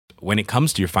when it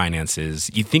comes to your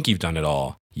finances, you think you've done it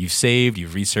all. You've saved,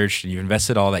 you've researched, and you've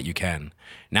invested all that you can.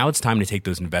 Now it's time to take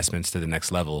those investments to the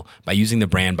next level by using the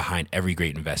brand behind every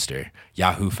great investor,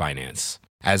 Yahoo Finance.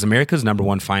 As America's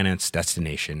 #1 finance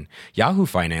destination, Yahoo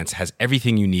Finance has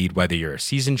everything you need, whether you're a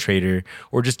seasoned trader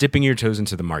or just dipping your toes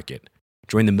into the market.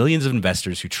 Join the millions of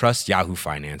investors who trust Yahoo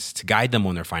Finance to guide them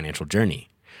on their financial journey.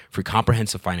 For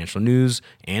comprehensive financial news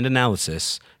and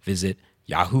analysis, visit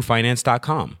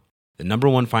yahoofinance.com, the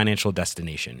 #1 financial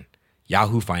destination,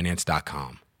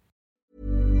 yahoofinance.com.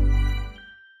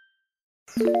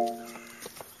 本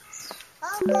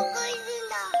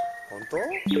当？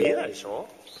見えないでしょ？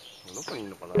どこにいる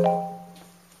のかな？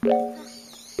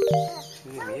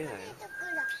見えないよ。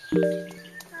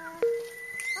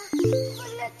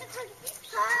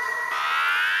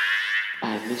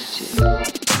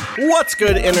What's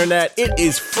good, Internet? It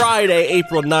is Friday,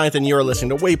 April 9th, and you're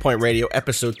listening to Waypoint Radio,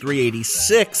 episode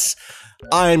 386.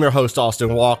 I am your host,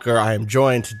 Austin Walker. I am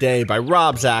joined today by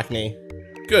Rob Zachney.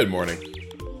 Good morning.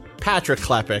 Patrick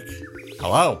Klepek.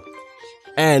 Hello.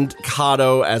 And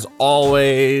Kato, as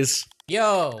always.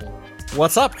 Yo.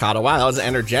 What's up, Kato? Wow, that was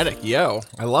energetic. Yo,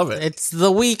 I love it. It's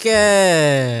the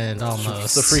weekend, almost.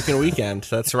 It's the freaking weekend.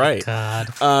 That's right. God.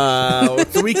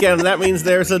 It's the weekend, and that means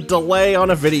there's a delay on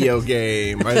a video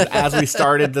game. As we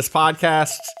started this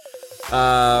podcast,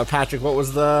 Patrick, what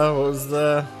was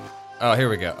the? Oh, here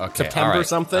we go. Okay, September all right.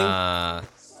 something?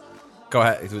 Go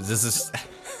ahead. This is.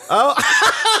 Oh,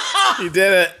 You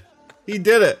did it. he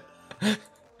did it.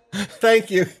 Thank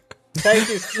you.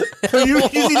 You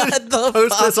need to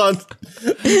post this on.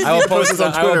 I will post this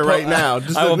on Twitter right now.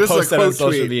 I will post that on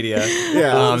social media.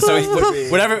 Yeah. So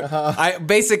whatever. I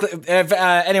basically, if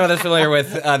anyone that's familiar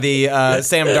with the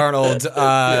Sam Darnold,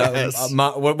 Yes.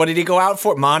 What did he go out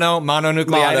for?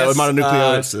 Mononucleosis.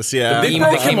 Mononucleosis. Yeah. The meme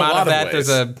that came in a out lot of of that. ways.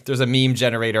 There's a meme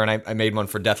generator, and I made one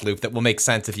for Deathloop that will make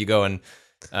sense if you go and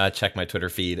check my Twitter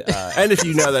feed. And if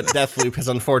you know that Deathloop has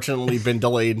unfortunately been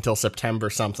delayed until September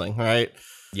something, right?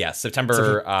 Yeah,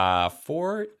 September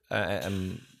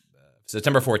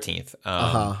 14th.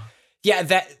 Yeah,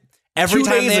 that every 2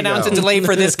 time days they announce a ago. delay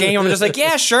for this game, I'm just like,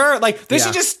 yeah, sure. Like they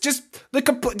should Yeah. just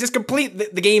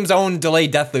complete the game's own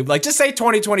delayed death loop. Like just say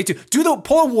 2022.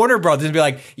 Pull Warner Brothers and be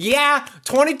like, yeah,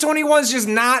 2021's just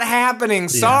not happening.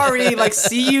 Sorry. Like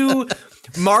see you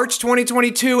March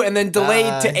 2022 and then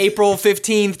delayed to April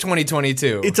 15th,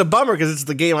 2022. It's a bummer because it's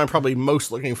the game I'm probably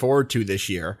most looking forward to this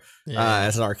year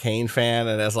as an Arcane fan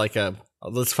and as like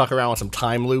let's fuck around with some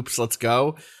time loops. Let's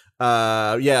go.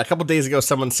 A couple days ago,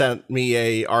 someone sent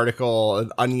me an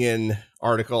Onion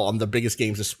article on the biggest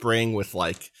games of spring with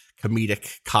like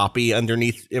comedic copy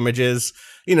underneath images.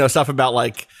 You know, stuff about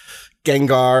like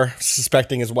Gengar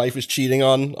suspecting his wife is cheating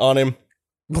on him.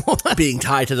 Being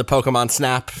tied to the Pokemon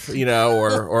Snap, you know,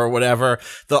 or whatever.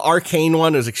 The Arcane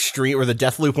one is extreme, or the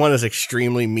Deathloop one is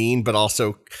extremely mean, but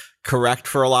also correct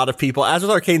for a lot of people. As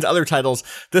with Arcane's other titles,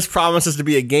 this promises to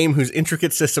be a game whose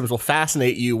intricate systems will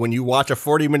fascinate you when you watch a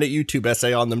 40-minute YouTube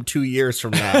essay on them 2 years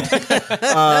from now.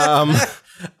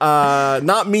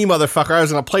 Not me, motherfucker. I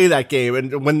was going to play that game,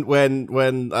 and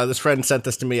when this friend sent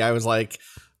this to me, I was like,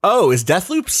 "Oh, is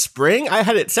Deathloop spring? I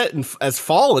had it set as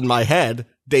fall in my head."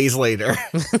 Days later,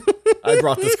 I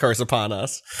brought this curse upon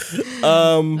us.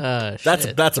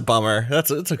 That's a bummer. It's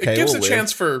okay. It gives we'll a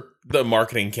chance for the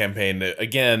marketing campaign to,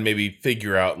 again, maybe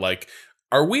figure out, like,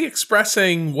 are we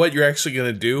expressing what you're actually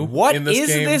going to do What in this is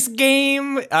game? this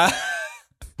game? I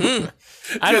don't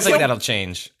think that'll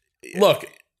change. Look,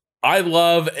 I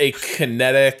love a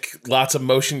kinetic, lots of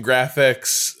motion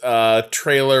graphics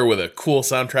trailer with a cool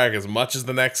soundtrack as much as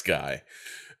the next guy.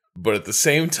 But at the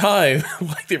same time,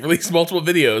 like they've released multiple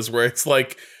videos where it's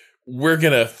like, we're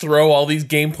going to throw all these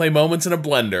gameplay moments in a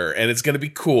blender and it's going to be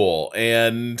cool.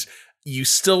 And you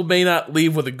still may not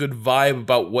leave with a good vibe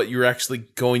about what you're actually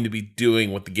going to be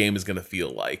doing, what the game is going to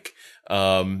feel like.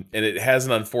 And it has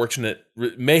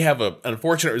may have an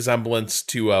unfortunate resemblance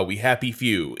to We Happy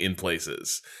Few in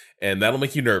places. And that'll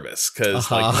make you nervous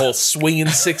because like the whole swinging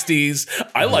 60s.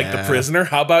 I like The Prisoner.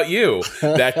 How about you?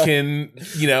 That can,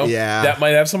 that might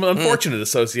have some unfortunate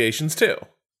associations too.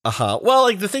 Well,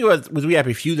 like the thing with We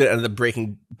Happy Few that ended up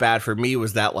breaking bad for me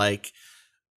was that like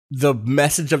the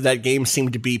message of that game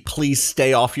seemed to be, please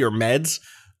stay off your meds.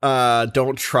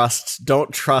 Don't trust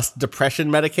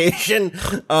depression medication.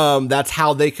 That's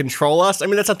how they control us. I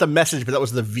mean, that's not the message, but that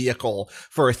was the vehicle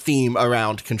for a theme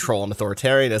around control and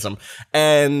authoritarianism.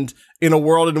 And in a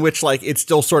world in which like it's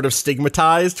still sort of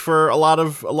stigmatized for a lot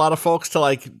of folks to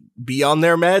like be on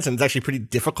their meds, and it's actually pretty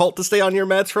difficult to stay on your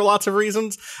meds for lots of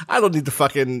reasons. I don't need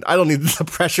the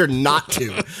pressure not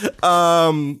to.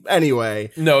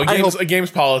 Anyway. No, a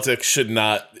game's politics should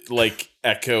not like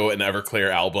echo an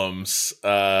Everclear album's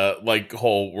like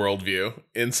whole worldview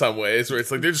in some ways, where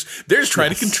it's like they're just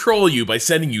trying to control you by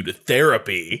sending you to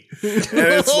therapy. And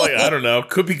it's like, I don't know,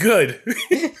 could be good.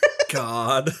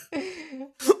 God.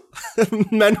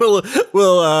 Men will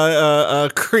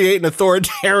create an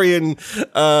authoritarian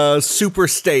super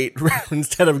state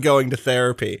instead of going to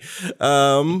therapy.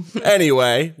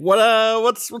 Anyway,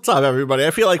 what's up, everybody?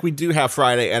 I feel like we do have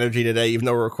Friday energy today, even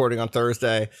though we're recording on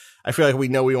Thursday. I feel like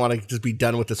we want to just be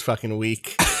done with this fucking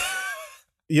week.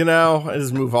 You know, and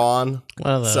just move on.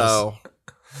 One of those. So,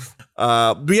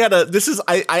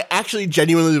 I actually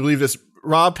genuinely believe this.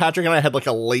 Rob, Patrick, and I had like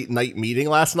a late night meeting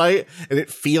last night, and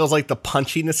it feels like the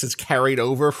punchiness is carried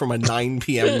over from a 9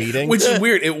 p.m. meeting. Which is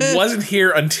weird. It wasn't here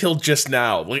until just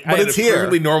now. Like, I had a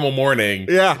perfectly normal morning.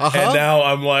 Yeah. And now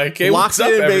I'm like, hey, what's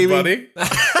up, everybody?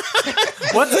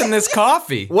 What's in this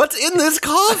coffee? What's in this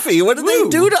coffee? What did they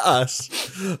do to us?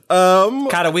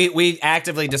 Kata, we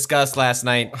actively discussed last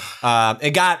night.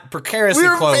 It got precariously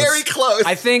close. We were very close.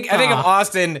 I think if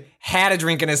Austin had a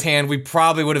drink in his hand, we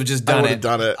probably would have just done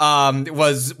it.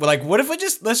 Was like, what if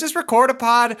let's just record a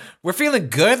pod? We're feeling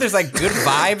good. There's like good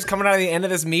vibes coming out of the end of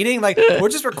this meeting. Like, we'll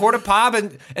just record a pod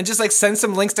and just like send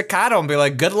some links to Kato and be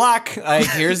like, good luck. Like,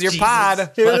 here's your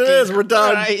pod. Here it is. We're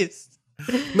done. Christ.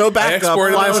 No backup. I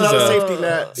exported this as a safety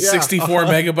net. Yeah. 64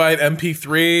 megabyte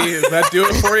MP3. Does that do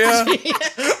it for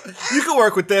you? You can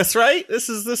work with this, right? This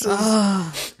is.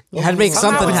 You had to make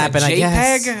something happen, I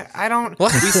guess. JPEG? I don't. We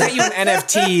sent you an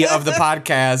NFT of the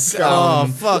podcast.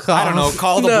 Fuck off. I don't know.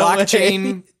 Call the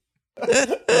blockchain.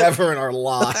 Never in our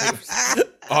lives.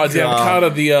 Oh damn! Kata,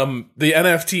 the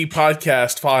NFT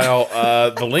podcast file.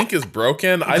 The link is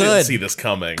broken. I didn't see this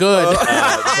coming. Good. But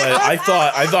I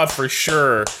thought for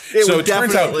sure. So it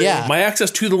turns out, yeah. my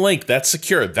access to the link, that's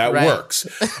secure. That works.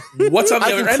 What's on the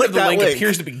other end of the link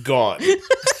appears to be gone.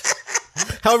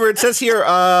 However, it says here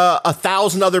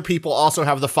 1,000 other people also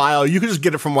have the file. You can just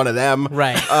get it from one of them.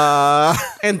 Right.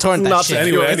 And torrent that shit.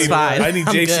 Anyway, It's fine. I need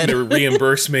I'm Jason good. to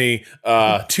reimburse me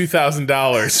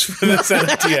 $2,000 for this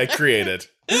NFT I created.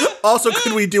 Also,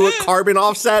 could we do a carbon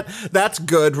offset? That's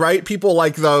good, right? People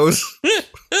like those.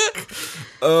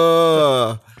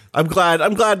 I'm glad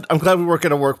we work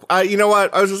in a work. You know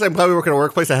what? I was gonna say I'm glad we work in a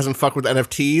workplace that hasn't fucked with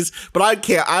NFTs, but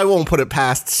I won't put it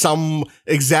past some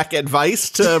exec advice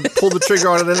to pull the trigger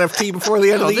on an NFT before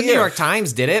the end of the year. The New York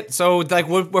Times did it, so like,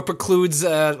 what precludes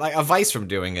like a Vice from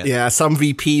doing it? Yeah, some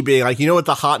VP being like, you know what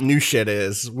the hot new shit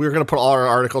is? We're gonna put all our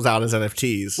articles out as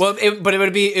NFTs. Well, it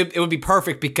would be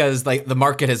perfect because like the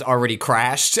market has already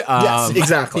crashed. Yes,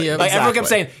 exactly. Yeah, Like everyone kept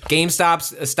saying,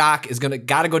 GameStop's stock is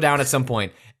gotta go down at some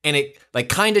point. And it like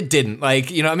kind of didn't, like,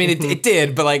 you know, I mean, it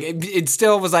did, but like it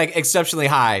still was like exceptionally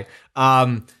high.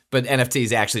 But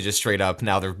NFTs actually just straight up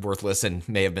now they're worthless and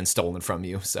may have been stolen from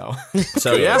you. So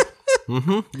yeah,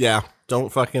 yeah.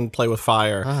 Don't fucking play with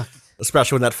fire,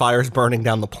 especially when that fire is burning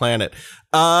down the planet.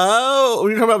 We're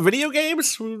talking about video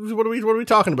games. What are we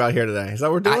talking about here today? Is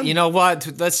that what we're doing? you know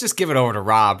what? Let's just give it over to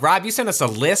Rob. Rob, you sent us a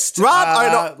list. Rob,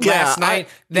 I know. last night.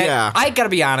 Yeah. I gotta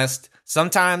be honest.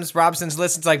 Sometimes Rob sends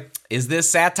lists. It's like, is this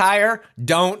satire?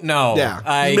 Don't know.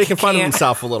 Yeah, he's making fun of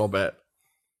himself a little bit.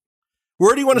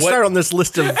 Where do you want to start on this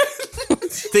list of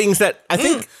things that I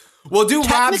think we'll do?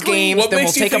 Rob's games, what then we'll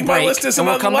makes you take a think my break, list is and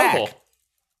we'll another come level?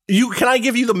 back. Can I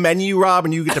give you the menu, Rob,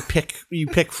 and you get to pick? You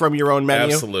pick from your own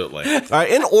menu. Absolutely. All right,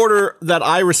 in order that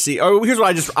I received. Oh, here's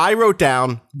what I wrote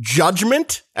down: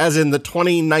 Judgment, as in the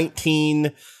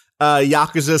 2019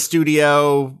 Yakuza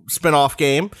Studio spin-off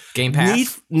game. Game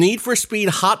Pass. Need for Speed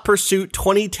Hot Pursuit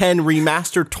 2010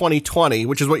 Remastered 2020,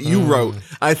 which is what you wrote.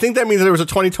 I think that means there was a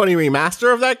 2020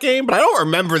 remaster of that game, but I don't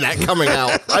remember that coming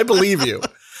out. I believe you.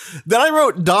 Then I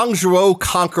wrote Dong Zhuo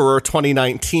Conqueror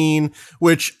 2019,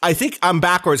 which I think I'm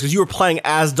backwards because you were playing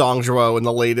as Dong Zhuo in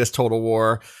the latest Total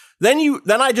War. Then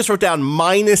I just wrote down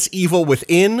minus Evil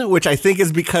Within, which I think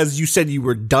is because you said you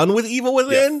were done with Evil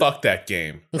Within. Yeah, fuck that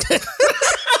game.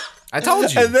 I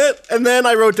told you. And then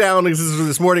I wrote down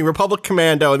this morning Republic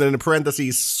Commando, and then in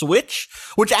parentheses Switch,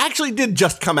 which actually did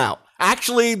just come out.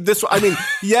 Actually,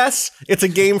 yes, it's a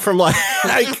game from like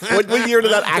what year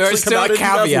did that actually There's come still out? a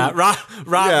caveat.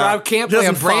 Rob can't play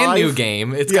a brand new 2005.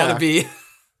 game. It's Yeah. got to be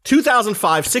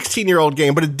 2005, 16-year-old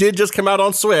game, but it did just come out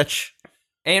on Switch.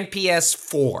 and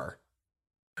PS4.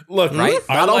 Look, Right?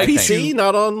 Not on like PC,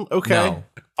 not on okay. No.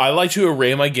 I like to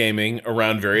array my gaming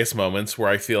around various moments where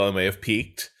I feel I may have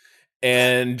peaked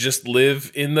and just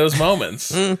live in those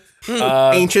moments.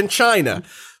 Ancient China.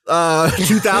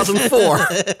 2004.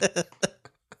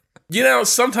 You know,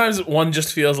 sometimes one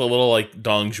just feels a little like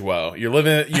Dong Zhuo. You're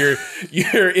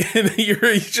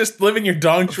just living your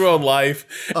Dong Zhuo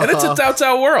life, and it's a Cao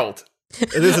Cao world.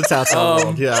 It is a Cao Cao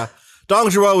world, yeah. Dong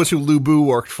Zhuo is who Lu Bu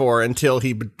worked for until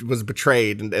he was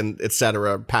betrayed and et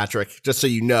cetera, Patrick, just so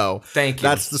you know. Thank you.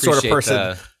 That's the sort of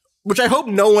person, which I hope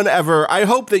I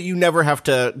hope that you never have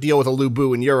to deal with a Lu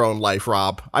Bu in your own life,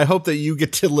 Rob. I hope that you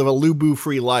get to live a Lu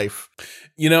Bu-free life.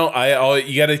 You know,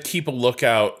 you got to keep a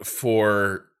lookout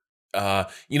for,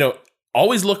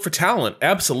 always look for talent,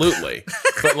 absolutely.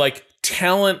 But like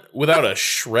talent without a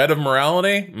shred of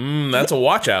morality, that's a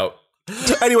watch out.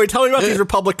 Anyway, tell me about these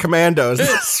Republic Commandos.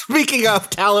 Speaking of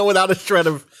talent without a shred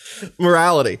of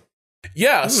morality.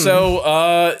 Yeah,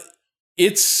 so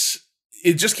it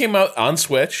just came out on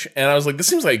Switch, and I was like, this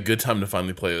seems like a good time to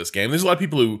finally play this game. There's a lot of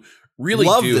people who really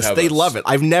love this. They love it.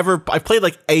 I've played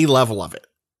like a level of it.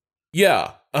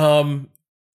 Yeah. And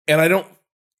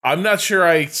I'm not sure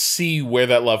I see where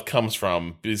that love comes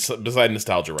from beside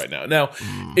nostalgia right now. Now,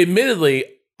 admittedly,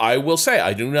 I will say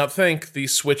I do not think the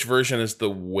Switch version is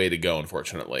the way to go,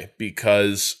 unfortunately,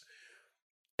 because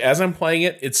as I'm playing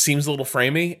it, it seems a little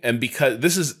framey, and because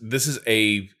this is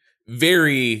a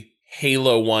very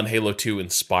Halo 1, Halo 2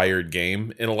 inspired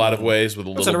game in a lot of ways with a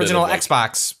little bit of it's an original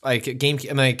Xbox game.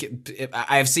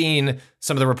 I've seen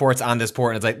some of the reports on this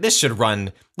port, and it's like, this should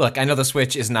run. Look, I know the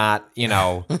Switch is not,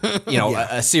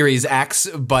 a Series X,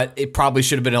 but it probably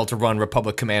should have been able to run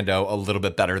Republic Commando a little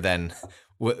bit better than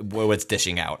what's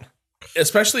dishing out.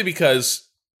 Especially because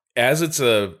as it's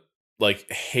a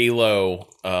like Halo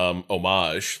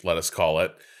homage, let us call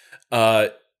it, a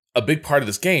big part of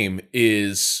this game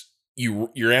is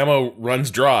your ammo runs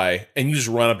dry and you just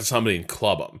run up to somebody and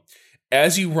club them.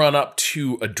 As you run up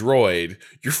to a droid,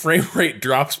 your frame rate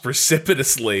drops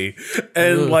precipitously,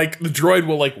 and like the droid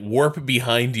will like warp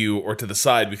behind you or to the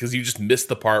side because you just missed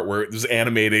the part where it was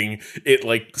animating it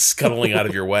like scuttling out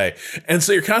of your way. And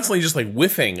so you're constantly just like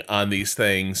whiffing on these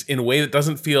things in a way that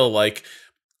doesn't feel like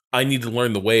I need to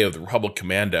learn the way of the Republic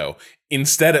Commando.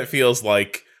 Instead, it feels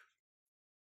like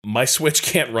my Switch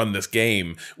can't run this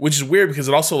game, which is weird because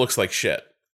it also looks like shit.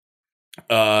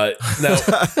 Now,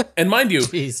 and mind you,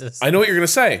 Jesus. I know what you're going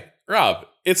to say, Rob.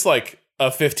 It's like a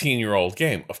 15-year-old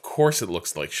game. Of course it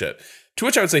looks like shit. To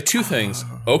which I would say two things.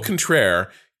 Au contraire,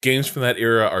 games from that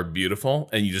era are beautiful,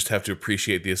 and you just have to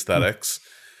appreciate the aesthetics.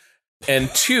 And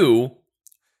two,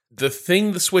 the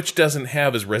thing the Switch doesn't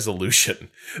have is resolution.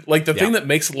 Like, the thing that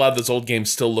makes a lot of those old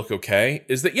games still look okay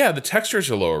is that, the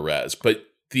textures are lower res, but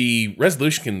the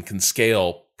resolution can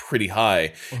scale pretty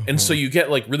high. And so you get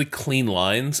like really clean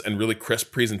lines and really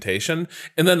crisp presentation.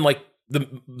 And then like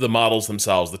the models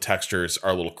themselves, the textures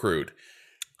are a little crude.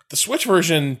 The Switch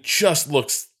version just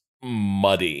looks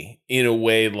muddy in a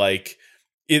way, like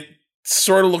it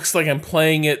sort of looks like I'm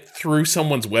playing it through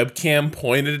someone's webcam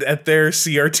pointed at their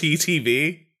CRT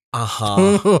TV.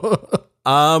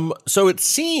 So it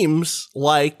seems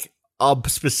like a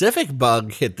specific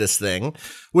bug hit this thing,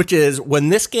 which is when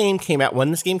this game came out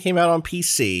on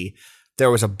PC,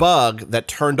 there was a bug that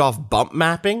turned off bump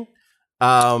mapping.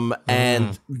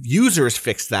 And users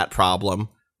fixed that problem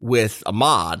with a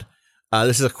mod.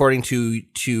 This is according to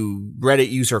Reddit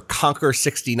user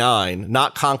Conquer69,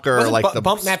 not Conquer like the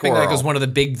bump mapping. Like was one of the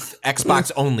big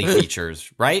Xbox only features,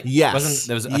 right? Yes,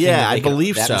 there was a thing that I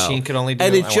believe that so. Machine could only do,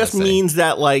 and it just means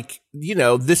that like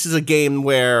this is a game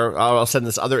where I'll send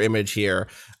this other image here.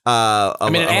 It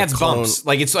adds bumps.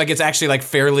 It's actually like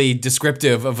fairly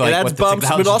descriptive of like it adds what the bumps,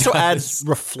 but it technology also does. adds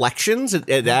reflections.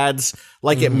 It adds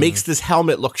it makes this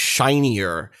helmet look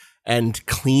shinier and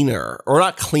cleaner, or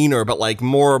not cleaner, but like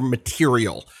more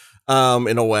material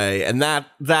in a way. And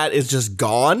that is just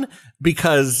gone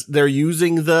because they're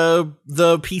using the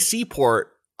PC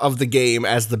port of the game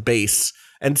as the base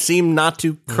and seem not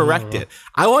to correct it.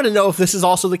 I want to know if this is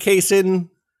also the case in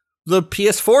the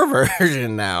PS4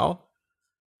 version now.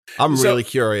 I'm really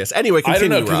curious. Anyway, continue. I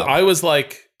don't know, because I was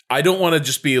like, I don't want to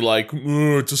just be like,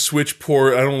 it's a Switch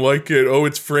port, I don't like it,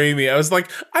 it's framey. I was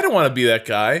like, I don't want to be that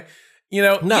guy.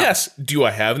 No. Yes, do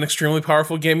I have an extremely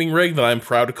powerful gaming rig that I'm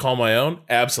proud to call my own?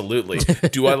 Absolutely.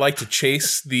 Do I like to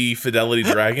chase the Fidelity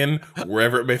Dragon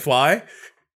wherever it may fly?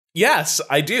 Yes,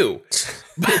 I do.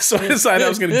 So I decided I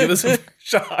was going to give this a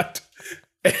shot.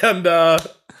 And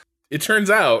it turns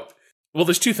out, well,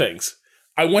 there's two things.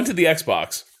 I went to the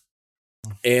Xbox,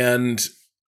 and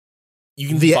you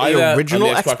can buy that original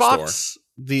on the Xbox Store.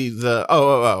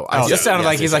 It just sounded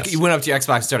like he's like, you went up to your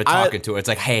Xbox and started talking to it. It's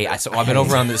like, hey, I've been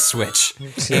over on this Switch.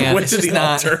 And went to the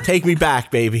altar. Take me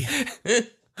back, baby.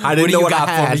 I didn't know what I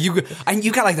had. You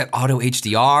got like that auto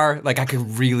HDR. Like I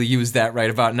could really use that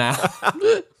right about now.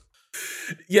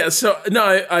 Yeah, so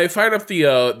no, I fired up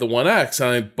the One X and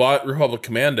I bought Republic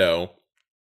Commando.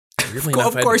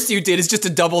 Of course you did. It's just a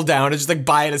double down. It's just like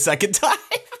buy it a second time.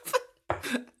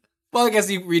 Well, I guess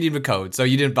you reading the code, so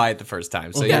you didn't buy it the first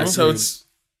time. So yeah, so it's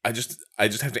I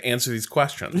just have to answer these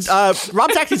questions.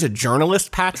 Rob's actually a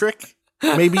journalist, Patrick.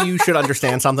 Maybe you should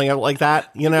understand something like that.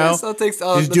 You know,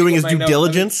 he's doing his due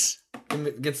diligence.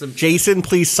 Get some. Jason,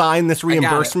 please sign this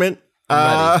reimbursement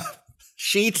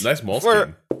sheet. Nice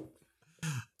Moleskine.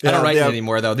 I don't write it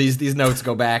anymore though. These notes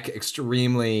go back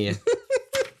extremely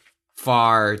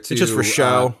far to. It's just for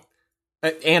show.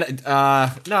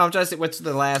 No, I'm just what's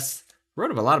the last.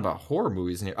 Wrote a lot about horror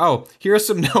movies in here. Oh, here are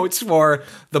some notes for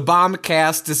the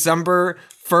Bombcast, December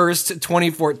 1st,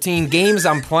 2014. Games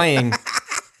I'm playing: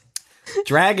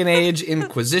 Dragon Age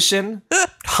Inquisition.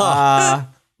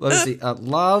 Let's see.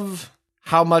 Love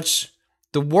how much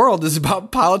the world is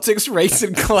about politics, race,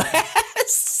 and class.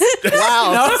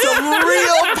 Wow, that's a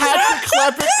real Patrick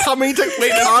Klepek coming to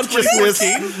consciousness.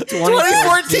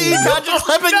 2014, Patrick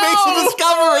Klepek makes a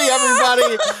discovery,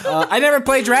 everybody. I never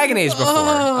played Dragon Age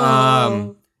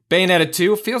before. Bayonetta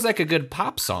 2 feels like a good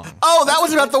pop song. Oh, that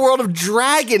was about the world of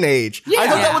Dragon Age. Yeah. I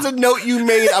thought that was a note you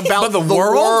made about the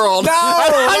world. No,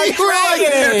 I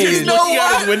Dragon Age. He's looking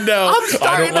out his window.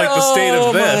 I don't like the state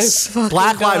of this.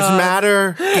 Black Lives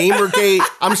Matter, Gamergate.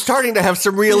 I'm starting to have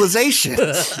some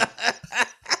realizations.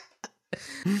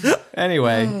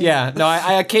 Anyway, yeah, no,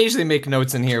 I occasionally make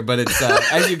notes in here, but it's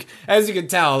as you can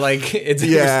tell, like it's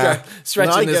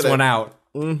stretching this one out.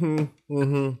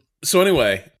 So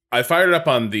anyway, I fired it up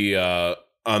on the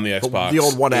Xbox, the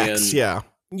old One X, yeah,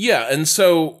 and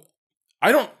so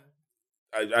I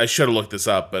should have looked this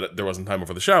up, but there wasn't time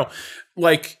before the show.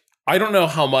 Like, I don't know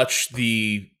how much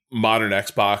the modern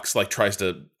Xbox like tries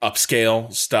to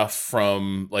upscale stuff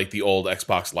from like the old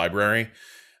Xbox library.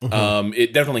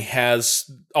 It definitely has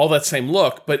all that same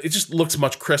look, but it just looks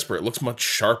much crisper. It looks much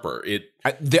sharper.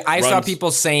 I saw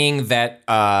people saying that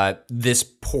this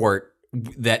port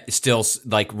that is still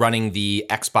like running the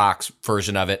Xbox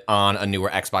version of it on a newer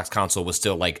Xbox console was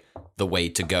still like the way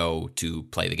to go to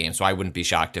play the game. So I wouldn't be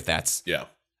shocked if that's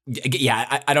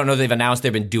I don't know. They've announced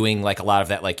they've been doing like a lot of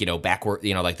that, like, you know, backward,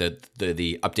 you know, like the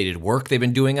updated work they've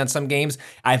been doing on some games.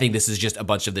 I think this is just a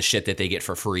bunch of the shit that they get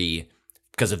for free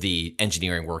because of the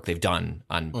engineering work they've done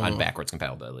on backwards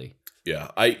compatibility.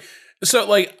 Yeah. I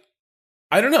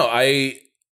don't know. I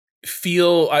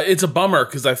feel it's a bummer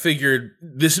because I figured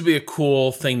this would be a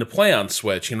cool thing to play on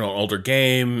Switch. You know, an older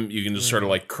game. You can just sort of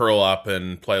like curl up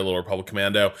and play a little Republic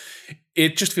Commando.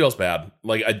 It just feels bad.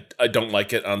 Like I don't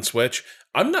like it on Switch.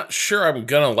 I'm not sure I'm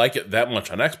gonna like it that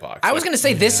much on Xbox. I was gonna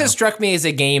say this has struck me as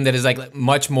a game that is like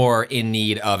much more in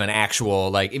need of an actual,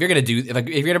 like, if you're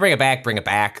gonna bring it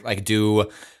back, like do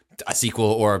a sequel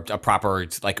or a proper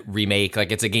like remake.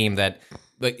 Like, it's a game that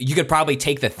like you could probably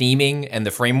take the theming and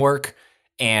the framework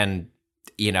and,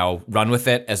 you know, run with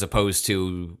it, as opposed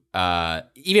to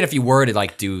even if you were to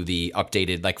like do the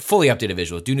updated, like fully updated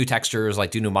visuals, do new textures,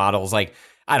 like do new models, like.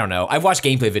 I don't know. I've watched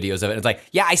gameplay videos of it. It's like,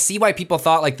 yeah, I see why people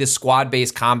thought like this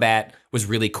squad-based combat was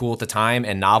really cool at the time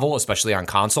and novel, especially on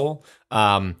console.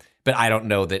 But I don't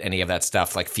know that any of that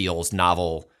stuff like feels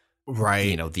novel, right?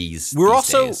 You know, these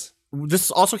days.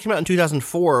 This also came out in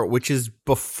 2004, which is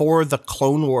before the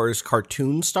Clone Wars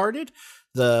cartoon started.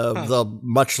 The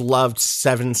much loved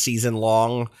 7-season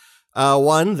long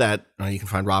one that you can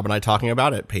find Rob and I talking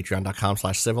about at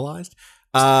patreon.com/civilized.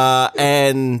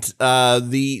 And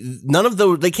none of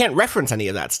those, they can't reference any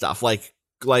of that stuff. Like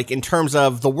in terms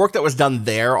of the work that was done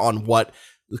there on what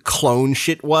clone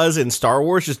shit was in Star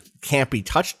Wars just can't be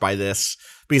touched by this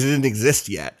because it didn't exist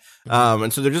yet.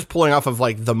 And so they're just pulling off of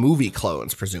like the movie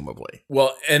clones, presumably.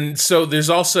 Well, and so there's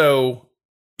also,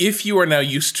 if you are now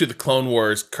used to the Clone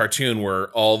Wars cartoon where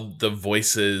all the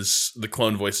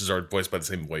clone voices are voiced by the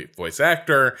same voice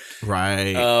actor.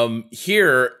 Right.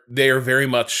 Here, they are very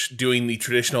much doing the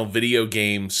traditional video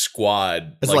game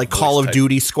squad. Is it like Call of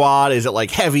Duty squad? Is it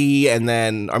like Heavy and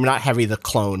then, I mean, not Heavy the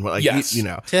clone, but like, yes. you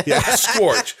know. Yeah.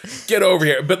 Scorch, get over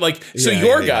here. But like, so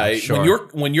your guy, sure.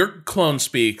 when your clone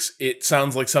speaks, it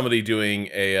sounds like somebody doing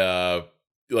a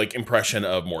like impression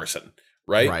of Morrison,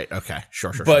 right? Right, okay,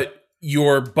 sure. But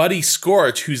your buddy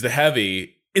Scorch, who's the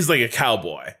Heavy, is like a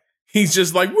cowboy. He's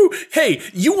just like, woo, hey,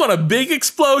 you want a big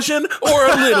explosion or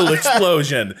a little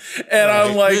explosion? And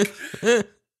I'm like,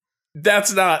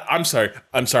 I'm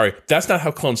sorry. That's not how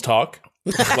clones talk.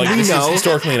 Like, this is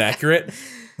historically inaccurate.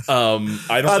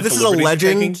 I don't this is a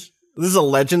legend. This is a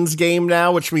Legends game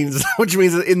now, which means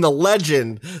in the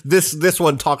legend, this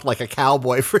one talked like a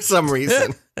cowboy for some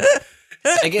reason.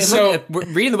 Again, so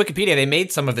reading the Wikipedia, they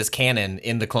made some of this canon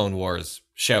in the Clone Wars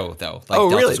show, though. Like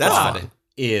Delta really? Squad.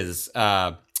 is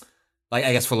like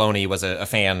I guess Filoni was a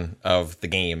fan of the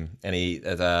game, and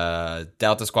the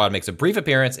Delta Squad makes a brief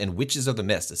appearance in Witches of the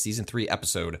Mist, a season 3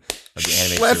 episode of the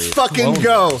anime Let's series. fucking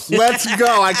go. Let's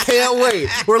go. I can't wait.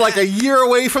 We're like a year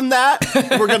away from that.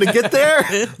 We're going to get there.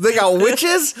 They got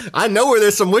witches. I know where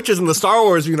there's some witches in the Star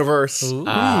Wars universe. Who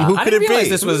I could didn't it realize be?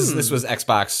 this was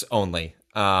Xbox only.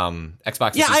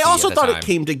 Xbox. Yeah, and I PC also at the thought time. it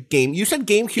came to game. You said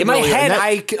GameCube. In my earlier, head,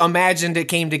 and that- I imagined it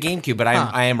came to GameCube, but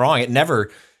I am wrong. It never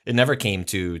came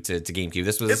to GameCube.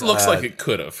 This was. It looks like it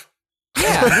could have.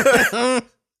 Yeah.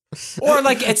 Or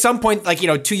like at some point, like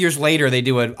 2 years later, they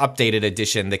do an updated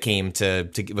edition that came to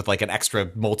with like an extra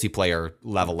multiplayer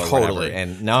level or Totally. whatever.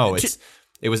 And no,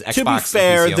 it was Xbox. to be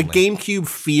fair, and PC the only. GameCube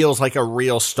feels like a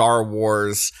real Star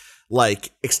Wars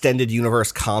like extended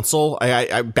universe console.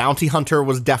 Bounty Hunter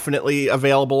was definitely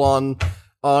available on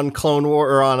Clone War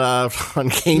or on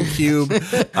GameCube.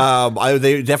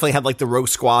 They definitely had like the Rogue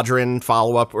Squadron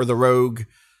follow up, or the Rogue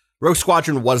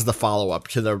Squadron was the follow up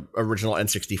to the original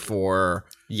N64.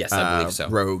 Yes, I believe so.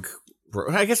 Rogue.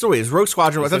 I guess no, is Rogue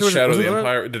Squadron. Was I that thought it Shadow of was the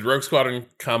Empire? Did Rogue Squadron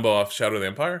combo off Shadow of the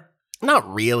Empire? Not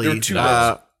really. There were two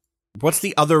Rogues. What's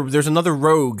the other? There's another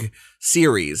Rogue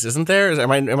series, isn't there? Am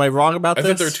I wrong about I this?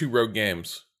 think there are 2 Rogue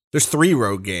games. There's 3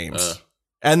 Rogue games,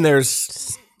 and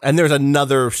there's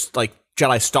another like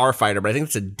Jedi Starfighter, but I think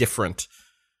it's a different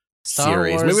Star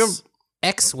series. Wars Maybe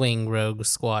X-Wing Rogue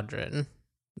Squadron.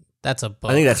 That's a book.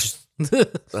 I think that's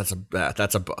a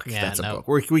book. Yeah, That's a no.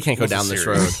 book. We can't go That's a down this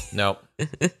series. road. Nope.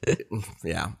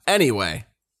 Yeah. Anyway,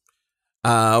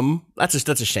 that's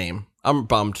a shame. I'm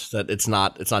bummed that it's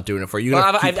not doing it for you.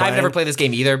 Well, I've never played this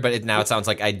game either, but now it sounds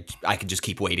like I could just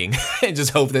keep waiting and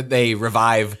just hope that they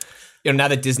revive. Now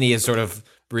that Disney has sort of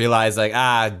realized,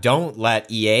 like, don't let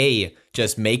EA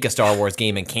just make a Star Wars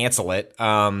game and cancel it.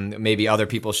 Maybe other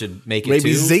people should make it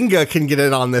Maybe too. Zynga can get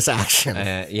in on this action.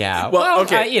 Yeah. Well, Well,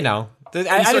 okay. I think so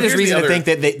there's here's reason the to think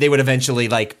that they would eventually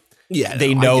like. Yeah,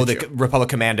 they no, know I the get you. Republic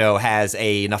Commando has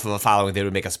enough of a following they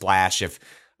would make a splash if.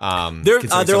 They're considering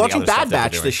some of the launching other stuff Bad that they're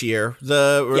Batch doing. this year.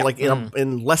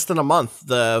 In less than a month,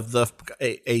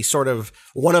 a sort of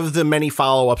one of the many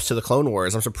follow ups to the Clone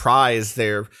Wars. I'm surprised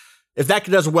if that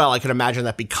does well, I can imagine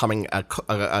that becoming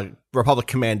a Republic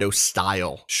Commando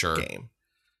style game.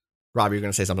 Rob, you're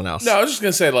going to say something else? No, I was just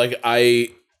gonna say,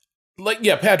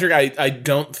 Patrick. I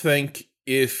don't think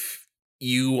if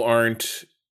you aren't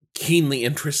keenly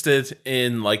interested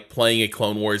in like playing a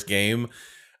Clone Wars game,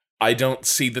 I don't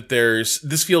see that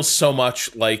this feels so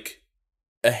much like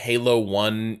a Halo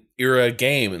 1 era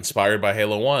game inspired by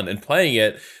Halo 1, and playing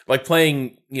it, like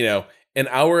playing, an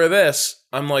hour of this,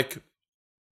 I'm like,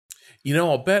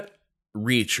 I'll bet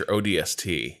Reach or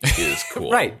ODST is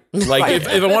cool. Right. Like Right.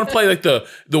 if I want to play like the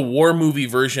war movie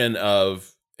version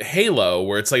of Halo,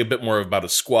 where it's like a bit more about a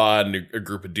squad and a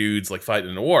group of dudes like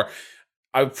fighting in a war,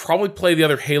 I would probably play the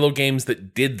other Halo games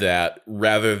that did that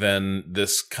rather than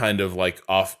this kind of like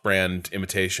off-brand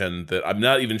imitation that I'm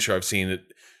not even sure I've seen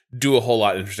it do a whole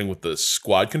lot interesting with the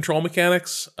squad control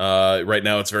mechanics. Right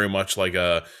now, it's very much like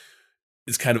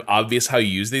it's kind of obvious how you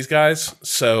use these guys.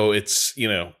 So it's,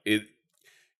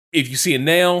 if you see a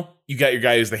nail, you got your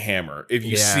guy who's the hammer. If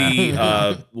you see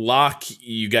lock,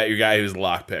 you got your guy who's the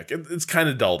lockpick. It's kind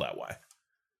of dull that way.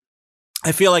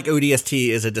 I feel like ODST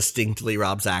is a distinctly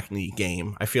Rob Zachney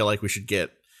game. I feel like we should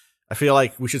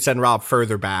send Rob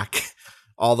further back,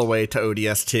 all the way to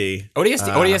ODST.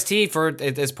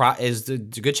 ODST is a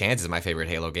good chance is my favorite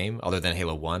Halo game, other than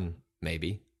Halo 1,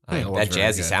 maybe. That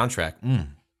jazzy soundtrack.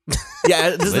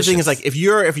 Yeah, this is the thing is like if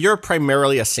you're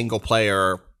primarily a single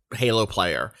player Halo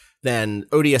player, then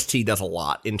ODST does a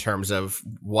lot in terms of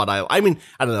what I don't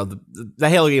know. The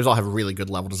Halo games all have really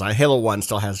good level design. Halo 1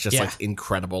 still has just like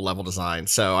incredible level design,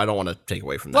 so I don't want to take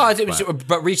away from that.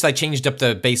 But Reach like changed up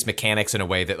the base mechanics in a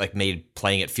way that like made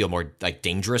playing it feel more like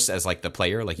dangerous as like the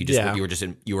player. Like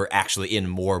you were actually in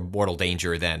more mortal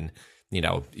danger than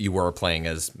you were playing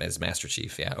as Master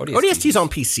Chief. Yeah, ODST's on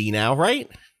PC now, right?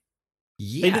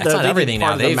 Yeah, did it's on they everything did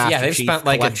part now. of the Master They've Chief spent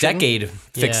like collection. a decade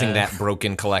fixing that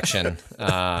broken collection.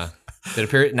 That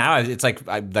appear now it's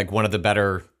like one of the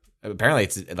better. Apparently,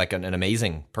 it's like an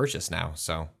amazing purchase now.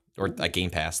 So or a Game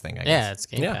Pass thing. I guess. Yeah, it's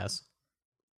Game Pass.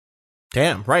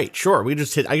 Damn, right, sure. I can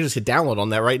just hit download on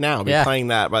that right now. I'll be playing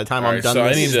that by the time I'm done. So I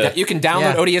this. need to. You can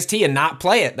download ODST and not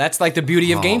play it. That's like the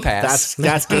beauty of Game Pass.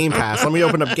 That's Game Pass. Let me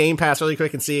open up Game Pass really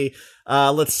quick and see.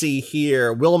 Let's see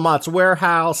here. Wilmot's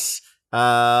Warehouse,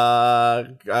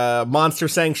 Monster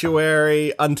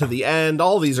Sanctuary, Unto the End.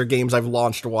 All these are games I've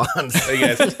launched once. Hey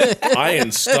guys, I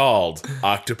installed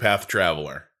Octopath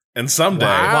Traveler, and someday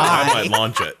I might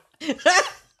launch it.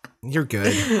 You're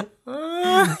good.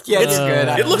 Yeah, it's good.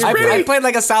 It looks I pretty. played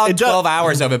like a solid It does- 12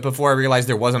 hours of it before I realized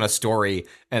there wasn't a story,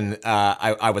 and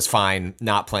I was fine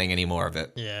not playing any more of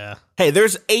it. Yeah. Hey,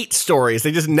 there's 8 stories.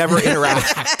 They just never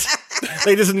interact.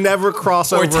 They just never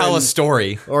cross over. Or tell a and-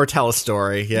 story. Or tell a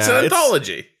story. Yeah. It's an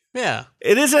anthology. Yeah.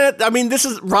 It isn't. I mean, this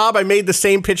is Rob. I made the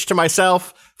same pitch to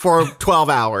myself for 12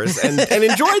 hours and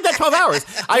enjoyed that 12 hours.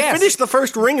 I Yes. finished the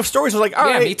first ring of stories. I was like, all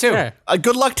Yeah, right, me too. Sure.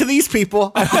 good luck to these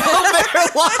people. I hope their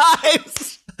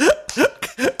lives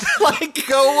like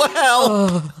go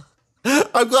well.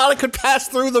 I'm glad I could pass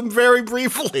through them very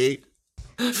briefly.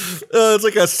 It's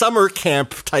like a summer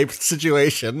camp type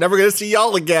situation. Never gonna see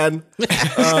y'all again.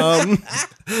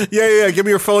 Yeah. Give me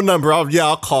your phone number. I'll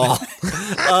call.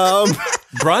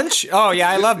 Brunch? Oh, yeah,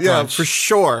 I love brunch. Yeah, for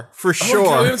sure. For Oh, sure.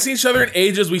 God, we haven't seen each other in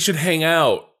ages. We should hang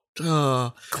out.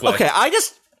 Click. Okay, I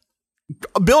just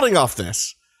building off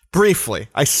this briefly.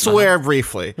 I swear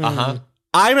briefly.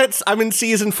 I'm in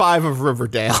season 5 of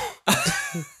Riverdale,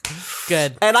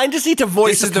 Good. and I just need to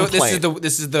voice a complaint.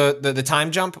 This is the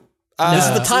time jump. This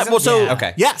is the time. Well, so Yeah.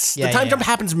 Okay. yes, Yeah, the time yeah. jump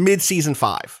happens mid season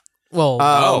 5.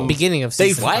 Well, beginning of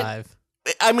season what? 5.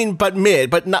 I mean, but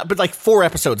like 4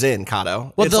 episodes in,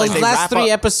 Kato. Well, It's those like they last wrap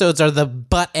 3 up- episodes are the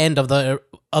butt end of the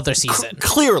other season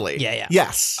clearly. Yeah.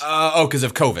 Yes, Because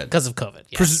of COVID. because of COVID.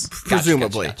 Yes.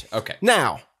 presumably. Gotcha. Okay.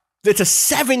 Now it's a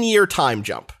 7-year time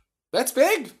jump, That's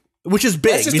big. which is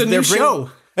big. That's just a because new they're bringing-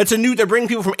 show. It's a new. They're bringing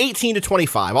people from 18 to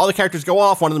 25. All the characters go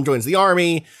off. One of them joins the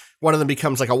army. One of them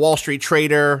becomes like a Wall Street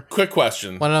trader. Quick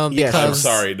question. One of them Yes. I'm because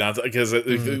sorry, not because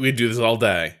we do this all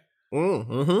day.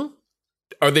 Mm-hmm.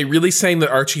 Are they really saying that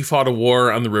Archie fought a war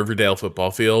on the Riverdale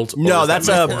football field? Or No, is that that's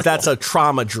metaphorical? that's a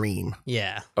trauma dream.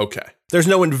 yeah. Okay. There's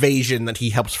no invasion that he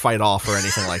helps fight off or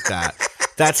anything like that.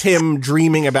 That's him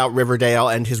dreaming about Riverdale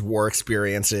and his war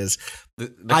experiences.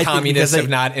 The I think communists because have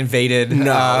not invaded.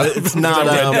 No, it's not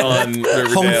Red a Dawn, Riverdale.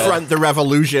 Homefront, the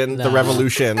revolution,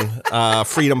 No.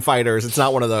 freedom fighters. It's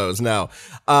not one of those. No,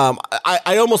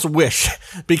 I almost wish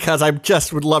because I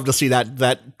just would love to see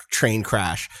that train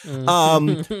crash.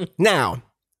 Now,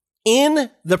 in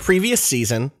the previous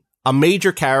season, a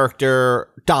major character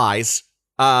dies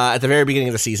at the very beginning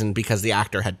of the season because the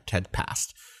actor had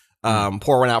passed.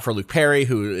 Pour one out for Luke Perry,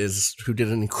 who did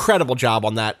an incredible job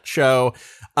on that show.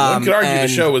 One could argue the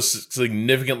and- show was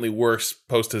significantly worse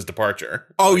post his departure.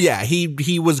 Oh yeah,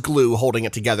 he was glue holding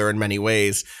it together in many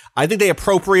ways. I think they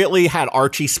appropriately had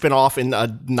Archie spin off in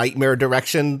a nightmare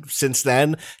direction since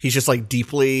then. He's just like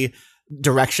deeply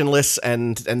directionless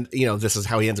and you know, this is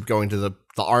how he ends up going to the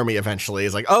army eventually.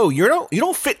 Is like, "Oh, you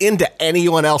don't fit into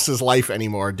anyone else's life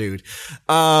anymore, dude."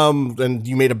 And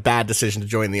you made a bad decision to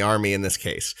join the army in this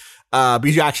case.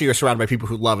 Because you actually are surrounded by people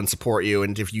who love and support you,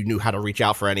 and if you knew how to reach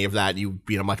out for any of that, you'd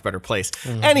be in a much better place.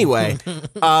 Anyway,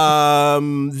 in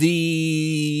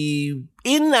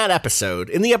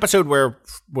the episode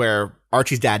where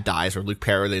Archie's dad dies, or Luke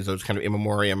Perry, there's those kind of in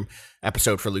memoriam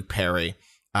episode for Luke Perry.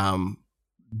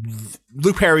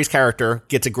 Luke Perry's character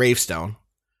gets a gravestone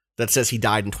that says he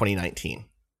died in 2019.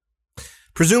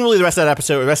 Presumably, the rest of that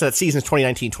season is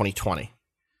 2019, 2020.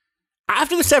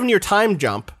 After the 7-year time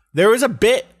jump, there is a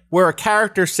bit where a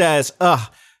character says,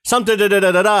 something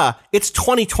da-da-da-da-da, it's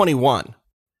 2021.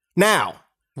 Now,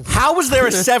 how was there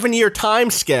a 7-year time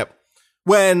skip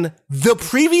when the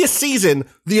previous season,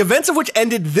 the events of which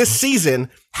ended this season,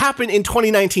 happened in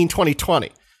 2019,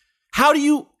 2020? How do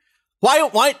you, why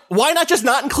not just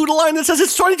not include a line that says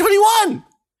it's 2021?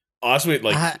 Honestly,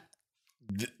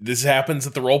 this happens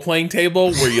at the role playing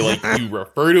table where you you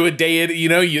refer to a day,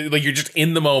 you're just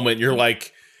in the moment. You're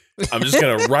like, I'm just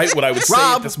gonna write what I would say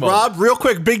at this moment. Rob, real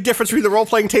quick, big difference between the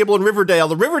role-playing table and Riverdale.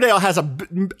 The Riverdale has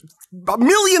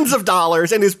millions of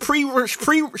dollars and is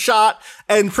pre-shot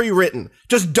and pre-written.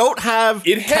 Just don't have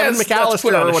It Kevin has- let's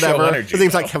put McAllister on or a show whatever. energy, His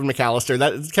name's though. like Kevin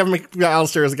McAllister. Kevin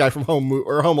McAllister is the guy from Home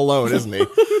Alone, isn't he?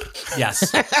 Yes.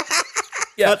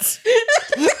 That's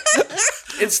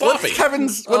It's sloppy.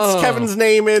 what's Kevin's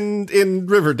name in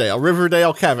Riverdale?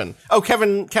 Riverdale Kevin. Oh,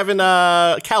 Kevin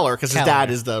Keller, because his Keller. dad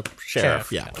is the sheriff.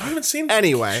 Sheriff, Yeah. I haven't seen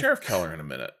Anyway. Sheriff Keller in a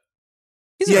minute.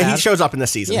 He's Yeah, around. he shows up in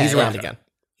this season. Yeah, He's yeah. around again.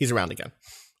 He's around again.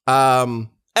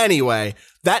 Anyway,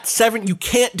 you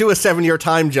can't do a 7-year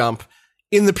time jump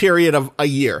in the period of a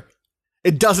year.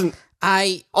 It doesn't.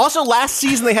 Also, last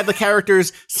season they had the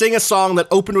characters sing a song that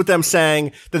opened with them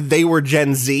saying that they were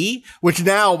Gen Z, which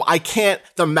now I can't.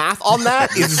 The math on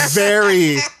that is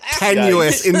very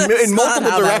tenuous in That's multiple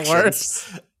not how that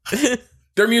directions.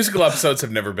 Their musical episodes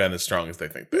have never been as strong as they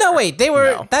think they No, are. wait. They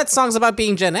were. No. That song's about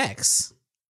being Gen X.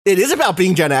 It is about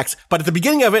being Gen X, but at the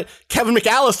beginning of it, Kevin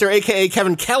McAllister, aka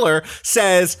Kevin Keller,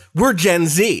 says we're Gen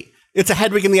Z. It's a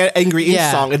Hedwig and the Angry Inch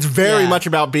Yeah. song. It's very Yeah. much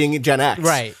about being Gen X.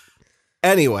 Right.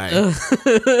 Anyway,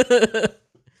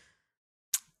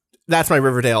 that's my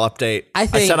Riverdale update. I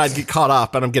said I'd get caught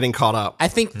up, and I'm getting caught up. I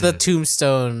think the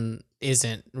tombstone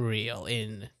isn't real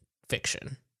in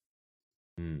fiction.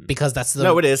 Because that's the...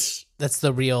 No, it is. That's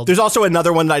the real... There's also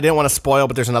another one that I didn't want to spoil,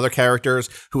 but there's another character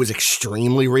who is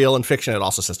extremely real in fiction. It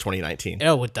also says 2019.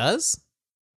 Oh, it does?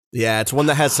 Yeah, it's one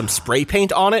that has some spray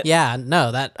paint on it. Yeah,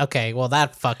 no, that... Okay, well,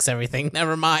 that fucks everything.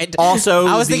 Never mind. Also,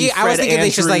 I was thinking Andrews, they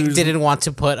just, like, didn't want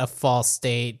to put a false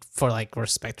date for, like,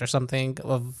 respect or something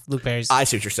of Luke Perry's... I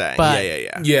see what you're saying. But,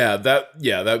 Yeah,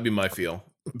 that would be my feel.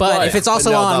 But if it's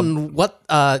also on...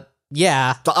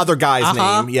 Yeah. The other guy's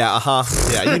name. Yeah,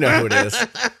 Yeah, you know who it is.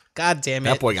 God damn it.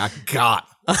 That boy got.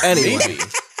 Anyway.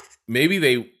 Maybe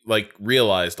they, like,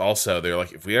 realized also, they're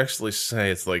like, if we actually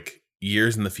say it's, like,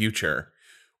 years in the future...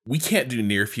 We can't do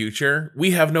near future.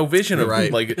 We have no vision of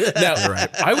like now.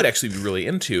 I would actually be really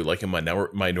into like a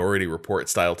Minority Report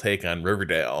style take on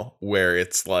Riverdale, where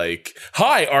it's like,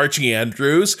 "Hi, Archie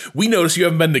Andrews. We noticed you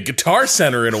haven't been to Guitar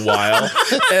Center in a while,"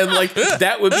 and like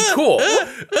that would be cool.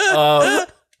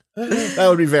 That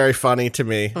would be very funny to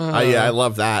me. Yeah, I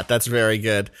love that. That's very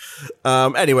good.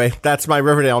 Anyway, that's my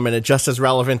Riverdale minute. Just as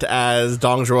relevant as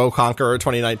Dong Zhuo Conqueror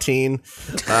 2019.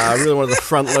 I really wanted to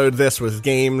front load this with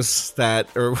things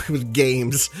that are with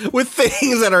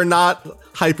things that are not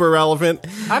hyper relevant.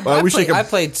 I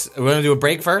played. We're gonna do a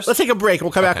break first. Let's take a break.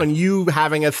 We'll come back on you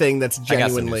having a thing that's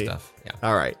genuinely. I got some new stuff. Yeah.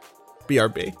 All right.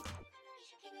 BRB.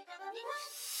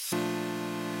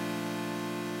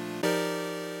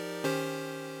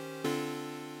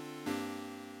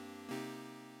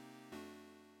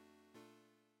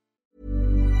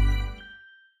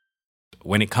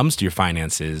 When it comes to your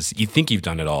finances, you think you've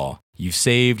done it all. You've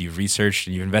saved, you've researched,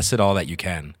 and you've invested all that you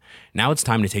can. Now it's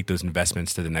time to take those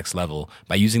investments to the next level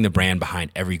by using the brand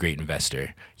behind every great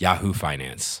investor, Yahoo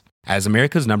Finance. As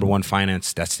America's #1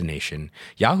 finance destination,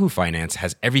 Yahoo Finance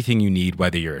has everything you need,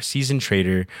 whether you're a seasoned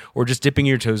trader or just dipping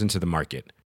your toes into the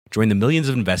market. Join the millions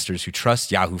of investors who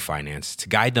trust Yahoo Finance to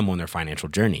guide them on their financial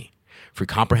journey. For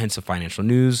comprehensive financial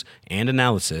news and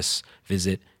analysis,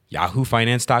 visit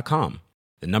yahoofinance.com.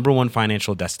 The #1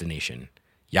 financial destination,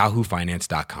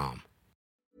 yahoofinance.com.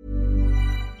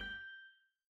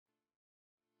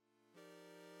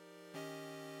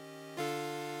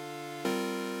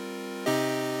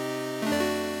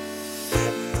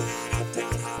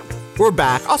 We're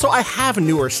back. Also, I have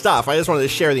newer stuff. I just wanted to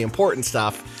share the important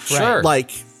stuff. Sure.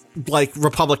 Like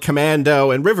Republic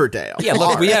Commando and Riverdale. Yeah,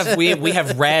 look, we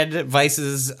have read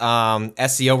Vice's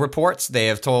SEO reports. They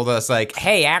have told us like,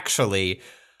 hey, actually,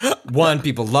 one,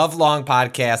 people love long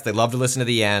podcasts. They love to listen to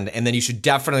the end, and then you should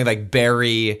definitely like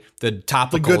bury the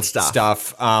topical good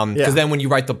stuff. Because then when you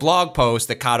write the blog post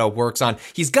that Kato works on,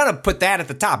 he's gonna put that at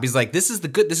the top. He's like, this is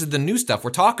the new stuff.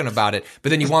 We're talking about it, but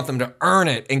then you want them to earn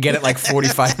it and get it like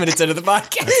 45 minutes into the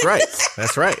podcast.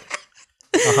 That's right.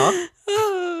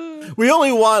 We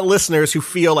only want listeners who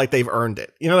feel like they've earned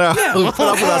it. You know, who put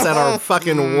up with us at our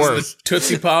fucking worst.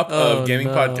 Tootsie Pop of gaming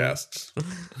podcasts.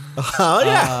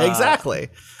 Exactly.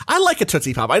 I like a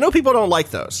Tootsie Pop. I know people don't like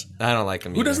those. I don't like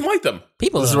them. Who doesn't like them?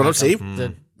 People. This is what I'm seeing.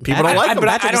 People don't like them.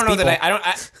 But I don't know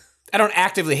that I don't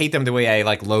actively hate them the way I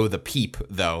like loathe the Peep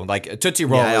though. Like Tootsie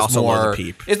Roll I is also more. love the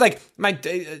Peep. It's like my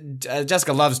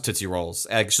Jessica loves Tootsie Rolls.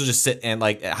 Like, she'll just sit and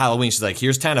like at Halloween, she's like,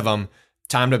 "Here's 10 of them.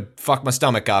 Time to fuck my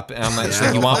stomach up." And I'm like, she's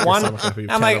like, "You want one?"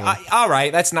 I'm like, "All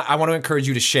right, that's not." I want to encourage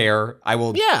you to share. I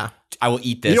will. Yeah. I will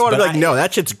eat this. You don't want to be like, no,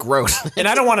 that shit's gross. And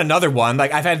I don't want another one.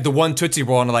 Like, I've had the one Tootsie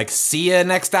Roll and I'm like, see you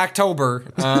next October.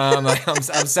 I'm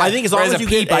sad. I think as long as you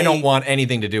Peep, get I don't want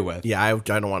anything to do with. Yeah, I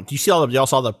don't want. Do you see y'all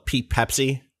saw the Peep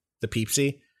Pepsi? The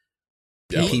Peepsy?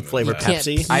 The Peep flavored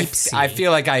Pepsi? I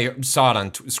feel like I saw it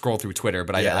on scroll through Twitter,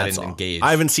 but I didn't engage.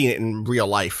 I haven't seen it in real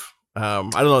life. I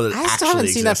don't know that it I actually still haven't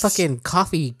seen that exists. fucking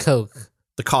coffee Coke.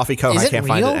 The coffee Coke, Is I it can't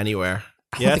find real? it anywhere.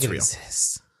 I Yeah, don't it's think it real.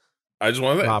 exists. I just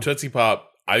want to Rob. Tootsie Pop.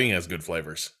 I think it has good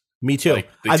flavors. Me too. Like,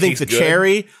 they I think the taste good.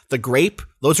 cherry, the grape,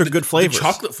 those are good flavors. The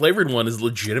chocolate flavored one is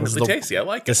legitimately tasty. I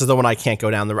like it. This is the one I can't go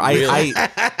down the.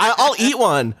 I'll eat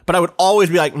one, but I would always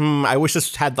be like, I wish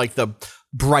this had like the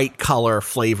bright color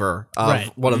flavor of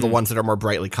one of the ones that are more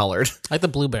brightly colored. Like the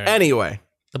blueberry. Anyway,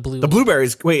 the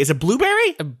blueberries. Wait, is it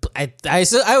blueberry? I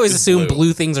always assume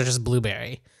blue things are just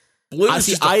blueberry. Blue is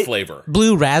just a flavor.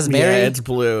 Blue raspberry. Yeah, it's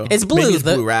blue. It's blue. Maybe it's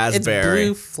blue raspberry. It's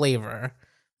blue flavor.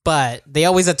 But they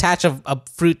always attach a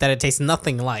fruit that it tastes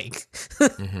nothing like.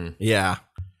 Yeah.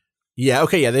 Yeah,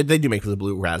 okay, yeah, they do make the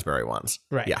blue raspberry ones.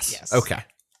 Right. Yes. Okay.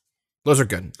 Those are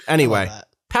good. Anyway,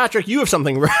 Patrick, you have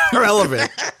something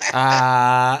relevant.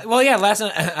 Well, yeah, last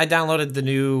night I downloaded the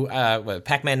new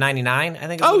Pac-Man 99, I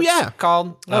think is what it's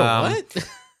called. What?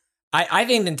 I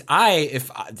think that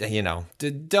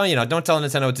don't tell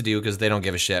Nintendo what to do because they don't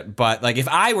give a shit. But like, if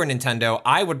I were Nintendo,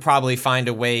 I would probably find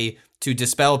a way to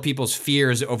dispel people's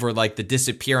fears over like the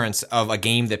disappearance of a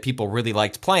game that people really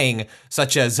liked playing,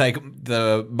 such as like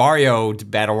the Mario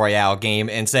Battle Royale game,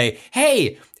 and say,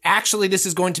 hey, actually, this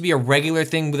is going to be a regular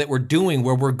thing that we're doing,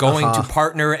 where we're going to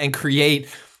partner and create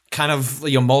kind of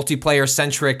multiplayer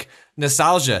centric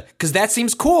nostalgia, because that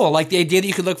seems cool. Like the idea that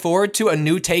you could look forward to a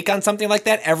new take on something like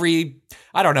that every,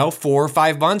 I don't know, 4 or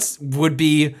 5 months would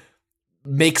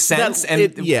make sense,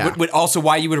 would also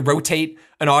why you would rotate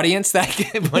an audience that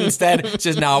instead it's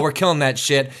just no, we're killing that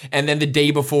shit, and then the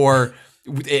day before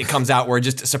it comes out, we're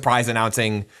just surprise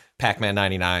announcing Pac-Man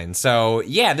 99. So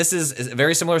yeah, this is a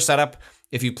very similar setup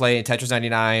if you play Tetris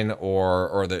 99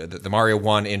 or the Mario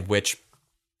one, in which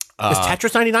is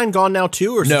Tetris 99 gone now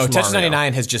too, or no? Tetris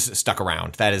 99 has just stuck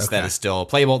around. That is still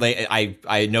playable.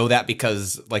 I know that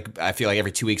because like I feel like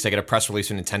every 2 weeks I get a press release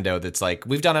from Nintendo that's like,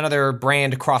 we've done another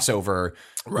brand crossover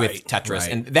with Tetris,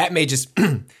 and that may just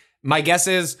my guess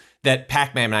is that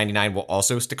Pac-Man 99 will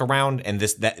also stick around, and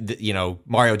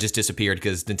Mario just disappeared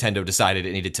because Nintendo decided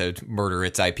it needed to murder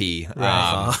its IP.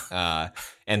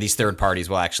 And these third parties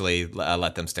will actually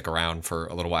let them stick around for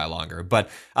a little while longer. But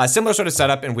a similar sort of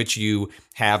setup in which you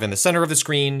have in the center of the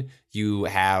screen, you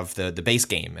have the base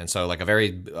game. And so like a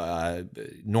very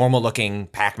normal looking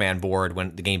Pac-Man board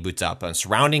when the game boots up. And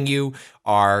surrounding you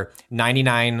are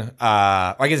 99,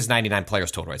 I guess it's 99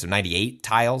 players total, right? So 98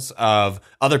 tiles of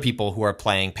other people who are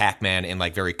playing Pac-Man in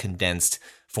like very condensed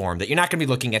form, that you're not going to be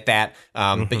looking at that,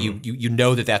 but you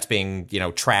know that that's being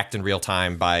tracked in real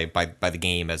time by the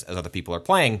game as other people are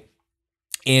playing,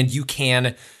 and you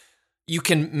can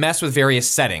mess with various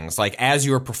settings. Like as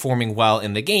you're performing well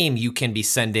in the game, you can be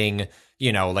sending,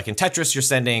 like in Tetris you're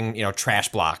sending trash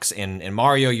blocks, in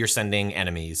Mario you're sending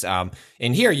enemies,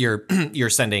 in here you're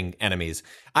sending enemies.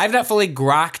 I've not fully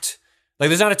grokked. Like,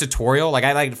 there's not a tutorial. Like,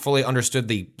 I fully understood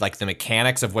the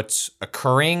mechanics of what's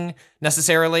occurring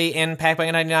necessarily in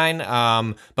Pac-Man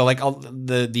 99. But like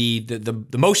the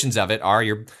motions of it are,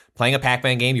 you're playing a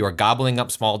Pac-Man game. You are gobbling up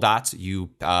small dots. There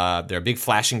are big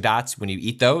flashing dots. When you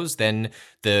eat those, then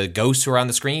the ghosts who are on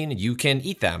the screen, you can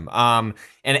eat them. And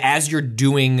as you're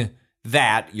doing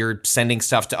that, you're sending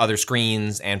stuff to other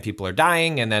screens, and people are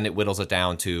dying, and then it whittles it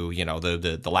down to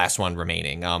the last one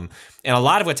remaining. And a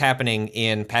lot of what's happening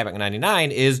in Pac-Man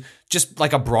 99 is just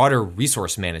like a broader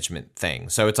resource management thing.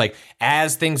 So it's like,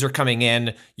 as things are coming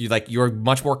in, you're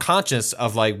much more conscious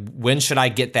of like, when should I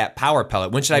get that power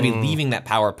pellet? When should I be leaving that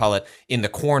power pellet in the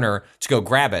corner to go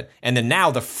grab it? And then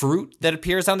now the fruit that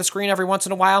appears on the screen every once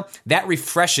in a while, that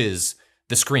refreshes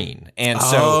the screen, and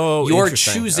so you're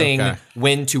choosing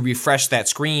when to refresh that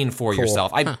screen for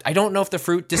yourself. I don't know if the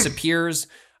fruit disappears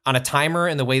on a timer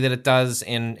in the way that it does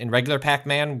in regular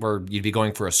Pac-Man, where you'd be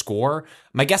going for a score.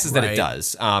 My guess is that it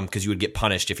does, because you would get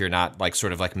punished if you're not like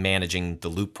sort of like managing the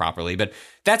loop properly. But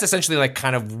that's essentially like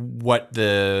kind of what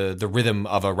the rhythm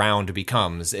of a round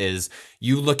becomes, is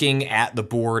you looking at the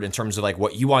board in terms of like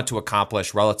what you want to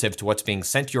accomplish relative to what's being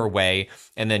sent your way,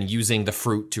 and then using the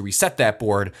fruit to reset that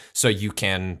board so you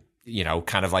can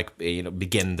kind of like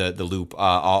begin the loop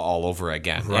all over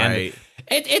again. Right.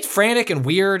 And it's frantic and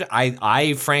weird.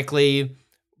 I frankly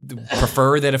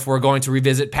prefer that if we're going to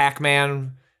revisit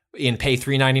Pac-Man and pay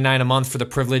 $3.99 a month for the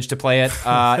privilege to play it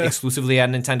exclusively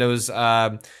on Nintendo's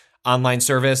online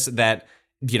service, that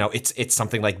it's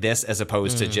something like this, as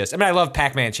opposed to just. I mean, I love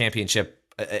Pac-Man Championship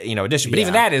edition, but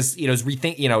even that is is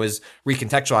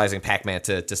recontextualizing Pac-Man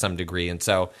to some degree, and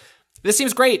so this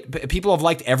seems great. People have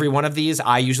liked every one of these.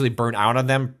 I usually burn out on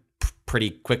them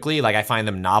pretty quickly. Like, I find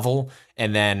them novel,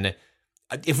 and then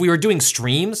if we were doing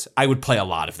streams, I would play a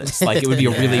lot of this. Like, it would be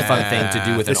a really fun thing to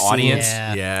do with an audience,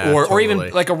 or even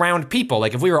like around people.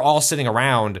 Like, if we were all sitting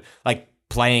around, like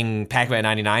playing Pac-Man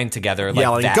 99 together,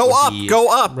 like that go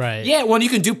up, right? Yeah, well, you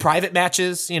can do private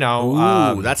matches.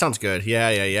 Ooh, that sounds good. Yeah.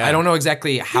 I don't know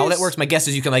exactly how that works. My guess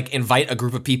is you can like invite a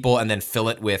group of people and then fill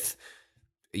it with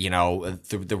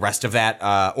the rest of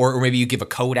that, or maybe you give a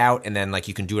code out and then like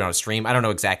you can do it on a stream. I don't know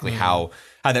exactly how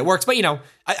that works, but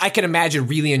I can imagine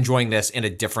really enjoying this in a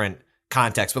different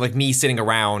context. But like me sitting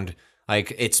around,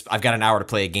 like I've got an hour to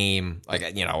play a game. Like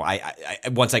I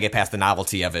once I get past the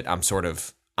novelty of it,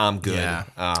 I'm good.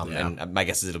 And my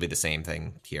guess is it'll be the same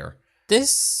thing here.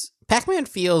 This Pac-Man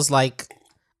feels like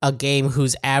a game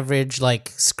whose average like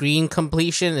screen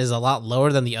completion is a lot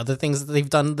lower than the other things that they've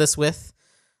done this with.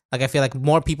 Like, I feel like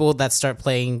more people that start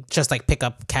playing, just like pick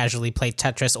up casually play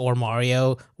Tetris or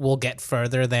Mario, will get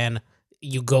further than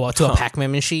you go to a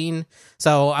Pac-Man machine.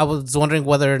 So I was wondering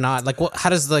whether or not, like, how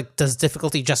does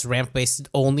difficulty just ramp based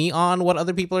only on what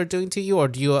other people are doing to you, or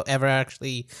do you ever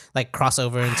actually like cross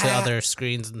over into other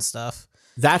screens and stuff?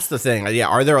 That's the thing. Yeah,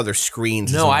 are there other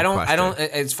screens? No, I don't.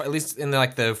 It's at least in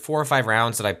like the 4 or 5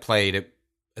 rounds that I played.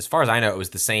 As far as I know, it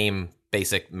was the same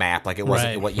basic map. Like it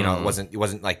wasn't, Right. It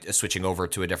wasn't like switching over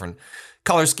to a different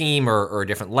color scheme or a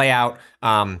different layout.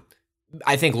 I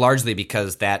think largely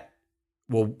because that.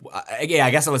 Well, yeah,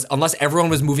 I guess it was unless everyone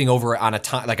was moving over on a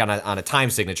time, like on a time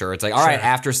signature. It's like, all right,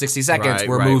 after 60 seconds,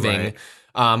 we're moving.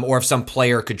 Right. Or if some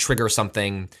player could trigger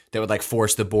something that would like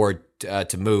force the board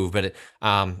to move. But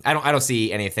I don't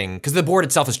see anything because the board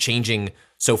itself is changing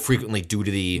so frequently due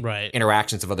to the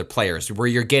interactions of other players. Where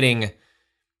you're getting,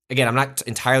 again, I'm not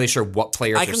entirely sure what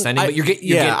players are sending, but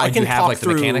you have like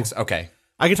the mechanics. Okay,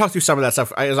 I can talk through some of that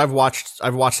stuff. I've watched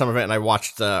some of it, and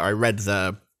I read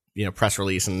the press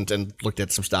release and looked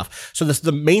at some stuff. So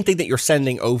the main thing that you're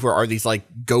sending over are these like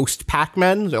ghost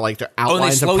Pac-Men. They're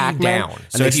outlines of Pac-Man.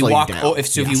 So if you walk,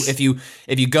 if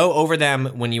you go over them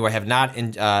when you have not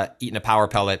eaten a power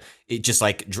pellet, it's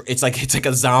like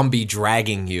a zombie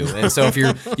dragging you. And so if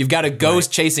you've got a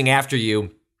ghost chasing after you,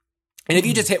 and if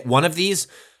you just hit one of these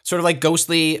sort of like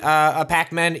ghostly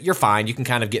Pac-Men, you're fine. You can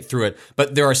kind of get through it.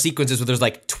 But there are sequences where there's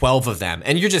like 12 of them,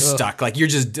 and you're just stuck. Like you're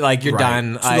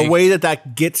done. So the way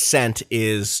that gets sent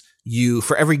is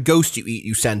for every ghost you eat,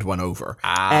 you send one over.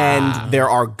 And there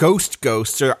are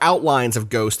ghosts. There are outlines of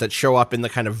ghosts that show up in the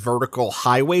kind of vertical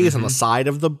highways on the side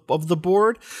of the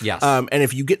board. Yes. And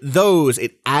if you get those,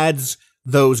 it adds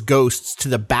those ghosts to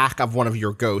the back of one of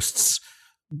your ghosts.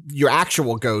 Your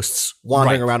actual ghosts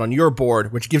wandering around on your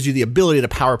board, which gives you the ability to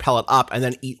power pellet up and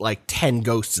then eat like 10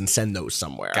 ghosts and send those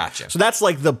somewhere. Gotcha. So that's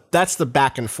like that's the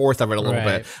back and forth of it a little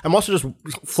bit. I'm also just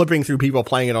flipping through people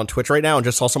playing it on Twitch right now and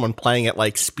just saw someone playing at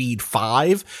like speed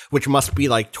 5, which must be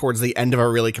like towards the end of a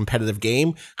really competitive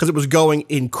game because it was going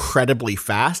incredibly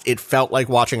fast. It felt like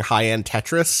watching high-end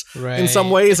Tetris in some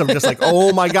ways. I'm just like,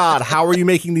 oh my God, how are you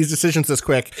making these decisions this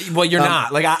quick? Well, you're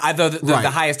not. Like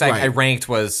the highest I ranked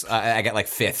was I got like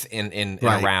 5th in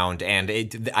a round, and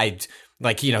I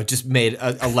just made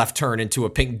a left turn into a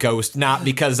pink ghost, not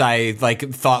because I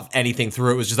like thought anything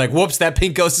through. It was just like, whoops, that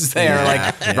pink ghost is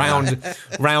there.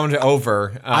 Round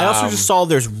over. I also just saw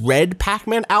there's red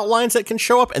Pac-Man outlines that can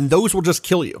show up, and those will just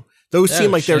kill you. Those seem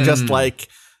like they're just like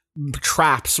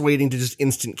traps waiting to just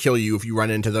instant kill you if you run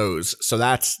into those. So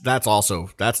that's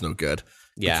no good.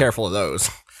 Be careful of those.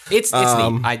 It's neat.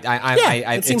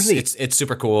 It seems neat. It's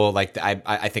super cool. Like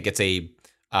I think it's a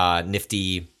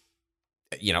nifty.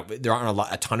 There aren't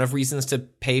a ton of reasons to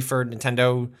pay for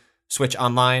Nintendo Switch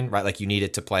Online, right? Like you need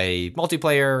it to play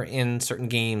multiplayer in certain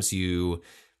games. You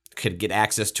could get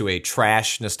access to a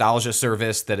trash nostalgia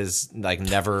service that is like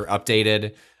never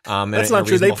updated. That's not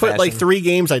true. They put like 3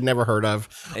 games I'd never heard of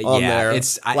on there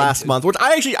last month, which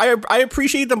I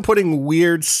appreciate them putting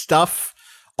weird stuff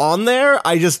on there.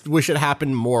 I just wish it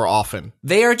happened more often.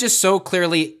 They are just so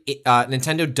clearly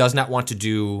Nintendo does not want to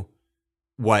do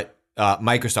what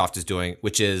Microsoft is doing,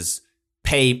 which is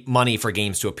pay money for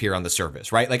games to appear on the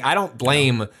service, right? Like I don't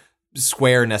blame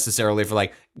Square necessarily for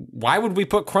like, why would we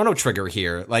put Chrono Trigger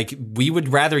here? Like we would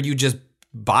rather you just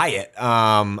buy it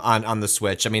on the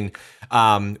Switch. I mean,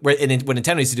 what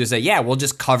Nintendo needs to do is say, yeah, we'll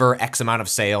just cover X amount of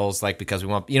sales, like because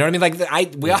we want, you know what I mean?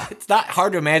 Like it's not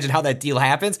hard to imagine how that deal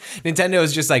happens. Nintendo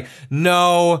is just like,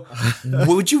 no,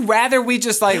 would you rather we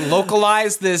just like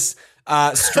localize this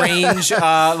strange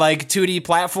like 2D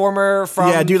platformer from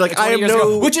like I have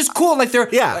ago, which is cool. Like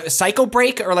they're Psycho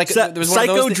Break or like there was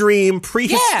Psycho one of those Dream,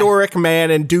 Prehistoric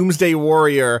Man, and Doomsday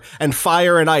Warrior, and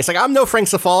Fire and Ice. Like I'm no Frank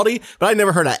Cifaldi, but I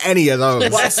never heard of any of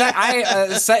those. Well,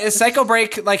 Psycho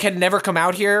Break like had never come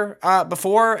out here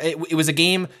before. It was a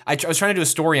game. I was trying to do a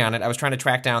story on it. I was trying to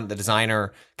track down the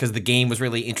designer because the game was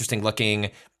really interesting looking,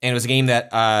 and it was a game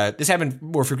that this happened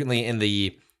more frequently in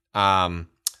the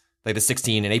like the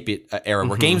 16 and 8-bit era,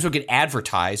 where games would get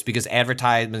advertised because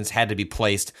advertisements had to be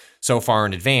placed so far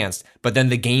in advance, but then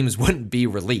the games wouldn't be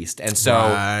released. And so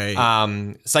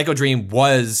Psycho Dream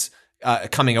was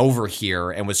coming over here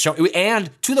and was shown,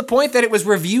 and to the point that it was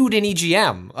reviewed in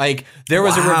EGM. Like there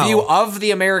was a review of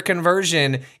the American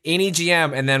version in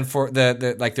EGM, and then for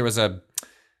the like there was a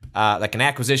like an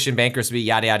acquisition, bankruptcy,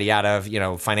 yada yada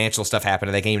yada, financial stuff happened,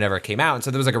 and that game never came out. And so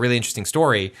there was like a really interesting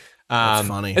story. That's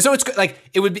funny. And so it's like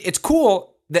it's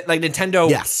cool that like Nintendo,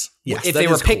 yes, if they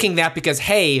were picking that because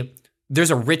hey,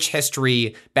 there's a rich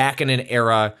history back in an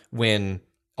era when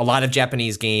a lot of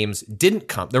Japanese games didn't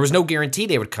come. There was no guarantee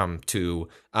they would come to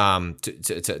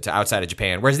outside of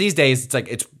Japan. Whereas these days, it's like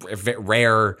it's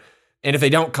rare And if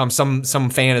they don't come, some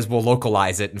fans will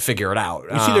localize it and figure it out.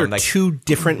 You see, there are 2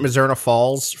 different Mizurna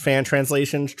Falls fan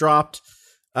translations dropped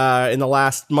in the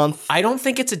last month. I don't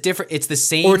think it's a different. It's the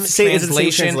same Or say it's the same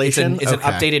translation. translation? It's an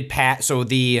Okay. updated patch. So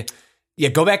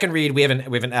go back and read. We haven't.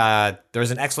 There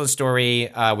was an excellent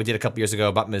story we did a couple years ago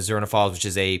about Mizurna Falls, which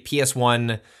is a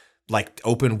PS1 like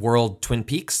open world Twin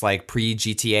Peaks, like pre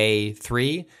GTA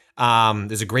 3.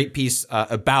 There's a great piece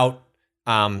about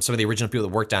some of the original people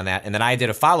that worked on that, and then I did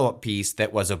a follow-up piece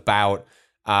that was about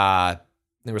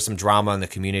there was some drama in the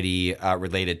community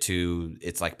related to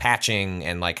its like patching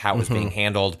and like how it was being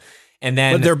handled. And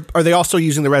then But are they also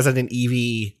using the Resident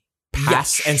Evil patch?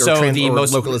 yes, and or so the or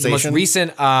most localization?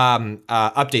 recent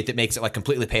update that makes it like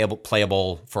completely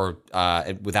playable for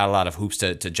without a lot of hoops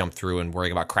to jump through and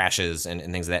worrying about crashes and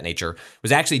things of that nature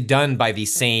was actually done by the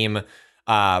same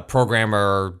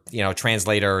programmer,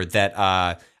 translator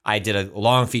that I did a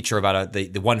long feature about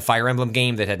the one Fire Emblem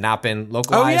game that had not been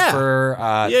localized for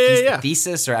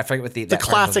Thesis, or I forget what the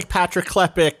classic Patrick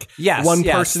Klepek. Yes, one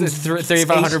person's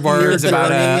 3,500 words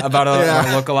about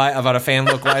a fan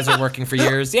localizer working for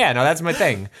years. Yeah, no, that's my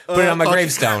thing. Put it on my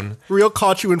gravestone. Real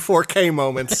caught you in 4K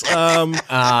moments.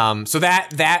 So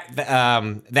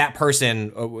that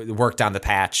person worked on the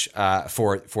patch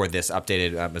for this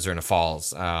updated Mizurna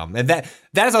Falls, and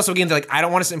that is also a game that like I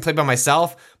don't want to sit and play by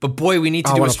myself, but boy, we need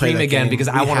to do a stream again because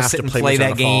I want to sit and play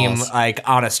that game like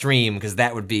on a stream because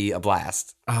that would be a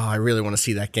blast. Oh, I really want to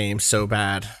see that game so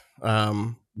bad.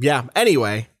 Yeah.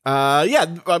 Anyway,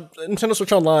 Nintendo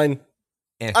Switch Online.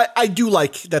 I do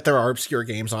like that there are obscure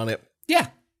games on it. Yeah.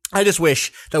 I just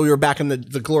wish that we were back in the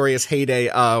glorious heyday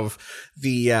of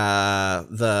the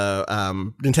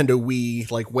Nintendo Wii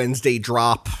like Wednesday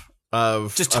drop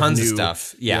of just tons of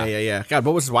stuff. Yeah. God,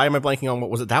 why am I blanking on what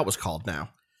was it that was called now?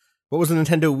 What was the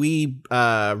Nintendo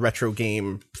Wii retro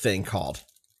game thing called?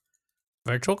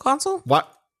 Virtual Console? What?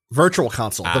 Virtual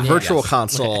Console. The Virtual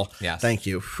Console. Okay. Yes. Thank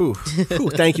you.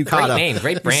 Thank you, Kata. Great name.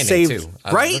 Great branding, too.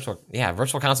 Right?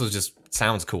 Virtual Console just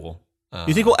sounds cool.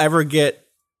 You think we'll ever get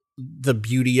the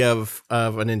beauty of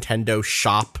a Nintendo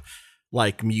shop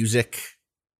like music?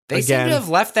 They seem to have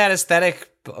left that aesthetic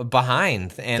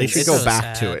behind. And they should go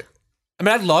back to it. I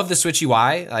mean, I love the Switch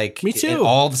UI. Like, me too.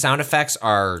 All the sound effects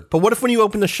are. But what if when you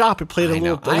open the shop, it played a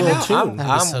little tune, a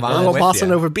little bossa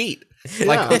nova beat?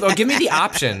 Like, give me the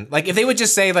option. Like, if they would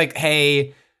just say, like,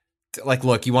 hey, like,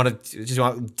 look, you want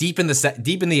deep in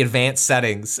the advanced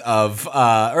settings of,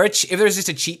 if there's just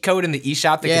a cheat code in the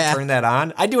eShop that can turn that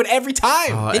on, I do it every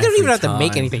time. They don't even have to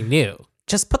make anything new.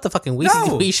 Just put the fucking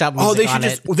eShop music on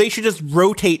it. They should just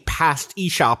rotate past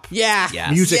eShop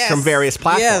music from various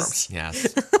platforms.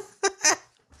 Yes.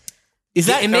 Is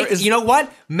that you know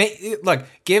what? Look,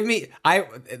 give me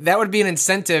that would be an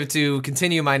incentive to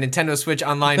continue my Nintendo Switch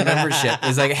Online membership.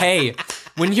 Is like, hey,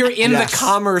 when you're in the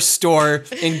commerce store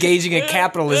engaging in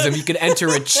capitalism, you can enter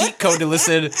a cheat code to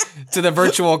listen to the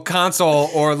Virtual Console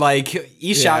or like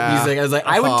eShop music. I was like,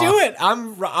 I would do it.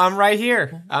 I'm right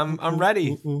here. I'm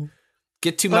ready.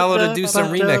 Get too mellow to do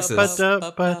some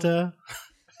remixes.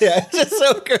 Yeah, it's just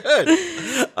so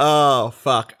good. Oh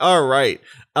fuck! All right.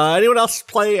 Anyone else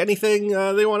play anything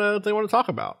they want to talk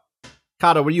about?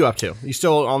 Kata, what are you up to? You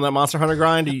still on that Monster Hunter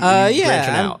grind? Are you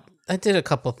branching out? I did a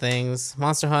couple things.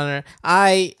 Monster Hunter.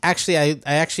 I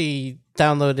actually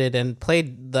downloaded and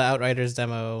played the Outriders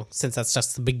demo since that's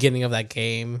just the beginning of that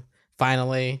game.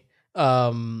 Finally,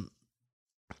 the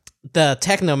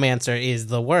Technomancer is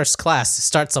the worst class to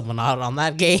start someone out on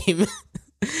that game.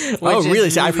 Oh, really?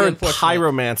 See, I've heard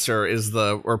Pyromancer is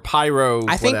Pyro.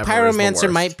 I think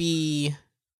Pyromancer might be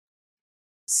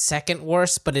second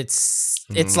worst, but it's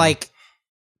like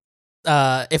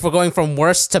if we're going from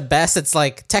worst to best, it's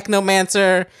like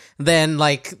Technomancer, then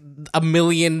like a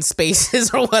million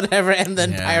spaces or whatever, and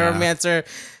then Pyromancer,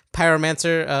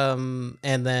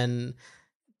 and then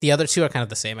the other two are kind of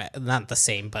the same. Not the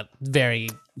same, but very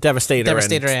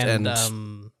Devastator and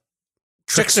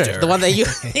Trickster, the one that you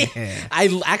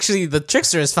the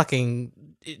Trickster is fucking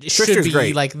should be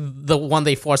great. Like the one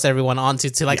they force everyone onto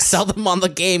to like sell them on the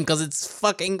game because it's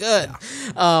fucking good.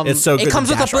 It's so good. It comes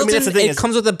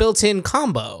with a built-in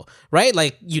combo, right?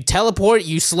 Like you teleport,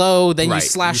 you slow, then you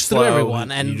slash through everyone,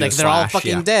 and like they're all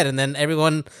fucking dead, and then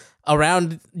everyone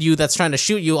around you that's trying to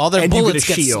shoot you, all their bullets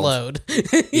get slowed.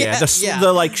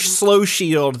 The like slow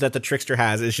shield that the Trickster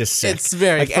has is just sick. It's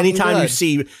very like anytime good. you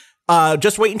see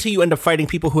Just wait until you end up fighting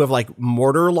people who have like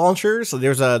mortar launchers. So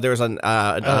there's an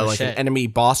enemy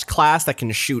boss class that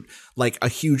can shoot like a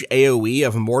huge AoE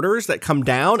of mortars that come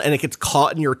down, and it gets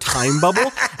caught in your time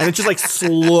bubble, and it's just like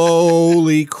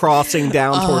slowly crossing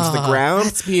down towards the ground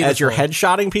as you're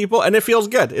headshotting people, and it feels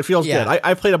good. It feels good.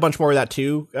 I played a bunch more of that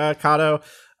too, Kato.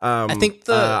 I think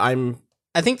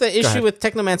the issue with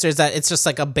Technomancer is that it's just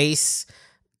like a base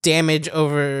damage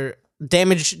over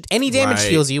damage. Any damage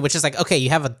heals you, which is like, okay,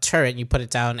 you have a turret, you put it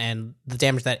down, and the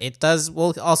damage that it does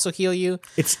will also heal you.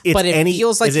 But it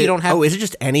feels like you don't have. Oh, is it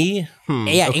just any?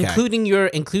 Yeah, okay. including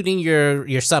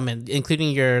your summon,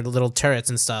 including your little turrets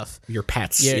and stuff, your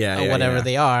pets, whatever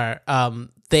they are.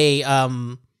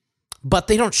 But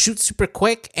they don't shoot super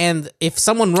quick, and if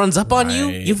someone runs up on you,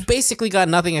 you've basically got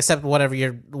nothing except whatever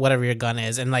your gun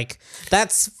is, and like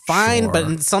that's fine. But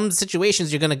in some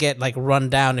situations, you're gonna get like run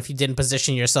down if you didn't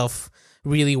position yourself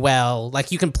really well.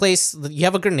 Like you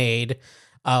have a grenade,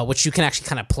 which you can actually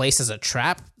kind of place as a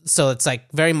trap. So it's like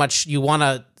very much you want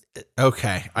to.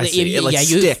 Okay, I see.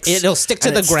 Sticks. It'll stick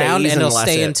to the ground and it'll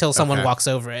stay until someone walks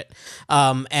over it.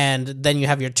 And then you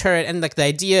have your turret, and like the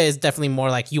idea is definitely more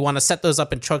like you want to set those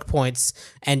up in choke points,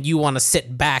 and you want to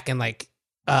sit back and like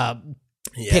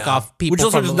pick off people. Which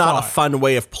also is not a fun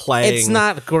way of playing. It's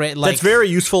not great. Like, that's very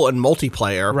useful in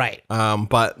multiplayer, right?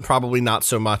 But probably not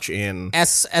so much in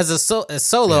as a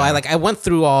solo. Yeah. I went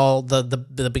through all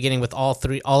the beginning with all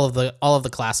of the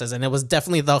classes, and it was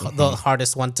definitely the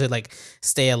hardest one to like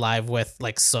stay alive with,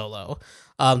 like solo.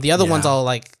 The other ones all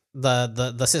like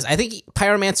the I think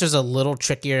Pyromancer's a little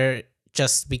trickier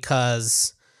just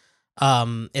because.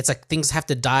 It's like things have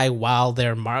to die while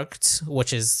they're marked,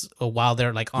 which is while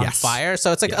they're like on fire.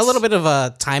 So it's like a little bit of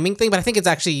a timing thing, but I think it's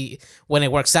actually when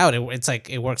it works out, it's like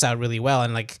it works out really well.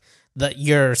 And like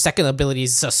your second ability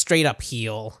is a straight up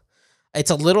heal.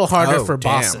 It's a little harder for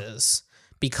bosses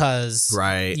because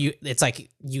it's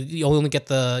like you only get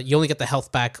the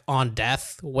health back on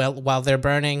death while they're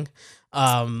burning.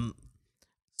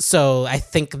 So I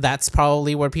think that's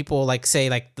probably where people like say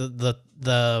like the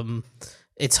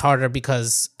it's harder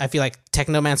because I feel like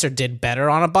Technomancer did better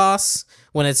on a boss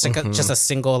when it's like just a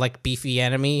single like beefy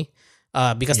enemy,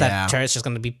 because that turret's just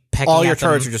going to be pecking all your at them.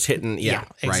 turrets are just hitting. Yeah,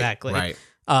 exactly. Right.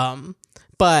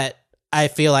 But I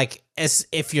feel like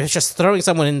if you're just throwing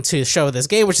someone into show this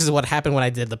game, which is what happened when I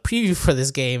did the preview for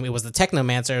this game, it was the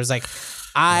Technomancer. It was like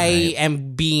I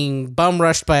am being bum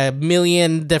rushed by a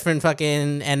million different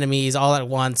fucking enemies all at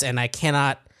once, and I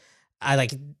can't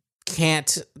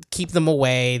keep them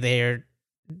away.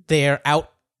 They're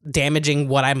out damaging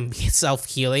what I'm self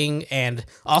healing, and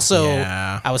also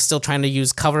I was still trying to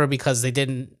use cover because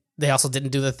they also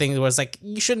didn't do the thing where it's like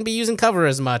you shouldn't be using cover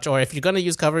as much, or if you're gonna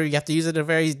use cover, you have to use it in a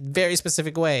very, very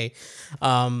specific way.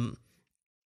 And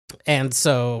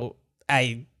so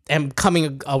I am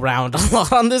coming around a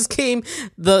lot on this game.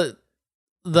 Which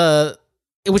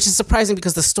is surprising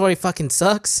because the story fucking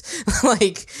sucks.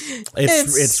 Like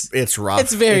it's rough.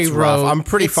 It's very rough. I'm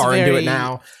pretty far into it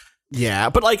now. Yeah,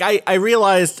 but like I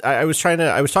realized I was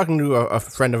talking to a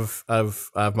friend of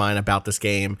mine about this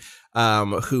game,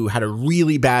 who had a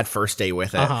really bad first day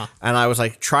with it, and I was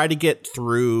like, try to get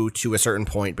through to a certain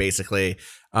point, basically,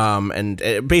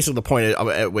 basically the point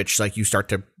at which like you start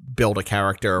to build a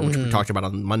character, which we talked about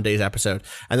on Monday's episode,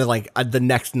 and then like the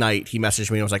next night he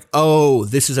messaged me and was like, "Oh,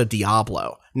 this is a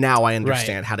Diablo. Now I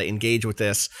understand how to engage with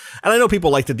this." And I know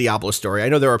people like the Diablo story. I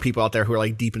know there are people out there who are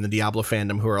like deep in the Diablo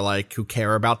fandom who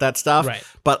care about that stuff. Right.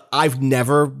 But I've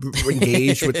never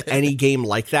engaged with any game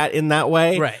like that in that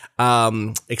way. Right.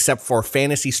 Except for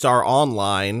Phantasy Star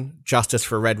Online, Justice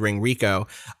for Red Ring Rico.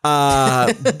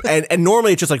 And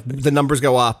normally it's just like the numbers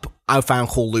go up. I found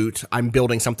cool loot. I'm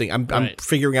building something. I'm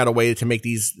figuring out a way to make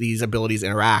these abilities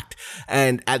interact.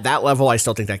 And at that level, I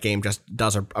still think that game just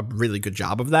does a really good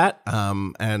job of that.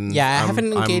 And I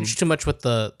haven't engaged too much with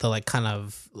the like kind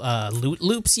of loot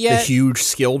loops yet. The huge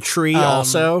skill tree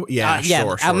also.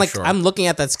 Sure. I'm looking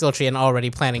at that skill tree and already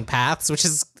planning paths, which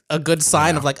is a good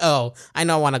sign of like, oh, I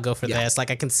know I want to go for this.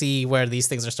 Like I can see where these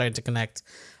things are starting to connect.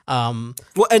 Well,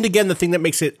 and again, the thing that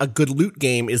makes it a good loot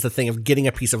game is the thing of getting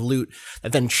a piece of loot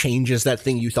that then changes that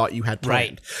thing you thought you had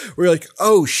planned. Right. Where you're like,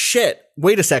 oh shit,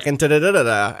 wait a second,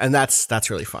 da-da-da-da-da. And that's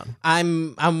really fun. I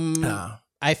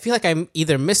feel like I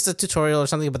either missed a tutorial or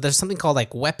something, but there's something called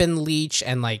like weapon leech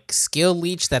and like skill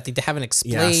leech that they haven't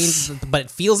explained, but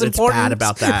it feels important. It's bad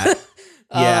about that.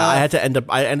 Yeah,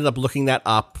 I ended up looking that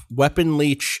up. Weapon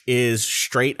leech is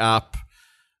straight up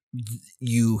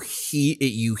you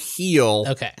heal.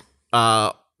 Okay.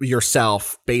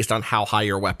 yourself based on how high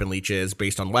your weapon leech is.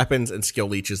 Based on weapons and skill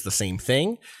leech is the same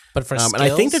thing. But for skills, and I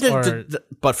think that or-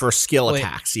 but for skill Wait,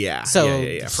 attacks, yeah. So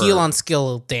yeah. heal on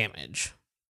skill damage.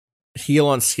 Heal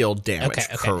on skill damage,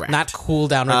 Okay, correct. not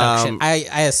cooldown reduction.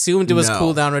 I assumed it was no,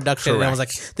 cooldown reduction, and I was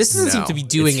like, correct. this doesn't seem No, to be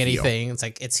doing it's heal. anything. It's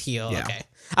like it's heal. Yeah. Okay,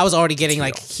 I was already getting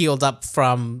like heal. healed up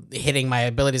from hitting my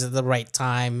abilities at the right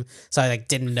time, so I like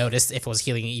didn't notice if it was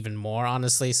healing even more.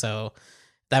 Honestly, so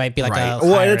that might be like a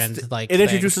Well, higher and end like it thing.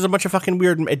 introduces a bunch of fucking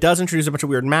weird. It does introduce a bunch of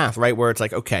weird math, right? Where it's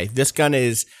like, okay, this gun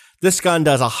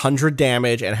does 100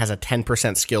 damage and has a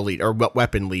 10% skill leech or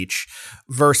weapon leech,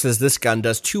 versus this gun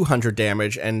does 200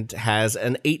 damage and has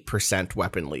an 8%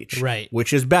 weapon leech, Right.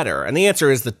 Which is better. And the answer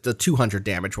is the 200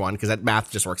 damage one, because that math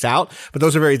just works out. But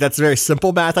that's very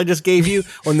simple math I just gave you.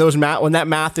 When that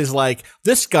math is like,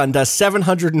 this gun does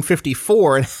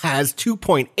 754 and has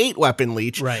 2.8 weapon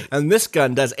leech, Right. and this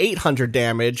gun does 800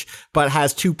 damage but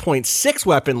has 2.6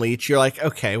 weapon leech, you're like,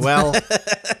 okay, well.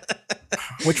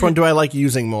 Which one do I like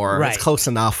using more? Right. It's close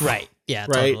enough. Right. Yeah.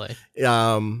 Right. Totally.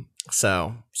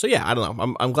 So yeah, I don't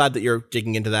know. I'm glad that you're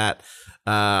digging into that.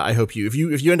 I hope if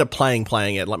you end up playing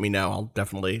it, let me know. I'll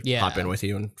definitely hop in with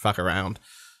you and fuck around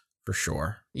for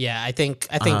sure. Yeah. I think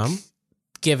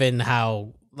given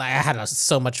how like, I had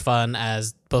so much fun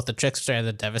as both the Trickster and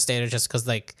the Devastator, just because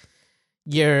like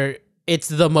it's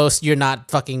the most you're not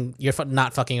fucking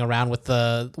around with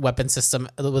the weapon system,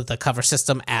 with the cover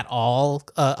system at all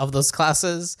of those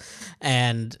classes,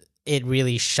 and it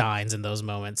really shines in those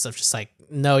moments of just like,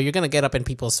 no, you're gonna get up in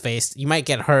people's face, you might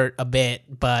get hurt a bit,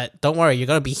 but don't worry, you're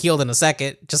gonna be healed in a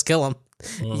second. Just kill them.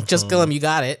 Just kill them, you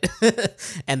got it.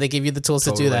 And they give you the tools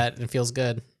to do that, and it feels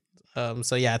good.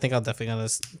 So yeah, I think I'm definitely gonna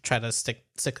try to stick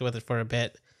with it for a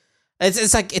bit.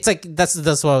 It's like that's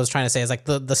what I was trying to say. Is like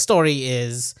the story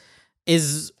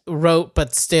is rote,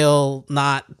 but still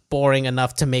not boring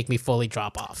enough to make me fully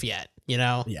drop off yet, you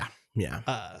know? Yeah.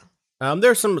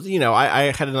 There's some,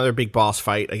 I had another big boss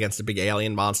fight against a big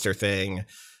alien monster thing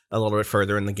a little bit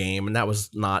further in the game, and that was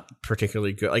not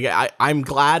particularly good. Like, I'm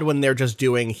glad when they're just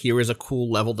doing, here is a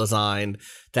cool level design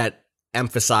that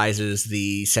emphasizes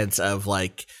the sense of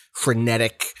like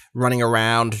frenetic running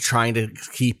around, trying to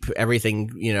keep everything,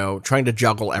 trying to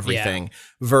juggle everything,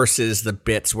 versus the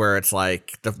bits where it's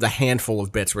like the handful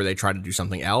of bits where they try to do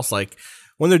something else. Like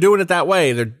when they're doing it that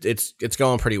way, it's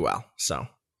going pretty well. So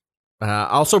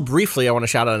also briefly, I want to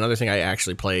shout out another thing I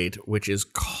actually played, which is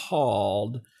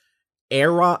called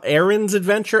Aron's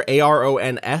Adventure,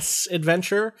 ARONS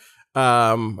Adventure.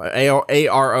 ARON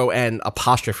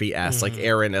apostrophe S, like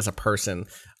Aaron as a person.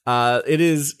 It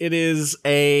is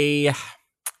a,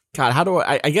 God, how do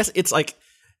I guess it's like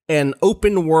an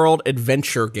open world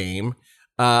adventure game,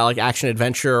 like action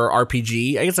adventure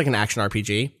RPG. I guess like an action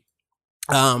RPG,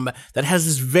 that has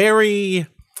this very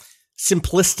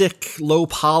simplistic, low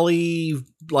poly,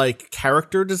 like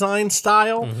character design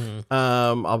style.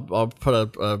 I'll put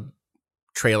a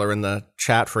trailer in the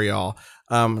chat for y'all.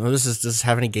 Does this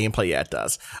have any gameplay? Yeah, it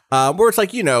does. Where it's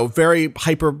like, very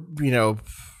hyper,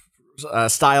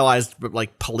 stylized, but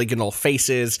like polygonal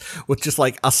faces with just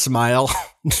like a smile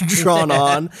drawn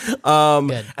on.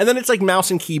 And then it's like mouse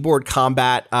and keyboard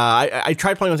combat. I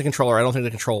tried playing with the controller. I don't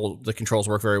think the controls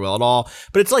work very well at all,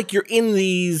 but it's like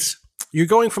you're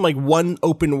going from like one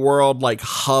open world like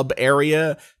hub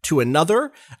area to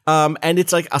another, and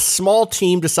it's like a small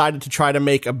team decided to try to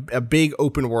make a big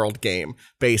open world game,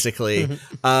 basically.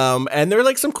 And there are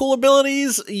like some cool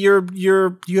abilities. You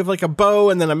have like a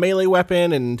bow and then a melee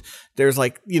weapon, and there's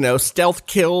like stealth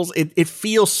kills. It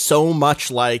feels so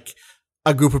much like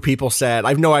a group of people said. I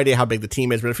have no idea how big the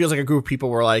team is, but it feels like a group of people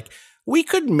were like, we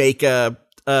could make a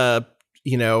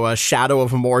Shadow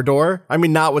of Mordor. I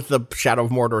mean, not with the Shadow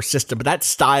of Mordor system, but that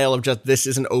style of just, this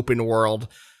is an open world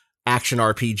action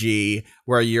RPG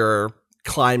where you're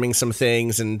climbing some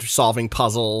things and solving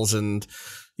puzzles and,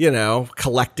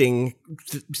 collecting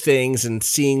things and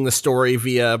seeing the story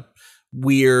via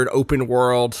weird open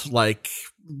world, like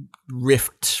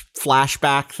Rift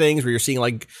flashback things where you're seeing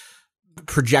like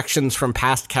projections from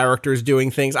past characters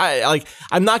doing things.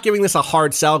 I'm not giving this a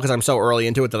hard sell because I'm so early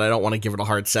into it that I don't want to give it a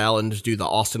hard sell and just do the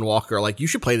Austin Walker, like, you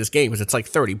should play this game because it's like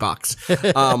 $30.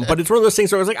 But it's one of those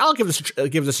things where I was like, I'll give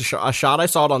this a shot. I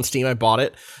saw it on Steam. I bought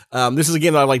it. This is a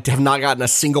game that I have not gotten a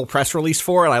single press release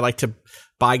for, and I like to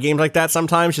buy games like that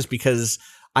sometimes just because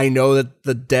I know that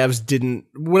the devs didn't,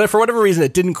 for whatever reason,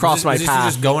 it didn't cross my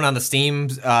path. Just going on the Steam,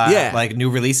 like new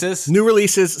releases,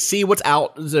 see what's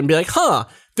out, and be like,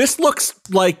 this looks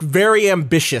like very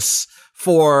ambitious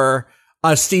for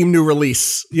a Steam new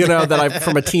release, that I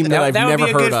from a team that I've that would never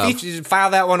be a heard good of. feature. You should file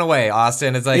that one away,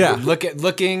 Austin. It's like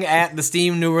looking at the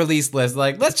Steam new release list.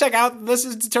 Like, let's check out. Let's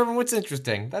just determine what's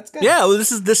interesting. That's good. Yeah, well,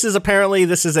 this is apparently a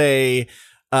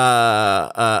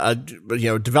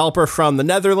developer from the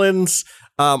Netherlands.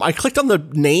 I clicked on the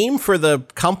name for the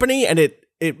company, and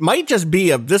it might just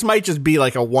be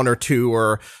like a one or two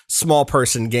or small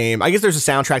person game. I guess there's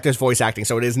a soundtrack, there's voice acting,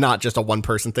 so it is not just a one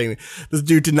person thing. This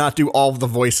dude did not do all of the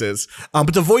voices,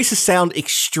 but the voices sound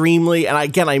extremely. And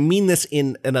I mean this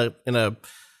in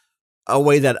a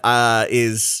way that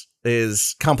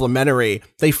is complimentary.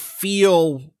 They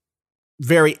feel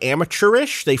very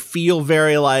amateurish. They feel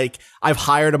very like I've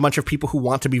hired a bunch of people who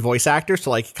want to be voice actors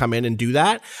to like come in and do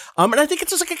that. And I think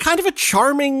it's just like a kind of a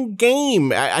charming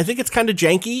game. I think it's kind of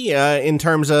janky in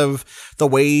terms of the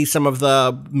way some of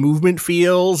the movement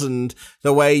feels and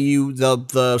the way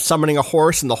the summoning a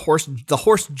horse and the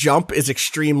horse jump is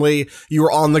extremely, you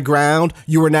were on the ground,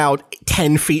 you were now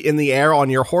 10 feet in the air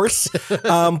on your horse.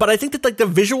 But I think that like the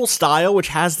visual style, which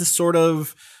has this sort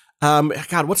of,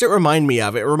 God, what's it remind me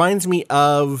of? It reminds me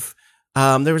of,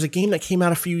 there was a game that came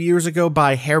out a few years ago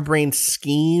by Harebrained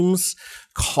Schemes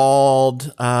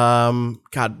called,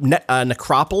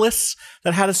 Necropolis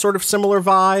that had a sort of similar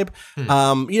vibe.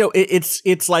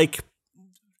 It's like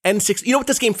N6. You know what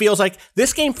this game feels like?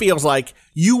 This game feels like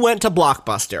you went to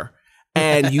Blockbuster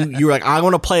and you're like, I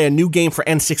want to play a new game for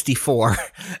N64,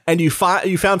 and you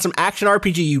found some action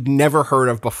RPG you'd never heard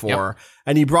of before,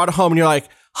 and you brought it home and you're like,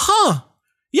 huh.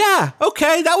 Yeah,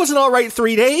 okay, that was an all right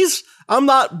 3 days. I'm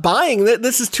not buying that.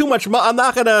 This is too much. I'm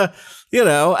not gonna,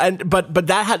 but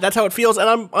that's how it feels,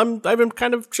 and I've been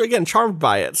kind of again charmed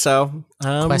by it. So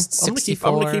Quest 64.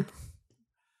 I'm gonna keep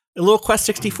a little Quest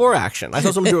 64 action. I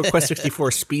thought someone do a Quest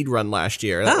 64 speed run last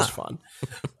year. That was fun.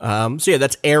 So yeah,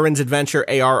 that's Aaron's Adventure,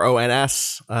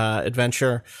 ARONS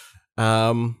Adventure.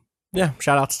 Shout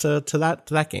outs to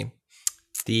that game.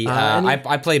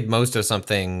 I played most of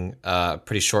something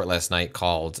pretty short last night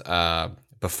called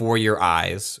Before Your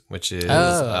Eyes, which is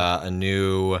a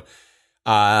new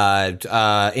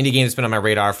indie game that's been on my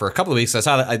radar for a couple of weeks. I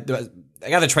saw that I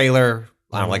got the trailer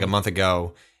like a month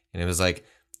ago, and it was like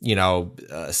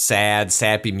sad,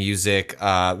 sappy music,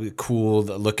 cool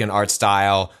looking art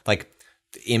style, like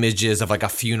images of like a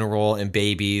funeral and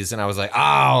babies, and I was like,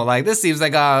 oh, like this seems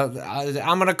like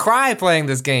I'm gonna cry playing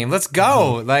this game. Let's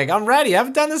go. Like, I'm ready. I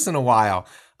haven't done this in a while.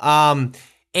 And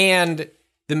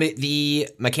the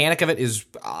mechanic of it is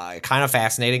kind of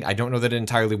fascinating. I don't know that it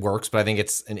entirely works, but I think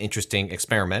it's an interesting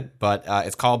experiment. But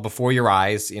it's called Before Your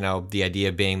Eyes. The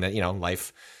idea being that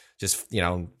life just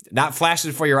not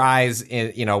flashes before your eyes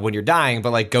when you're dying,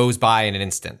 but like goes by in an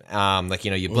instant.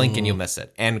 You blink and you'll miss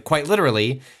it. And quite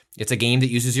literally, it's a game that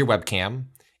uses your webcam,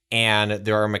 and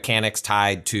there are mechanics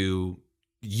tied to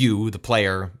you, the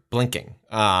player, blinking.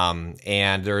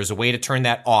 And there's a way to turn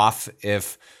that off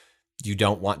if you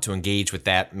don't want to engage with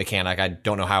that mechanic. I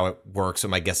don't know how it works, so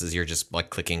my guess is you're just like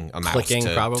clicking a mouse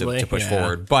to push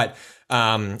forward. But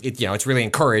it's really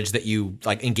encouraged that you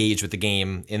like engage with the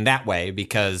game in that way,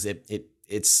 because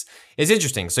it's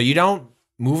interesting. So you don't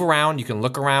move around. You can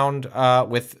look around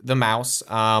with the mouse,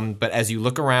 but as you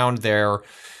look around, there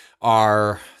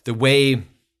are the way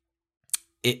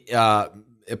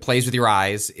it plays with your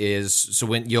eyes is so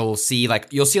when you'll see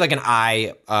like an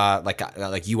eye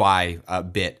like UI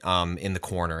bit in the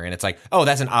corner, and it's like, oh,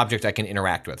 that's an object I can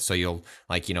interact with. So you'll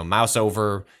mouse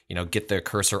over, get the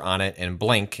cursor on it and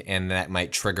blink, and that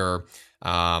might trigger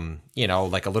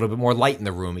like a little bit more light in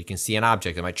the room. You can see an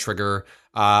object that might trigger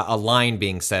a line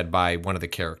being said by one of the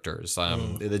characters.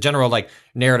 The general like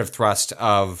narrative thrust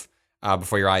of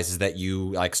Before Your Eyes is that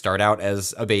you like start out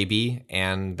as a baby,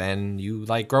 and then you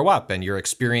like grow up, and you're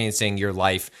experiencing your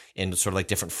life in sort of like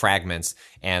different fragments,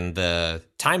 and the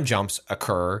time jumps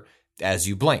occur as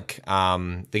you blink.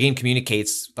 The game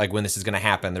communicates like when this is going to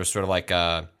happen. There's sort of like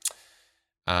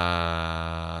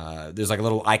there's like a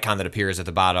little icon that appears at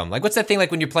the bottom. Like, what's that thing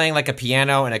like when you're playing like a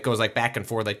piano and it goes like back and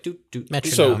forth, like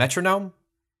metronome. Metronome?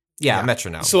 Yeah,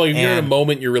 metronome. So like if you're in a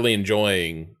moment you're really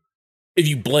enjoying, if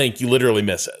you blink, you literally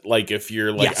miss it. Like if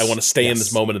you're like, I want to stay in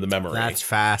this moment of the memory. That's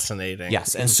fascinating.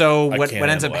 Yes. And so what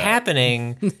ends up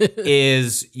happening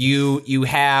is you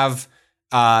have,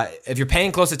 if you're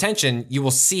paying close attention, you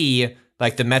will see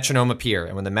like the metronome appear.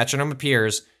 And when the metronome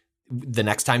appears, the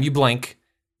next time you blink,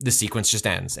 the sequence just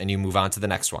ends and you move on to the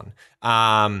next one.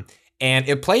 And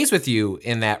it plays with you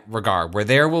in that regard, where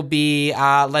there will be,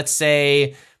 let's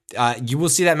say, you will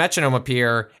see that metronome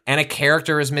appear and a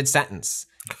character is mid-sentence.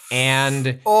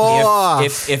 And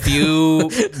if you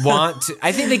want to,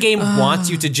 I think the game wants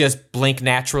you to just blink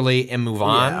naturally and move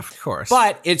on. Yeah, of course.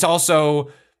 But it's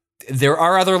also there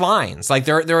are other lines. Like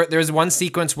there's one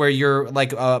sequence where you're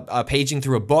like paging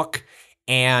through a book,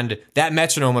 and that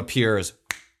metronome appears,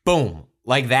 boom,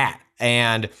 like that.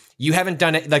 And you haven't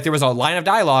done it. Like there was a line of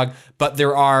dialogue, but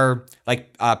there are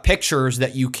like pictures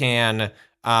that you can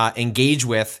engage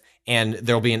with, and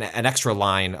there'll be an extra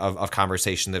line of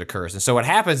conversation that occurs. And so what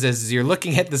happens is you're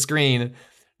looking at the screen,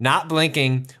 not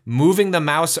blinking, moving the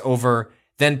mouse over,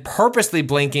 then purposely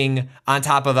blinking on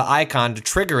top of the icon to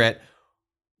trigger it,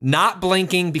 not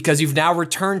blinking because you've now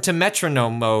returned to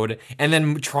metronome mode, and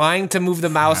then trying to move the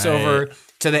mouse over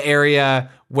to the area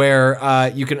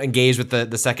where you can engage with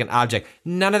the second object.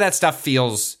 None of that stuff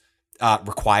feels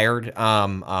required.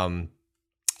 Kato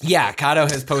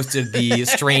has posted the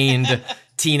strained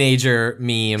teenager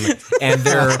meme, and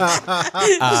they're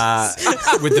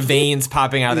with the veins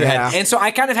popping out of their head. And so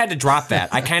I kind of had to drop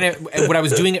that. What I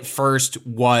was doing at first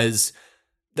was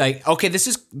like, okay, this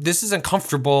is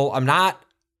uncomfortable.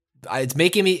 It's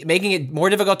making it more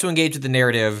difficult to engage with the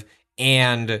narrative,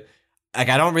 and like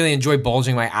I don't really enjoy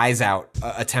bulging my eyes out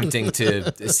attempting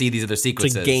to see these other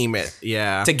sequences. To game it,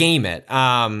 yeah. To game it.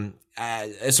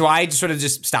 So I sort of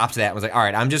just stopped that and was like, all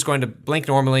right, I'm just going to blink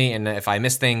normally, and if I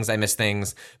miss things, I miss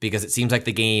things, because it seems like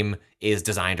the game is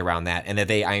designed around that, and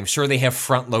that I am sure they have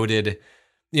front-loaded,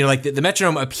 like the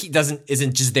metronome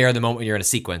isn't just there the moment you're in a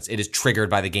sequence. It is triggered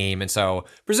by the game, and so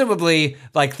presumably,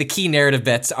 like the key narrative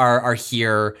bits are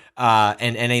here,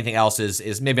 and anything else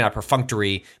is maybe not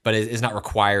perfunctory, but is not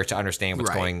required to understand what's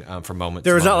going from moment.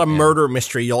 There is not a moment. murder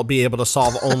mystery you'll be able to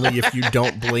solve only if you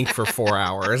don't blink for 4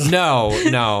 hours. No.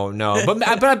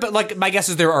 But like my guess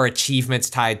is there are achievements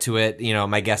tied to it.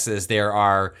 My guess is there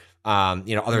are.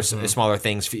 Other smaller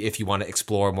things if you want to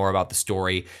explore more about the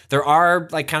story. There are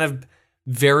like kind of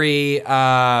very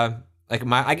I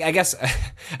guess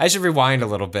I should rewind a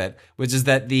little bit, which is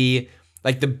that the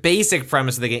basic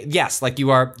premise of the game, yes, like you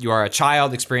are a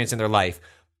child experiencing their life,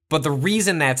 but the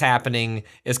reason that's happening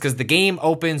is because the game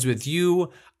opens with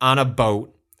you on a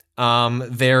boat.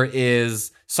 There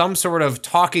is some sort of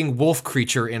talking wolf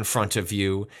creature in front of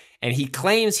you, and he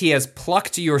claims he has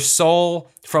plucked your soul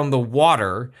from the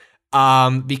water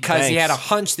because he had a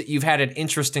hunch that you've had an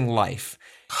interesting life.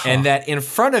 And that in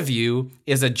front of you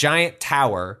is a giant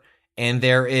tower, and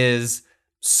there is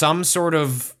some sort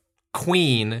of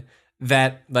queen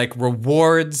that like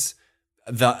rewards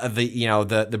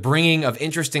the bringing of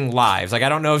interesting lives. Like I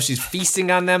don't know if she's feasting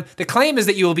on them. The claim is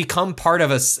that you will become part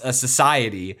of a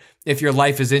society if your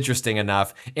life is interesting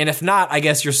enough, and if not, I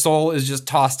guess your soul is just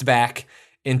tossed back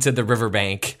into the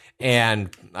riverbank. And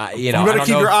you better keep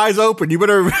your eyes open. You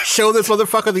better show this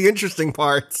motherfucker the interesting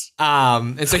parts.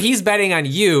 And so he's betting on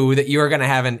you that you are going to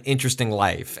have an interesting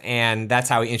life, and that's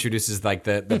how he introduces like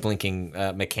the blinking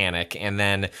mechanic. And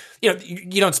then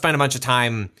you don't spend a bunch of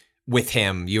time with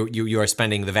him. You are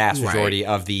spending the vast majority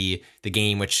of the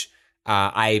game, which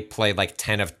I played like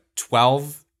 10 of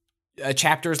 12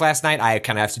 chapters last night. I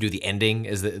kind of have to do the ending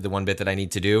is the one bit that I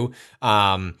need to do.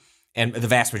 And the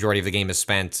vast majority of the game is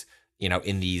spent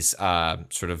in these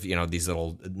sort of, these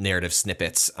little narrative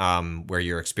snippets where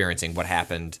you're experiencing what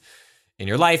happened in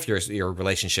your life, your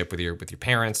relationship with your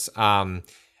parents.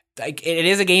 Like it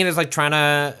is a game that's like trying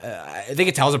to, I think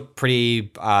it tells a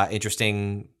pretty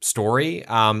interesting story.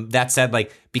 That said,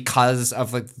 like because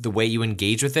of like the way you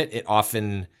engage with it,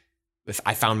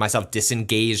 I found myself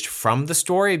disengaged from the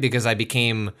story because I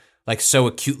became like so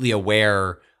acutely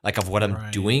aware like of what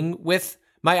I'm doing with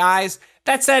my eyes.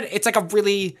 That said, it's like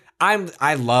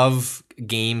I love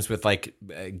games with like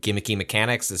gimmicky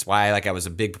mechanics. That's why I was a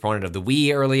big proponent of the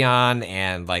Wii early on,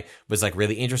 and like was like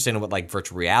really interested in what like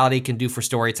virtual reality can do for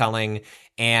storytelling.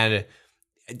 And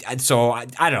so I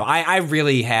don't know.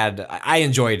 I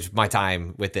enjoyed my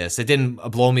time with this. It didn't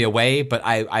blow me away, but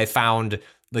I found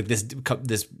like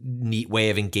this neat way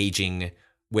of engaging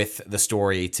with the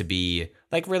story to be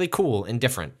like really cool and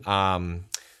different.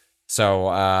 So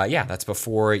that's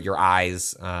Before Your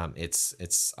Eyes.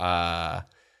 It's out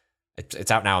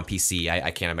now on PC.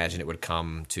 I can't imagine it would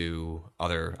come to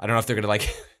other. I don't know if they're gonna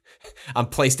like on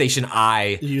PlayStation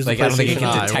Eye. I don't think it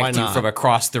can detect you from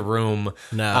across the room.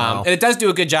 No, and it does do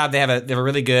a good job. They have a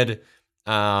really good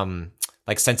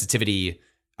like sensitivity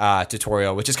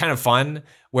tutorial, which is kind of fun.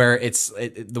 Where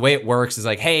the way it works is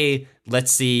like, hey,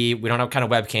 let's see. We don't know what kind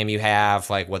of webcam you have,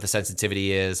 like what the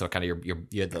sensitivity is, what kind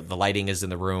of the lighting is in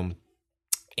the room,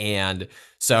 and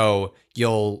so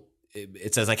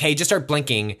it says like, hey, just start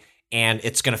blinking, and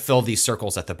it's gonna fill these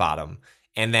circles at the bottom,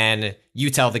 and then you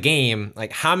tell the game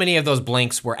like how many of those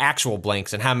blinks were actual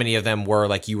blinks, and how many of them were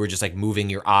like you were just like moving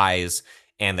your eyes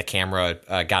and the camera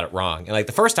got it wrong. And like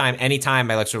the first time, anytime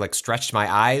I like sort of like stretched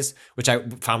my eyes, which I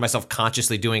found myself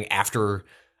consciously doing after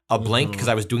a blink because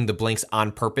I was doing the blinks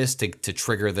on purpose to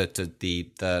trigger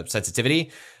the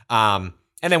sensitivity. And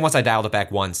then once I dialed it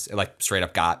back once, it like straight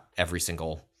up got every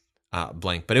single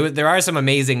blink. But there are some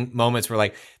amazing moments where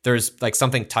like there's like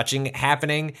something touching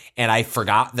happening and I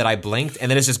forgot that I blinked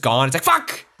and then it's just gone. It's like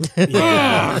fuck.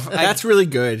 Yeah, that's really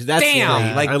good. That's Damn,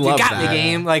 great. like I you love got that. me,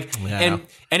 game. Like Yeah.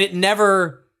 and it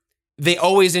never. They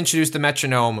always introduce the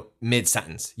metronome mid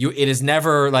sentence. It is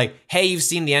never like, hey, you've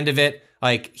seen the end of it.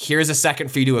 Like here's a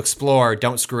second for you to explore.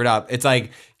 Don't screw it up. It's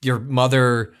like your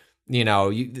mother. You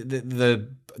know, the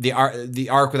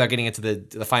arc without getting into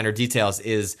the finer details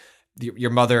is.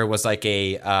 Your mother was like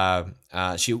she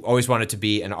always wanted to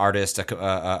be an artist,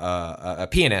 a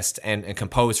pianist, and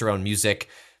compose her own music.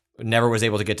 Never was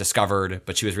able to get discovered,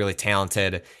 but she was really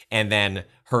talented. And then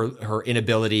her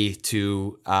inability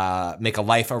to make a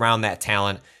life around that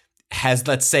talent has,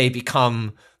 let's say,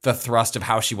 become the thrust of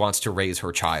how she wants to raise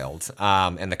her child,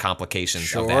 and the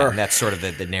complications of that. And that's sort of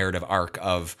the narrative arc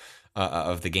of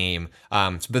the game.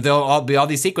 But there'll all be all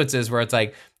these sequences where it's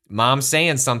like, mom's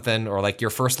saying something or like your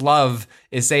first love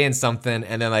is saying something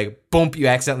and then like boom, you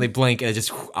accidentally blink and it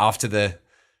just off to the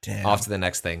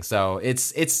next thing. So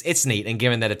it's neat. And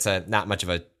given that it's not much of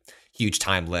a huge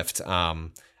time lift,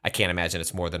 I can't imagine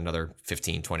it's more than another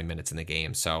 15-20 minutes in the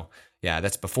game. So yeah,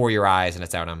 that's before your eyes and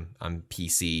it's out on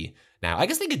PC now. I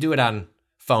guess they could do it on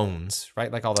phones,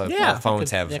 right? Like all the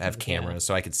phones have cameras,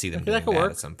 so I could see them doing that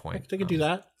work at some point. They could do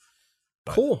that.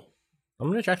 Cool. I'm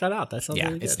gonna check that out. That sounds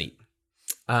really good. It's neat.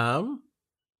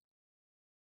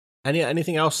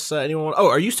 Anything else? Anyone? Oh,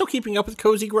 are you still keeping up with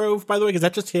Cozy Grove? By the way, because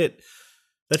that just hit.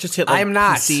 Like, I'm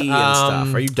not. PC and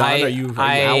stuff. Are you done? Are you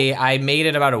out? I made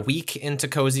it about a week into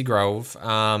Cozy Grove,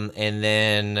 and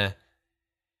then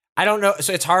I don't know.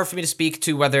 So it's hard for me to speak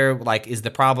to whether like is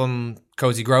the problem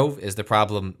Cozy Grove, is the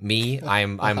problem me.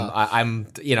 I'm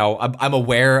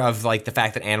aware of like the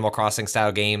fact that Animal Crossing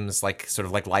style games, like sort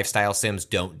of like lifestyle sims,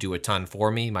 don't do a ton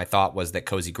for me. My thought was that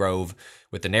Cozy Grove,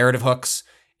 with the narrative hooks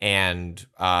and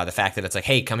the fact that it's like,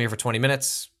 hey, come here for 20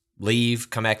 minutes, leave,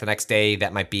 come back the next day,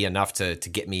 that might be enough to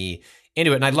get me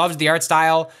into it. And I loved the art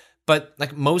style, but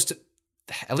like most,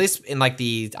 at least in like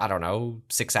the, I don't know,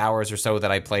 6 hours or so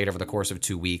that I played over the course of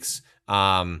 2 weeks,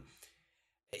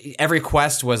 every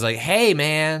quest was like, hey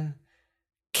man,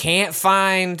 can't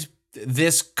find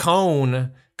this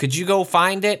cone, could you go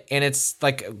find it? And it's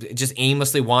like just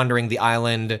aimlessly wandering the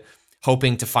island,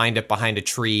 hoping to find it behind a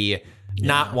tree,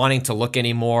 not wanting to look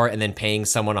anymore, and then paying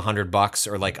someone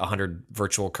 $100 or like 100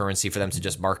 virtual currency for them to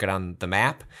just mark it on the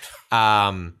map.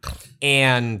 And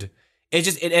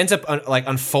it ends up like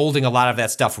unfolding a lot of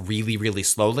that stuff really, really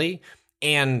slowly.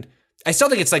 And I still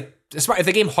think it's like, if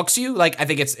the game hooks you, like I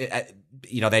think it's, the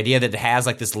idea that it has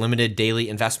like this limited daily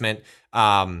investment,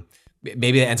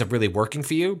 maybe that ends up really working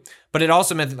for you. But it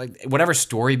also meant that like whatever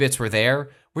story bits were there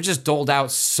were just doled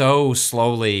out so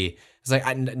slowly. It's like,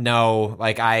 I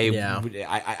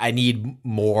need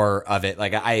more of it.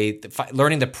 Like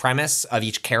learning the premise of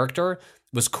each character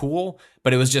was cool,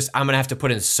 but it was just, I'm going to have to put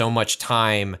in so much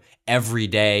time every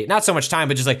day. Not so much time,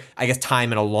 but just like, I guess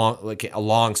time in a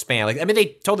long span. Like, I mean,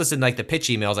 they told us in like the pitch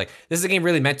emails, like this is a game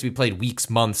really meant to be played weeks,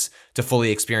 months to fully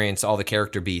experience all the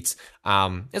character beats.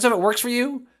 And so if it works for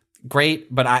you,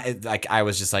 great. But I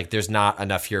was just like, there's not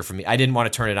enough here for me. I didn't want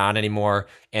to turn it on anymore.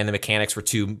 And the mechanics were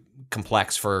too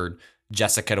complex for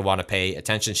Jessica to want to pay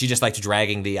attention. She just liked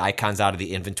dragging the icons out of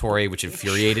the inventory, which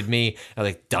infuriated me. I'm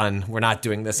like, done. We're not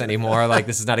doing this anymore. Like,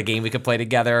 this is not a game we could play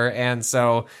together. And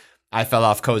so I fell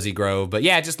off Cozy Grove. But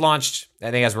yeah, it just launched. I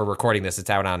think as we're recording this, it's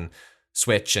out on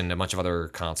Switch and a bunch of other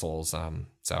consoles.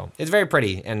 So it's very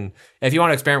pretty. And if you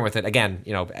want to experiment with it, again,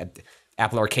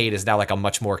 Apple Arcade is now like a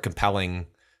much more compelling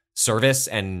service,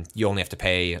 and you only have to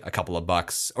pay a couple of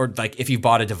bucks. Or like if you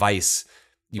bought a device,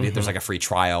 there's like a free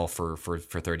trial for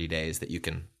 30 days that you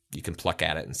can pluck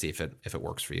at it and see if it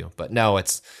works for you. But no,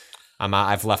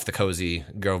 I've left the Cozy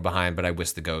Grove behind, but I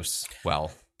wish the ghosts well.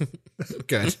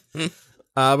 Good.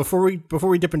 Before we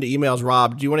dip into emails,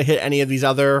 Rob, do you want to hit any of these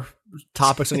other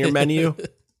topics on your menu?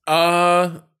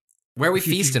 Where are we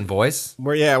feasting, boys?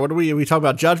 What are we talking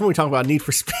about? Judgment? We talking about Need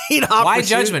for Speed? Why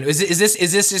Judgment? Is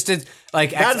this just a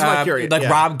like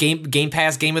Rob Game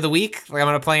Pass Game of the Week? Like I'm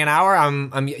gonna play an hour.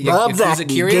 Rob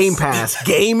Zacny, Game Pass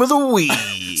Game of the Week,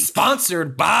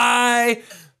 sponsored by.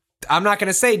 I'm not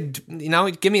gonna say,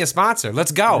 give me a sponsor.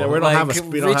 Let's go. No, we don't have a.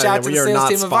 We reach out to the sales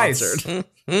team of Vice.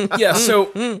 Yeah.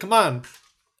 So come on.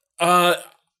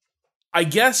 I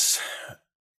guess.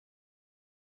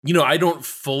 I don't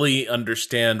fully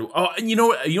understand. Oh, you know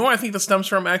what I think this stems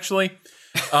from, actually?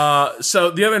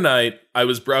 So the other night, I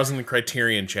was browsing the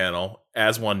Criterion channel,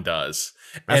 as one does,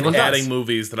 As and one does. adding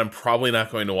movies that I'm probably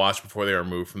not going to watch before they are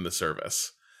removed from the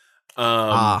service.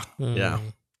 Yeah.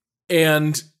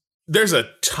 And there's a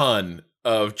ton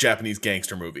of Japanese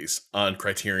gangster movies on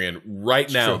Criterion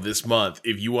right now this month.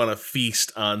 If you want to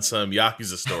feast on some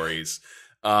Yakuza stories,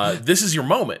 this is your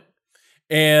moment.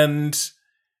 And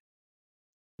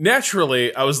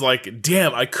naturally, I was like,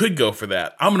 damn, I could go for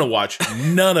that. I'm going to watch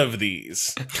none of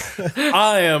these.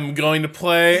 I am going to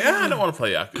play, I don't want to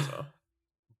play Yakuza.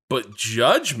 But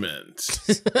Judgment.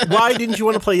 Why didn't you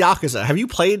want to play Yakuza? Have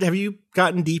you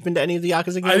gotten deep into any of the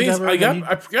Yakuza games I think ever?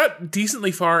 I got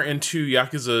decently far into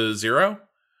Yakuza 0.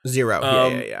 Zero.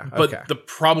 Yeah. But Okay. the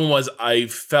problem was I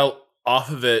felt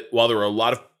off of it while there were a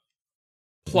lot of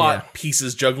plot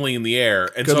pieces juggling in the air.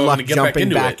 And Good so I'm luck going to get back jumping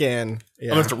into back it. in. I'm Yeah.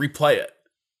 going to have to replay it.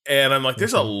 And I'm like,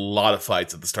 there's a lot of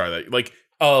fights at the start of that. Like,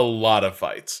 a lot of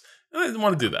fights. And I didn't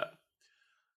want to do that.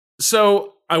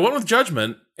 So I went with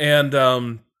Judgment, and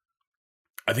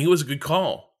I think it was a good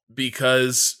call.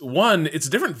 Because, one, it's a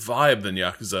different vibe than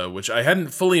Yakuza, which I hadn't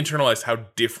fully internalized how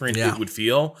different it would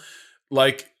feel.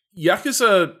 Like,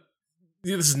 Yakuza,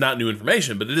 this is not new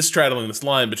information, but it is straddling this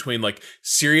line between, like,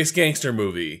 serious gangster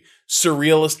movie,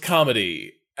 surrealist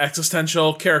comedy,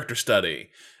 existential character study,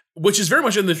 which is very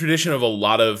much in the tradition of a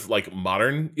lot of, like,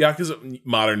 modern Yakuza,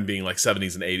 modern being, like,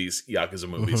 70s and 80s Yakuza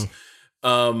movies.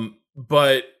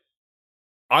 But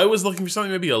I was looking for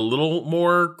something maybe a little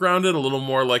more grounded, a little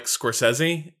more like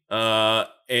Scorsese.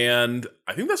 And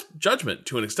I think that's Judgment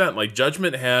to an extent. Like,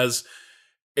 Judgment has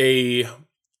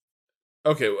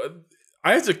okay,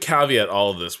 I have to caveat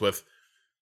all of this with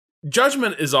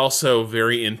Judgment is also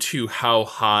very into how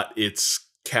hot its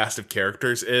cast of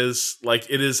characters is. Like,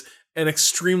 it is an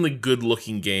extremely good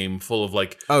looking game full of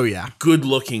like good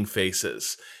looking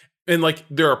faces. And like,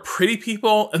 there are pretty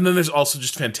people, and then there's also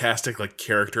just fantastic like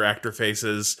character actor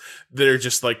faces that are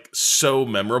just like so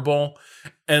memorable.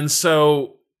 And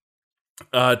so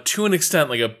to an extent,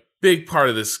 like a big part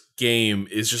of this game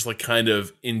is just like kind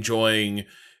of enjoying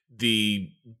the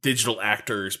digital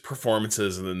actors'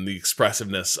 performances and then the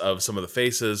expressiveness of some of the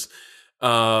faces.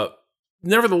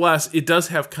 Nevertheless, it does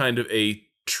have kind of a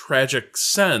tragic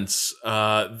sense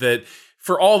that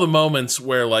for all the moments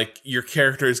where like your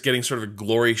character is getting sort of a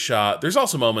glory shot, there's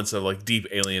also moments of like deep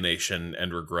alienation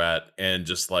and regret and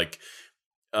just like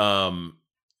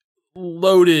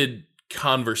loaded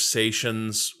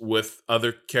conversations with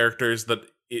other characters that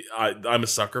I'm a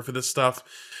sucker for this stuff.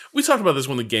 We talked about this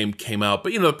when the game came out,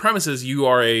 but you know, the premise is you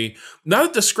are not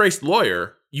a disgraced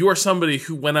lawyer. You are somebody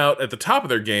who went out at the top of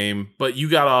their game, but you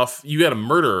got a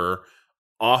murderer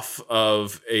off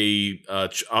of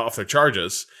off their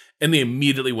charges, and they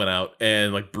immediately went out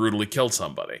and like brutally killed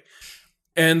somebody.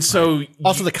 And so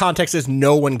also the context is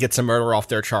no one gets a murder off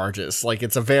their charges. Like,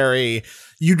 it's a very,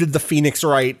 you did the Phoenix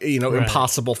Wright,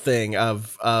 impossible thing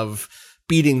of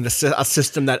beating a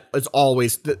system that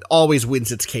always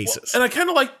wins its cases. And I kind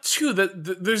of like too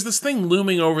that there's this thing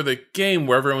looming over the game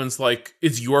where everyone's like,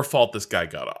 it's your fault this guy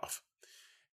got off.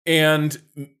 And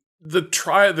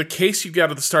the case you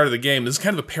got at the start of the game is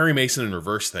kind of a Perry Mason in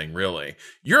reverse thing, really.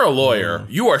 You're a lawyer.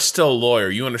 You are still a lawyer.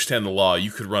 You understand the law.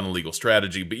 You could run a legal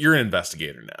strategy, but you're an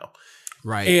investigator now.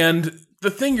 Right. And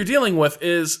the thing you're dealing with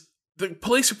is the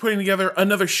police are putting together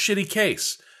another shitty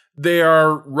case. They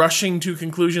are rushing to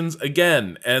conclusions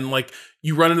again. And like,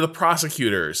 you run into the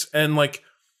prosecutors and like,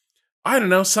 I don't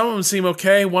know, some of them seem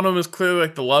okay. One of them is clearly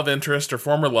like the love interest or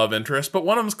former love interest, but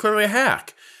one of them is clearly a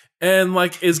hack. And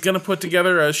like is going to put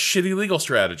together a shitty legal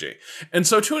strategy. And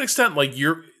so to an extent, like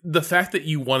the fact that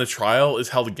you won a trial is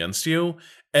held against you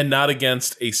and not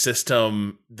against a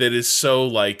system that is so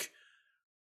like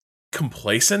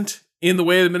complacent in the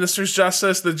way it administers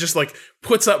justice that just like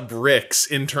puts up bricks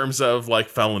in terms of like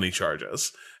felony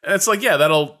charges. And it's like, yeah,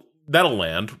 that'll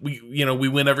land. We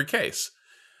win every case.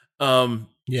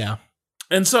 Yeah.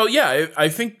 And so, yeah, I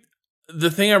think the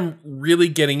thing I'm really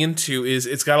getting into is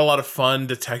it's got a lot of fun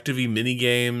detective-y mini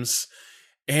games,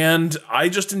 and I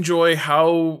just enjoy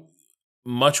how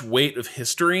much weight of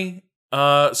history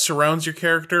surrounds your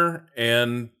character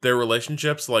and their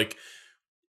relationships. Like,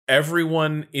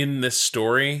 everyone in this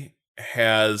story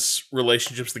has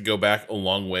relationships that go back a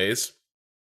long ways,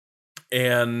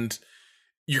 and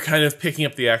you're kind of picking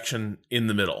up the action in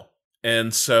the middle.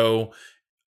 And so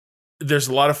there's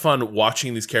a lot of fun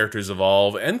watching these characters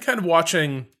evolve and kind of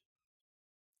watching.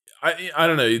 I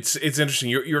don't know. It's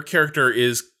interesting. Your character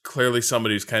is clearly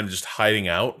somebody who's kind of just hiding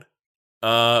out,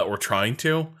 or trying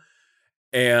to,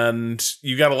 and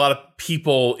you got a lot of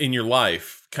people in your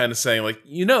life kind of saying like,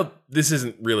 this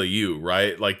isn't really you,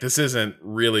 right? Like, this isn't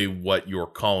really what your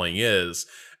calling is.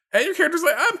 and your character's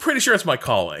like, I'm pretty sure it's my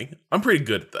calling. I'm pretty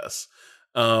good at this.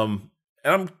 And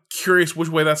I'm curious which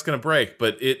way that's going to break.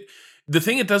 But the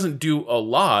thing it doesn't do a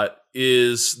lot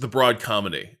is the broad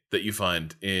comedy that you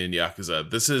find in Yakuza.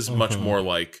 This is much more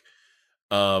like,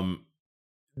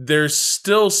 there's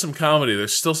still some comedy.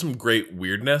 There's still some great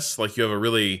weirdness. Like you have a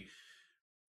really,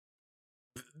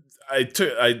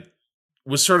 I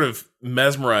was sort of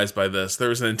mesmerized by this. There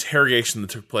was an interrogation that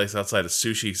took place outside a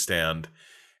sushi stand,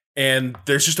 and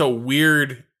there's just a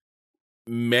weird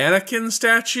mannequin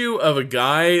statue of a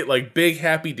guy, like big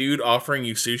happy dude offering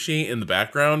you sushi in the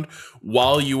background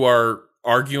while you are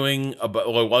arguing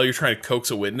about, while you're trying to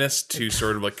coax a witness to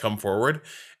sort of like come forward.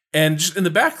 And just in the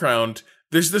background,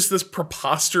 there's this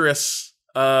preposterous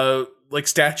like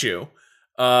statue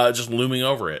just looming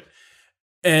over it.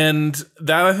 And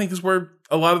that I think is where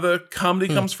a lot of the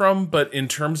comedy comes from. But in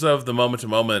terms of the moment to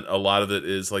moment, a lot of it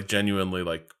is like genuinely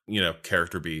like,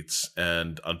 character beats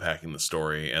and unpacking the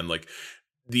story. And like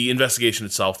the investigation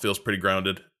itself feels pretty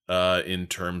grounded in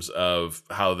terms of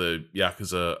how the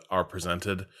Yakuza are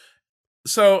presented.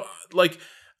 So like,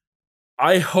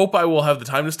 I hope I will have the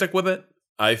time to stick with it.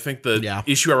 I think the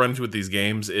issue I run into with these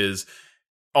games is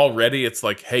already it's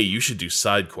like, hey, you should do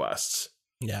side quests.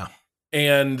 Yeah.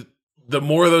 And the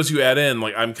more of those you add in,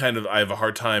 like I have a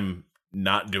hard time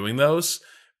not doing those.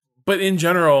 But in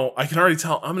general, I can already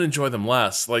tell I'm gonna enjoy them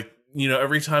less. Like,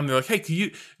 every time they're like, hey, can you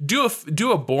do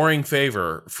a boring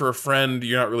favor for a friend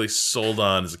you're not really sold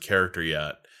on as a character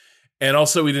yet? And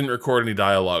also we didn't record any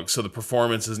dialogue, so the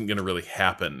performance isn't gonna really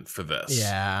happen for this.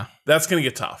 Yeah. That's gonna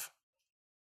get tough.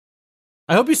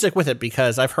 I hope you stick with it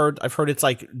because I've heard it's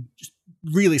like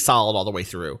really solid all the way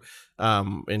through.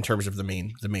 In terms of the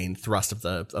main thrust of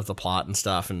the plot and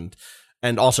stuff,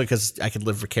 and also because I could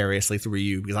live vicariously through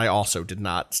you because I also did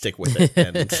not stick with it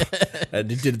and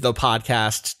did the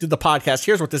podcast.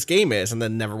 Here's what this game is, and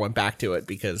then never went back to it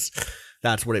because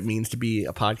that's what it means to be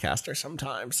a podcaster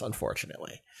sometimes,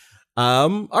 unfortunately.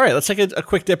 All right, let's take a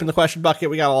quick dip in the question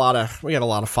bucket. We got a lot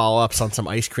of follow-ups on some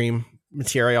ice cream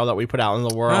material that we put out in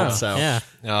the world.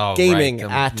 Gaming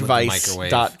at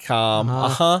Vice.com.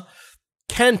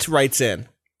 Kent writes in,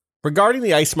 regarding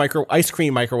the ice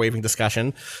cream microwaving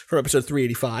discussion from episode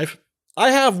 385,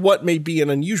 I have what may be an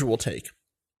unusual take.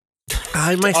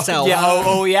 I myself...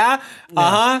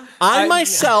 I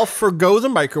myself forgo the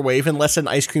microwave unless an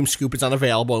ice cream scoop is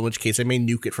unavailable, in which case I may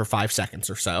nuke it for 5 seconds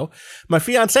or so. My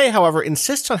fiancée, however,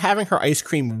 insists on having her ice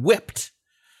cream whipped.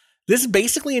 This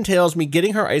basically entails me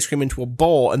getting her ice cream into a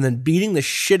bowl and then beating the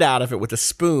shit out of it with a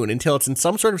spoon until it's in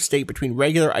some sort of state between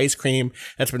regular ice cream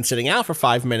that's been sitting out for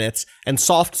 5 minutes and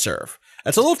soft serve.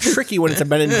 It's a little tricky when it's a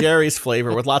Ben & Jerry's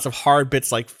flavor with lots of hard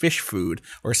bits like fish food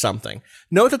or something.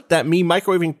 Note that me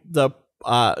microwaving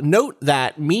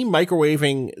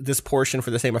this portion for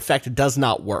the same effect does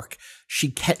not work. She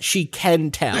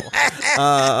can tell.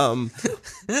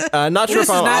 Not sure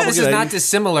this is not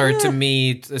dissimilar to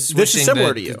me switching this is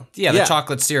similar to you. The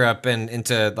chocolate syrup and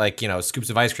into scoops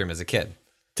of ice cream as a kid.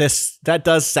 That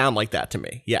does sound like that to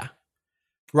me. Yeah.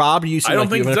 Rob, you seem I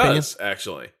don't like think you it have an does,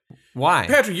 actually. Why?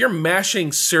 Patrick, you're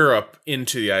mashing syrup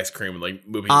into the ice cream and like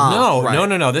moving.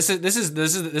 No. This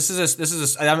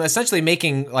is I'm essentially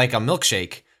making like a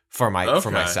milkshake for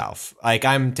myself. Like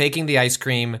I'm taking the ice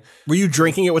cream. Were you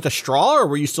drinking it with a straw or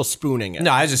were you still spooning it?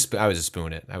 No, I would just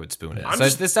spoon it. I would spoon it.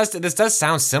 This does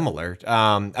sound similar.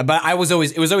 But it was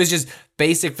always just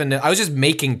basic vanilla. I was just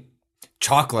making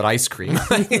chocolate ice cream.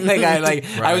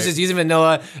 I was just using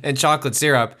vanilla and chocolate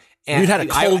syrup. And you'd had a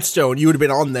Cold Stone, you would have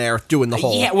been on there doing the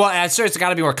whole. Yeah, well, I'm sure it's got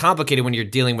to be more complicated when you're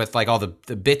dealing with like all the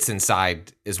bits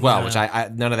inside as well, which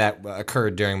I none of that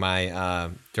occurred during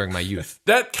my youth.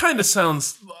 That kind of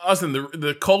sounds. Austin,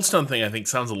 the Cold Stone thing, I think,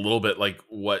 sounds a little bit like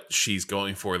what she's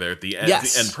going for there at the end,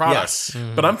 the end product. Yes.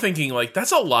 Mm-hmm. But I'm thinking like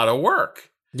that's a lot of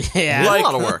work. Yeah, like, a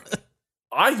lot of work.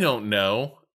 I don't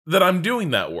know that I'm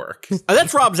doing that work.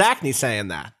 That's Rob Zachney saying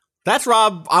that. That's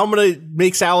Rob. I'm gonna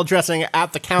make salad dressing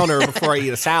at the counter before I eat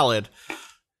a salad.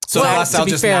 So I'll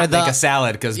just not make a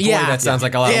salad because that sounds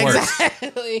like a lot of work.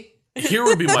 Exactly. Here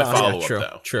would be my follow-up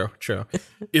though. True.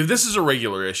 If this is a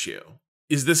regular issue,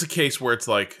 is this a case where it's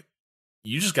like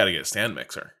you just got to get a stand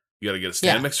mixer? You got to get a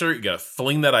stand mixer. You got to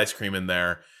fling that ice cream in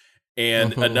there,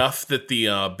 and enough that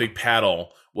the big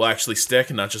paddle will actually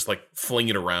stick and not just like fling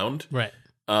it around. Right.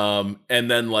 And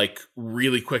then like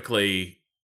really quickly.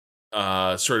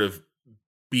 Sort of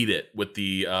beat it with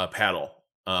the paddle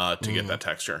to get that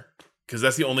texture, because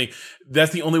that's the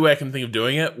only way I can think of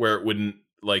doing it where it wouldn't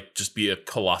like just be a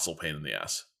colossal pain in the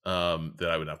ass that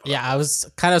I would not put up with. I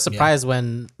was kind of surprised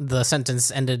when the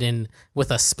sentence ended in with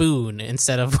a spoon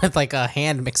instead of with like a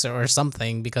hand mixer or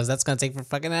something, because that's gonna take for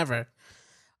fucking ever.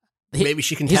 Maybe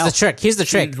she can Here's tell. the trick. Here's the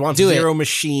trick. She wants Do zero it.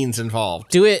 machines involved.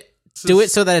 Do it. Do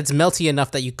it so that it's melty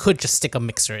enough that you could just stick a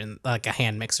mixer in, like a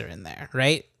hand mixer in there,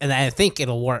 right? And I think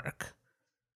it'll work.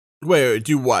 Wait,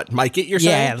 do what? Mic it, you're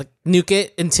Yeah, saying? like, nuke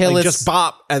it until Like it's just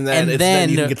bop, and then, then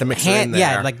you can get the mixer in there.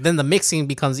 Yeah, like then the mixing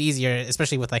becomes easier,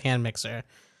 especially with a hand mixer.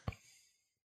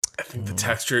 I think the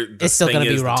texture. It's still going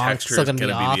to be wrong. The It's texture still is gonna going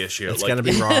be to be off. the issue. It's Like, going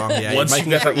to be wrong. Yeah, once you might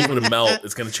get that get- liquid to melt,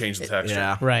 it's going to change the texture.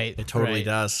 Yeah, Right. it totally right.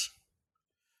 does.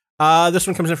 This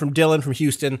one comes in from Dylan from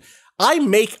Houston. I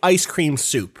make ice cream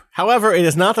soup. However, it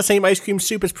is not the same ice cream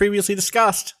soup as previously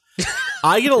discussed.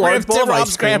 I get a large bowl of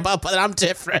ice cream. But I'm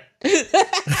different.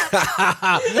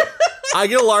 I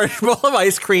get a large bowl of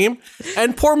ice cream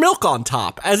and pour milk on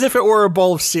top, as if it were a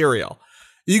bowl of cereal.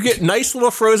 You get nice little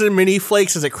frozen mini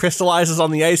flakes as it crystallizes on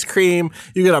the ice cream.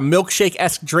 You get a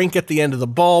milkshake-esque drink at the end of the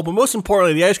bowl, but most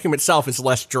importantly, the ice cream itself is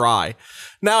less dry.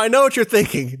 Now, I know what you're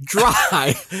thinking.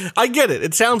 Dry. I get it.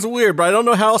 It sounds weird, but I don't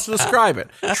know how else to describe it.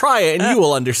 Try it and you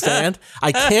will understand.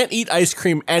 I can't eat ice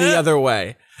cream any other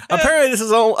way. Apparently, this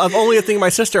is only a thing my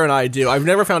sister and I do. I've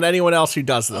never found anyone else who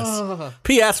does this.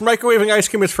 P.S. Microwaving ice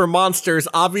cream is for monsters.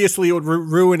 Obviously, it would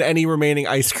ruin any remaining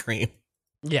ice cream.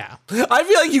 Yeah. I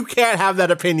feel like you can't have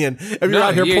that opinion if you're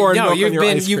out here pouring milk on your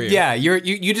ice cream.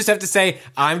 You just have to say,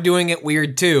 I'm doing it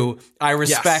weird too. I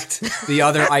respect the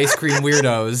other ice cream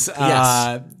weirdos.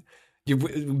 Yes. You're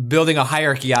building a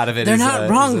hierarchy out of it. They're is not a,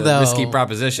 wrong, is a though. risky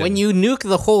proposition. When you nuke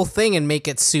the whole thing and make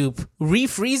it soup,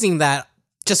 refreezing that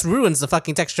just ruins the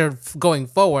fucking texture going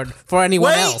forward for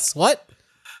anyone Wait. else. What?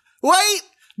 Wait!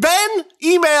 Ben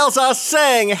emails us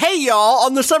saying, hey y'all,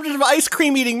 on the subject of ice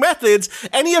cream eating methods,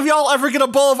 any of y'all ever get a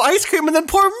bowl of ice cream and then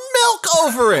pour milk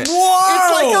over it? Whoa!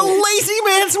 It's like a lazy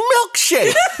man's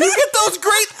milkshake. You get those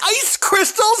great ice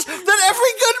crystals that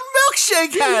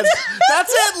every good milkshake has.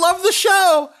 That's it. Love the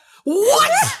show.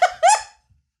 What?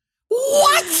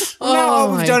 What? Now all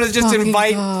my we've done is just fucking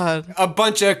invite God. a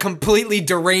bunch of completely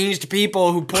deranged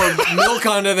people who pour milk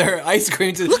onto their ice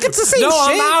cream. Look, it's the same no, shit,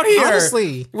 I'm out here.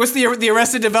 honestly. What's the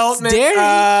Arrested Development? It's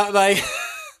dairy. Like,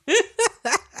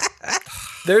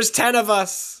 there's 10 of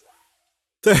us.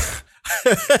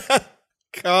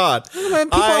 God. Man,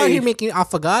 people out here making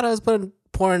affogatos,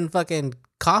 pouring fucking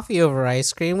coffee over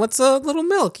ice cream. What's a little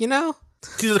milk, you know?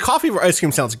 See, the coffee over ice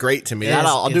cream sounds great to me. It That is-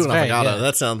 I'll do it's an very avocado. good.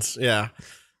 That sounds, yeah.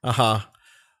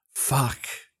 Fuck.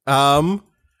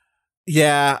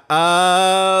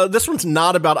 Yeah. This one's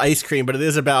not about ice cream, but it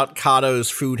is about Kato's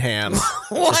food hand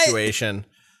situation.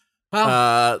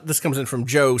 This comes in from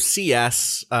Joe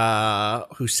CS,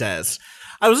 who says,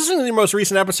 I was listening to the most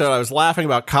recent episode. I was laughing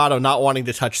about Kato not wanting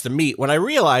to touch the meat when I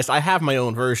realized I have my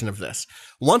own version of this.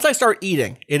 Once I start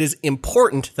eating, it is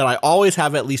important that I always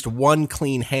have at least one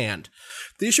clean hand.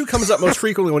 The issue comes up most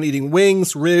frequently when eating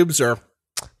wings, ribs, or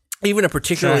even a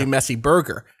particularly messy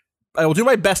burger. I will do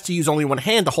my best to use only one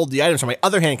hand to hold the item so my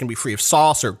other hand can be free of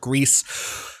sauce or grease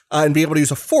and be able to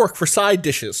use a fork for side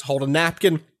dishes, hold a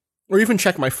napkin, or even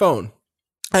check my phone.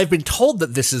 I've been told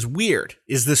that this is weird.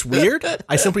 Is this weird?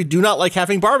 I simply do not like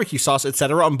having barbecue sauce,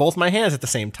 etc. on both my hands at the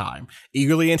same time.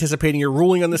 Eagerly anticipating your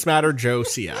ruling on this matter, Joe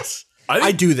CS.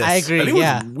 I do this. I agree. I think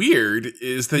Yeah. what's weird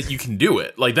is that you can do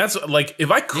it. Like that's like if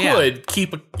I could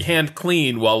keep a hand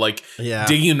clean while like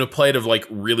digging into a plate of like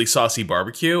really saucy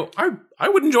barbecue, I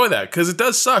would enjoy that because it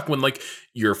does suck when like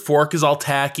your fork is all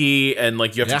tacky and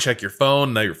like you have to check your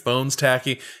phone. Now your phone's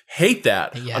tacky. Hate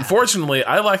that. Yeah. Unfortunately,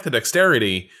 I lack the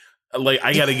dexterity. Like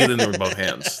I got to get in there with both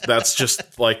hands. That's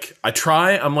just like I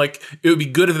try. I'm like it would be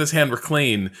good if this hand were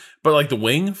clean, but like the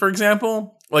wing, for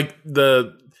example, like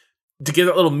to get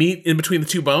that little meat in between the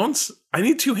two bones, I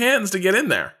need two hands to get in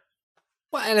there.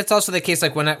 Well, and it's also the case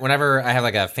like whenever I have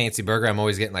like a fancy burger, I'm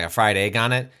always getting like a fried egg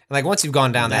on it. And like once you've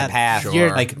gone down that path, You're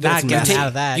like not getting out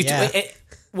of that. you Yeah.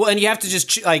 well, and you have to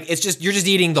just like you're just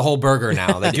eating the whole burger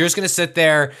now. Like you're just gonna sit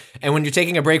there, and when you're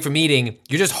taking a break from eating,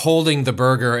 you're just holding the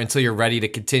burger until you're ready to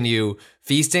continue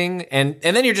feasting, and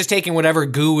then you're just taking whatever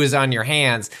goo is on your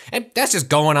hands, and that's just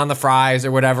going on the fries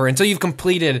or whatever until you've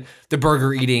completed the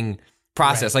burger eating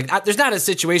process. Right. Like there's not a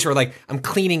situation where like I'm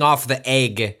cleaning off the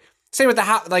egg. Same with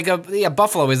the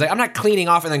buffalo is like I'm not cleaning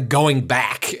off and then going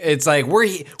back. It's like we're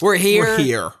here.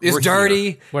 It's We're dirty,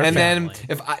 here. family. and then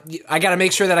if I got to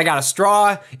make sure that I got a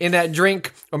straw in that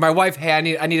drink, or my wife,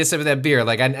 hey, I need a sip of that beer.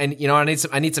 Like I need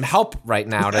some help right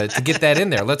now to get that in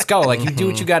there. Let's go. Like you do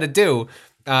what you got to do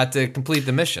to complete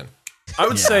the mission. I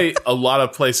would say a lot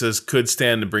of places could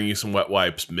stand to bring you some wet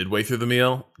wipes midway through the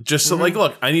meal. Just so like,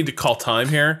 look, I need to call time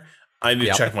here. I need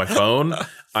to check my phone.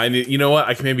 I need, you know what?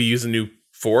 I can maybe use a new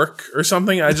fork or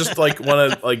something. I just like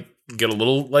want to like get a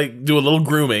little, like do a little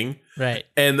grooming Right.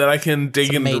 and then I can dig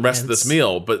Some into the rest of this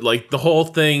meal. But like the whole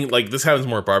thing, like this happens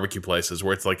more at barbecue places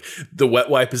where it's like the wet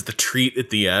wipe is the treat at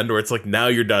the end, or it's like now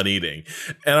you're done eating,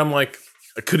 and I'm like,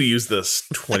 I could have used this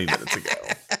 20 minutes ago.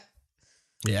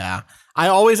 Yeah. I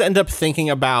always end up thinking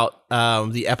about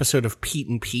the episode of Pete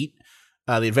and Pete,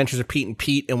 The Adventures of Pete and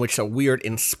Pete, in which a weird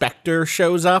inspector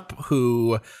shows up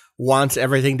who wants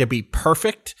everything to be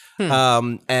perfect.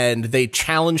 And they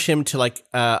challenge him to like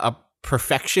a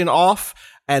perfection off.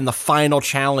 And the final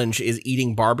challenge is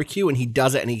eating barbecue, and he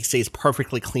does it and he stays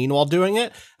perfectly clean while doing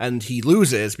it. And he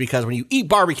loses because when you eat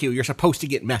barbecue, you're supposed to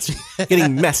get messy.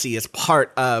 Getting messy is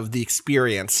part of the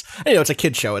experience. And, you know, it's a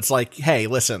kid show. It's like, hey,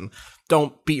 listen,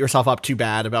 don't beat yourself up too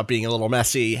bad about being a little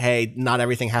messy. Hey, not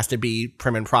everything has to be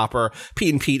prim and proper.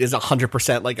 Pete and Pete is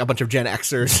 100% like a bunch of Gen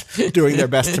Xers doing their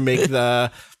best to make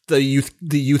the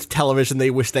youth television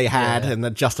they wish they had, and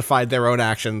that justified their own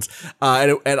actions.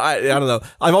 And I don't know.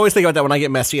 I've always think about that when I get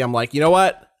messy. I'm like, you know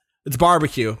what? It's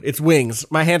barbecue. It's wings.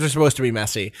 My hands are supposed to be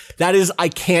messy. That is, I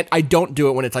don't do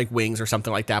it when it's like wings or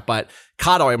something like that. But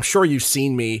Kato, I'm sure you've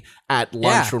seen me at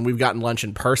lunch when we've gotten lunch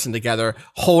in person together,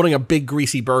 holding a big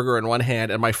greasy burger in one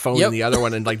hand and my phone in the other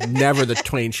one, and like never the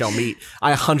twain shall meet.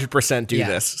 I 100% do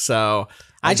this. So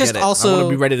I just also want to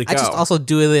be ready to go. I just also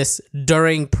do this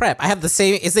during prep. I have the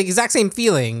same. It's the exact same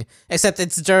feeling, except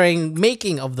it's during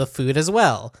making of the food as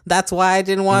well. That's why I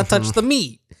didn't want to touch the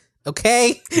meat.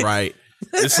 Okay. Right.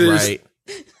 This is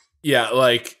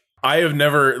like I have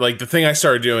never, like, the thing I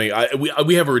started doing.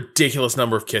 We have a ridiculous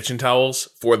number of kitchen towels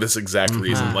for this exact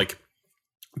reason. Like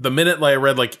the minute I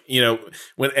read, like, you know,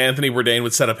 when Anthony Bourdain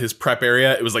would set up his prep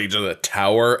area, it was like just a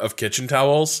tower of kitchen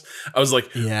towels. I was like,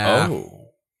 oh,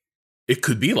 it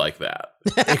could be like that.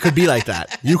 It could be like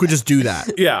that. You could just do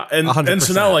that. Yeah, and 100%. And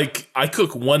so now, like, I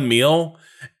cook one meal,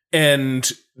 and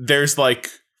there's like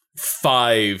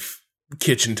 5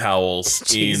 kitchen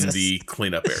towels in the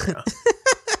cleanup area.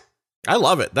 I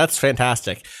love it. That's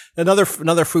fantastic. Another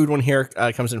food one here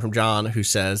comes in from John, who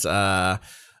says,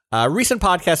 recent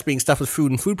podcasts being stuffed with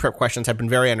food and food prep questions have been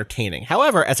very entertaining.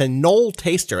 However, as a Knoll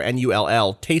taster,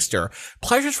 N-U-L-L taster,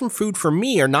 pleasures from food for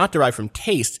me are not derived from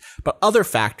taste, but other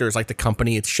factors like the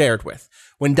company it's shared with.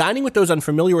 When dining with those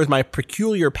unfamiliar with my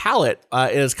peculiar palate,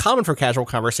 it is common for casual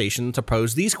conversation to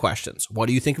pose these questions. What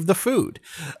do you think of the food?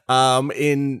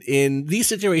 In these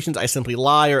situations, I simply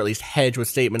lie or at least hedge with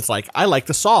statements like, I like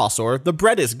the sauce, or the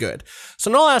bread is good.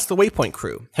 So now I'll ask the Waypoint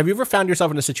crew, have you ever found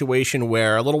yourself in a situation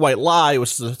where a little white lie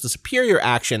was the superior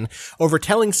action over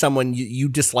telling someone you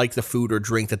dislike the food or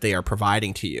drink that they are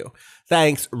providing to you?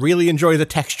 Thanks. Really enjoy the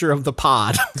texture of the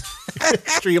pod.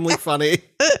 Extremely funny.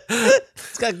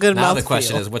 It's got good mouth. Now the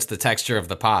question is, what's the texture of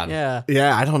the pod? Yeah.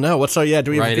 Yeah, I don't know. Do we have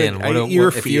a good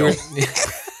ear feel?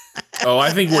 Oh,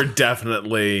 I think we're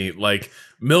definitely, like,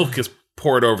 milk is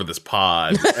poured over this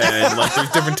pod, and like there's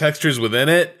different textures within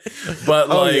it, but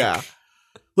like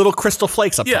little crystal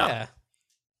flakes up there.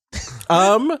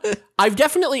 I've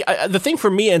definitely, the thing for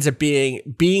me ends up being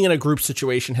in a group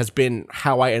situation has been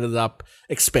how I ended up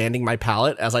expanding my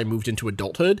palate as I moved into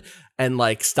adulthood and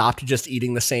like stopped just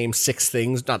eating the same 6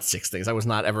 things. Not 6 things. I was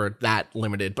not ever that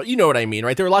limited, but you know what I mean,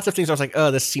 right? There were lots of things I was like,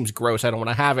 oh, this seems gross. I don't want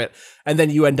to have it. And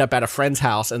then you end up at a friend's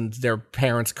house and their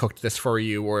parents cooked this for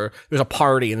you, or there's a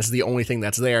party and this is the only thing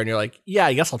that's there. And you're like, yeah,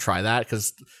 I guess I'll try that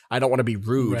because I don't want to be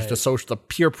rude. Right. The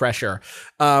peer pressure.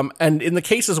 And in the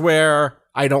cases where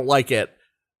I don't like it,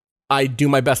 I do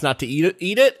my best not to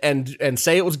eat it and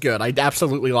say it was good. I'd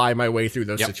absolutely lie my way through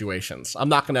those situations. I'm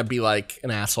not going to be like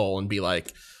an asshole and be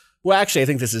like, well, actually, I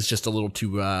think this is just a little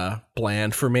too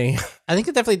bland for me. I think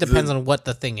it definitely depends on what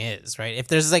the thing is, right? If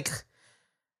there's like,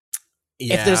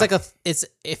 if there's like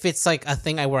if it's like a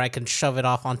thing where I can shove it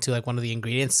off onto like one of the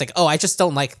ingredients, like, oh, I just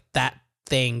don't like that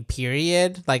thing,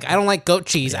 period. Like, I don't like goat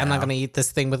cheese. I'm not going to eat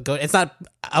this thing with goat. It's not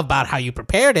about how you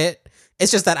prepared it.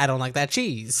 It's just that I don't like that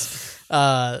cheese.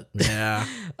 But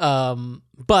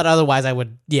otherwise I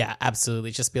would,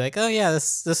 absolutely just be like, oh yeah,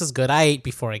 this is good. I ate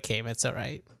before I came. It's all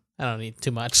right. I don't need too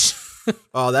much.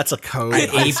 Oh, that's a code. I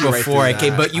ate before I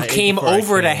came, but you came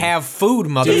over to have food,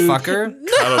 motherfucker.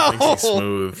 Kato thinks he's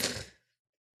smooth.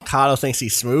 Kato thinks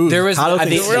he's smooth. The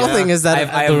real thing is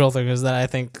that I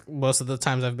think most of the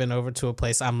times I've been over to a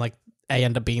place, I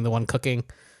end up being the one cooking.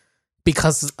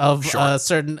 Because of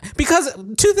because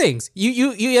 2 things.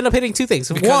 You end up hitting 2 things.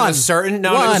 Because one, of certain.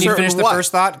 No, can you finish the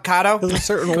first thought, Kato? Can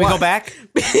we go back?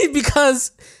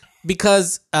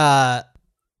 because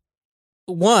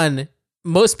one,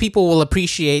 most people will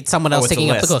appreciate someone else taking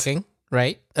up the cooking,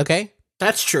 right? Okay,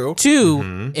 that's true.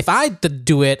 2, if I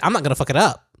do it, I'm not gonna fuck it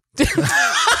up.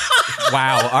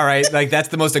 Wow. All right. Like, that's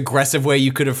the most aggressive way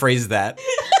you could have phrased that.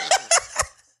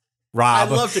 I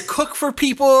love to cook for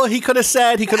people. He could have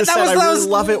said. He could have said, "I really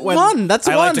love it when." One. That's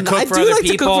I one. like to cook for do other like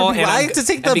people, to cook for and I like to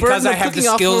take the because burden I of have the cooking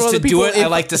off for skills other to do people it, I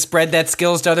if- like to spread that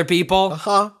skills to other people.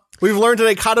 We've learned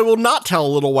today, Kato will not tell a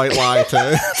little white lie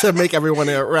to make everyone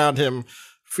around him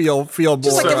feel more.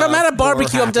 Just like if I'm at a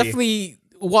barbecue, I'm happy. definitely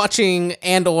watching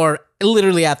and or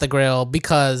literally at the grill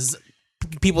because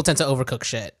people tend to overcook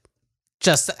shit.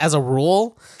 Just as a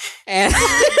rule, and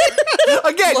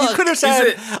Again, you could have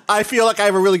said, "I feel like I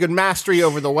have a really good mastery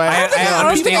over the way." I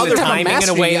understand the other timing in a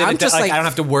mastery, way that I'm it, just like, like- I don't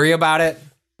have to worry about it.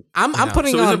 I'm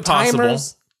putting So is on it possible?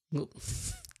 timers.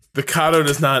 The Kato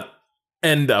does not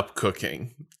end up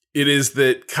cooking. It is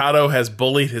that Kato has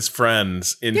bullied his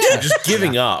friends into just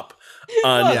giving up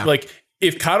on like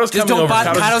if Kato's Just coming don't over,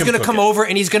 bother. Kato's gonna gonna come over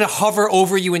and he's gonna hover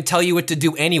over you and tell you what to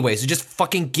do anyway. So just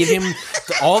fucking give him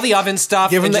all the oven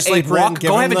stuff Give him and the just like apron, walk. give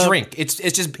Go him have a the- drink. It's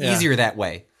just easier that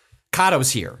way.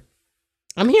 Kato's here.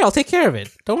 I'm here. I'll take care of it.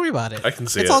 Don't worry about it. I can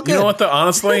see It's it. all good. You know what though?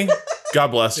 Honestly, God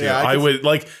bless you. Yeah, I I can- would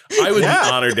be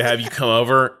honored to have you come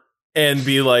over and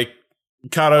be like,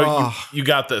 Kato, Oh. you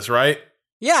got this, right?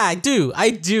 Yeah, I do.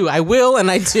 I will,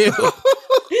 and I do.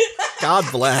 God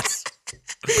bless.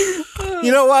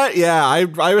 You know what? Yeah,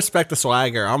 I respect the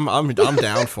swagger. I'm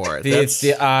down for it. That's-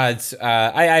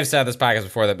 I've said on this podcast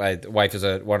before that my wife is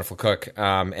a wonderful cook,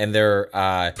 and there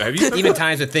Have you said even that?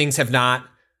 times that things have not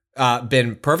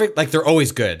been perfect, like they're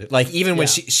always good. Like even when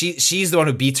she's the one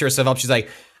who beats herself up, she's like,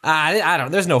 I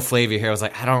don't. There's no flavor here. I was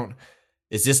like, I don't.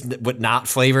 Is this what not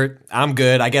flavored? I'm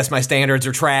good. I guess my standards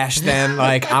are trash. Then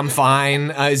like I'm fine.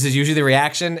 Is this usually the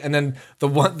reaction? And then the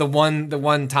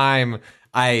one time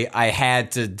I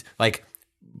had to like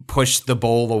push the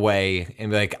bowl away and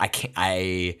be like, I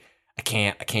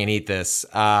can't eat this.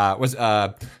 Was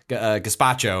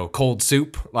gazpacho, cold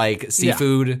soup, like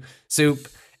seafood soup,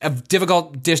 a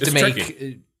difficult dish to It's make.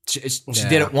 tricky. She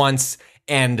did it once,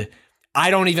 and I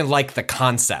don't even like the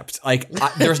concept. Like,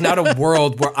 there's not a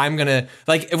world where I'm gonna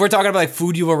like. If we're talking about like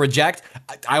food you will reject,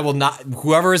 I will not.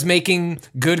 Whoever is making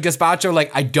good gazpacho,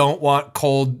 like, I don't want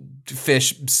cold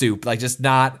fish soup. Like, just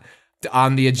not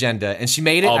on the agenda. And she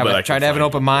made it. I'll bet I I tried can to have an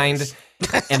find open you mind,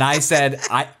 and I said,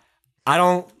 I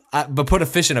don't. But put a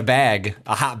fish in a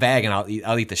hot bag, and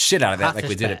I'll eat the shit out of that, Hot like we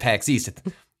fish did at PAX East.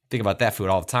 Think about that food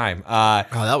all the time.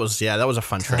 that was a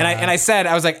fun trip. And I said,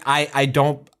 I was like,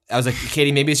 I was like,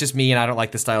 Katie, maybe it's just me and I don't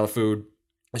like this style of food.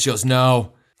 And she goes,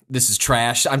 no, this is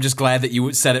trash. I'm just glad that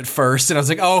you said it first. And I was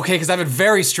like, oh, okay, because I've been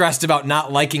very stressed about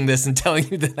not liking this and telling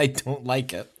you that I don't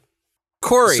like it.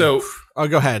 Corey. So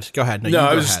go ahead. No, you No, I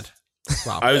go was ahead.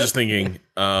 Wow. I was just thinking,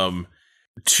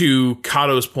 to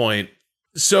Kato's point.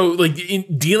 So, like,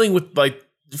 in dealing with like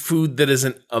food that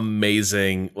isn't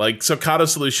amazing, like, so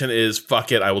Kato's solution is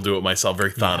fuck it, I will do it myself.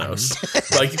 Very Thanos.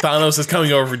 Like Thanos is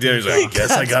coming over for dinner. He's like, I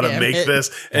guess I gotta damn make it.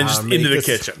 this, and just make into the this.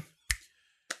 kitchen.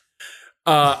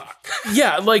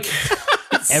 Yeah, like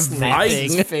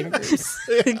Everything. Fingers.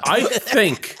 I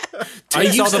think I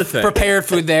Takes all used the to think prepared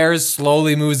food there,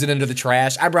 slowly moves it into the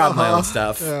trash. I brought my own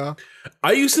stuff. Yeah.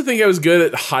 I used to think I was good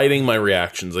at hiding my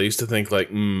reactions. I used to think like,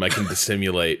 I can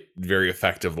dissimulate very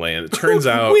effectively, and it turns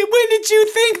out When did you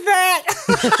think that?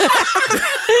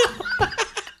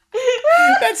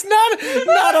 That's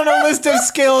not on a list of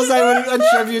skills I would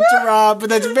attribute to Rob, but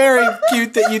that's very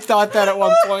cute that you thought that at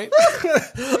one point.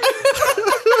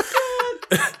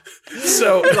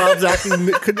 so. Rob's acting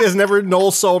has never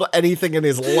Noel sold anything in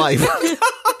his life.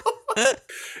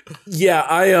 Yeah,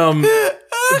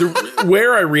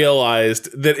 where I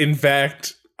realized that in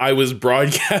fact I was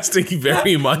broadcasting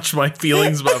very much my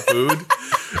feelings about food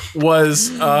was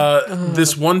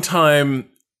this one time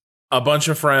a bunch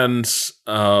of friends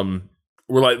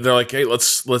they're like, hey,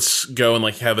 let's go and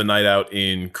like have a night out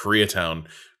in Koreatown.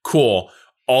 Cool.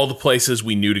 All the places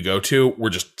we knew to go to were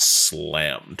just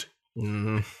slammed.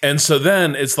 And so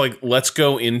then it's like, let's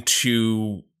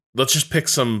just pick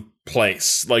some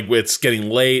place. Like, it's getting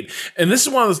late. And this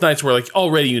is one of those nights where like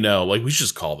already, like, we should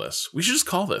just call this.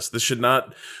 This should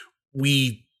not,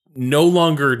 we no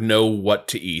longer know what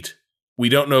to eat. We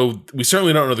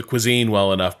certainly don't know the cuisine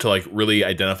well enough to like really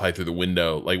identify through the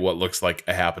window like what looks like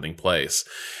a happening place.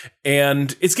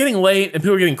 And it's getting late and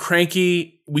people are getting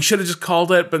cranky. We should have just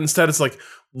called it, but instead it's like,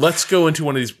 let's go into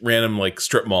one of these random like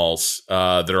strip malls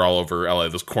that are all over LA,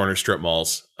 those corner strip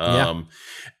malls,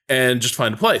 and just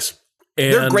find a place.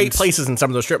 And They're great places in some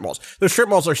of those strip malls. Those strip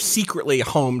malls are secretly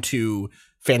home to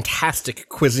fantastic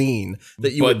cuisine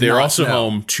that you but would they're not also know.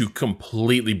 home to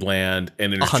completly bland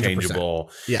and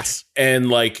interchangeable. Yes. And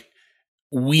like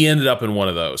we ended up in one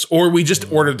of those, or we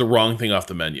just ordered the wrong thing off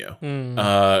the menu.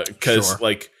 Because Sure.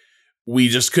 like we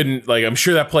just couldn't, like, I'm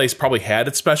sure that place probably had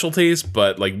its specialties,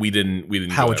 but like we didn't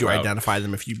How go would that you route. identify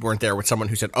them if you weren't there with someone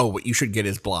who said, "Oh, what you should get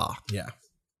is blah"? Yeah.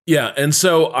 Yeah, and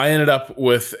so I ended up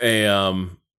with a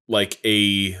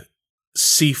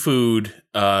seafood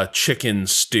chicken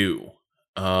stew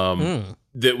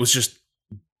that was just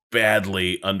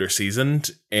badly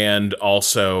underseasoned and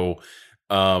also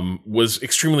was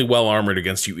extremely well armored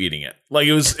against you eating it. Like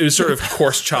it was sort of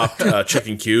coarse chopped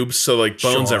chicken cubes, so like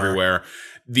bones Sure. everywhere.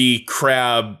 The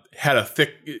crab had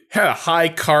a high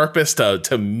carpus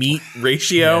to meat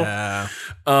ratio. Yeah.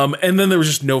 And then there was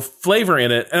just no flavor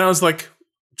in it. And I was like,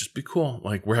 just be cool.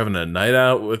 Like we're having a night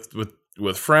out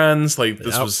with friends. Like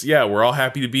this was, we're all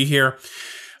happy to be here.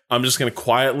 I'm just going to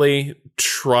quietly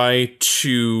try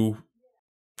to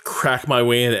crack my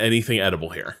way into anything edible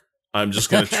here. I'm just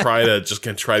going to try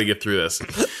to get through this.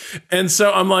 And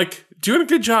so I'm like, doing a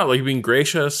good job, like being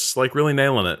gracious, like really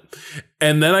nailing it.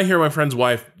 And then I hear my friend's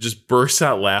wife just bursts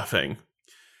out laughing.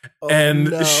 And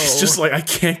she's just like, I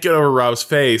can't get over Rob's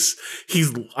face.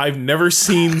 I've never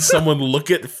seen someone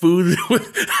look at food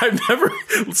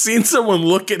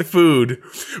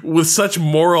with such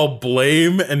moral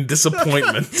blame and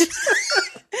disappointment.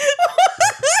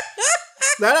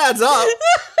 That adds up.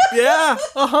 Yeah.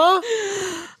 Uh-huh.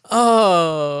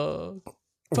 Oh.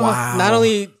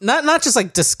 Wow. Not just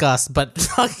like disgust, but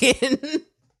fucking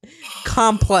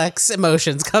complex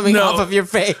emotions coming off of your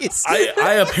face.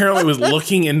 I apparently was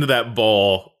looking into that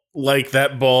bowl like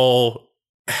that bowl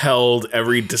held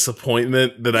every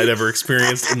disappointment that I'd ever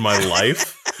experienced in my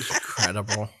life.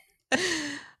 Incredible.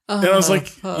 And I was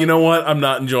like, you know what? I'm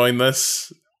not enjoying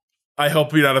this. I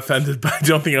hope you're not offended, but I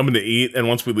don't think I'm going to eat. And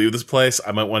once we leave this place,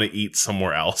 I might want to eat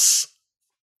somewhere else.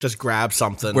 Just grab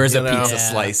something. Where's you a know? pizza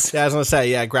slice? Yeah, I was gonna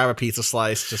say, grab a pizza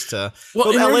slice just to.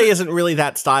 Well, Well, LA isn't really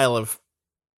that style of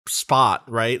spot,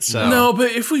 right? So No,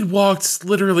 but if we'd walked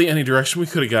literally any direction, we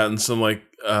could have gotten some like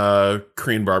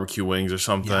Korean barbecue wings or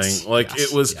something.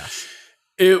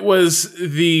 It was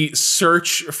the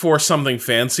search for something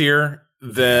fancier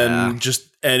than just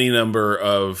any number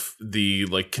of the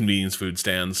like convenience food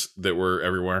stands that were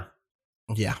everywhere.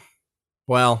 Yeah.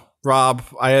 Well, Rob,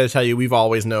 I gotta tell you, we've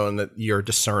always known that you're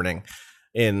discerning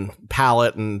in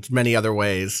palate and many other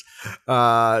ways.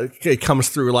 It comes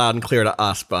through loud and clear to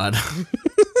us, bud.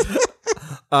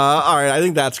 All right, I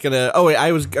think that's gonna. Oh wait,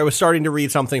 I was starting to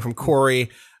read something from Corey.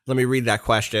 Let me read that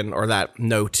question or that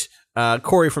note.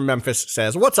 Corey from Memphis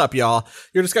says, "What's up, y'all?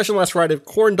 Your discussion last Friday of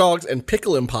corn dogs and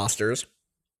pickle imposters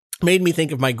made me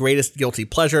think of my greatest guilty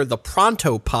pleasure, the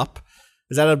Pronto Pup.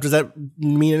 Does that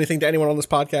mean anything to anyone on this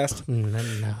podcast?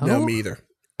 No, me either.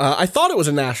 I thought it was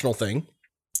a national thing,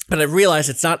 but I realized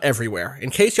it's not everywhere. In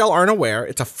case y'all aren't aware,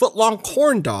 it's a foot-long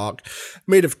corn dog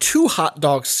made of 2 hot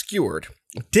dogs skewered,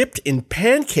 dipped in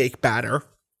pancake batter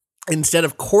instead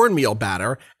of cornmeal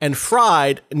batter, and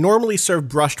fried, normally served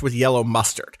brushed with yellow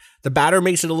mustard. The batter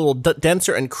makes it a little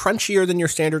denser and crunchier than your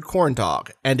standard corn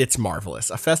dog, and it's marvelous.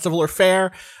 A festival or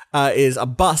fair is a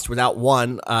bust without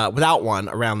one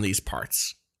around these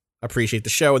parts. Appreciate the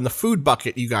show and the food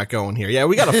bucket you got going here. Yeah,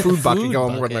 we got a food bucket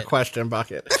going more than a question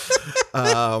bucket.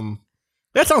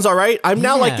 That sounds all right. I'm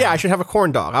now like, I should have a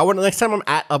corn dog. Next time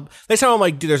I'm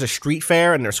like, dude, there's a street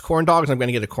fair and there's corn dogs. I'm going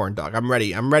to get a corn dog. I'm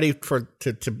ready. I'm ready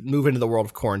to move into the world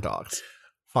of corn dogs.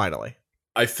 Finally.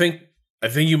 I think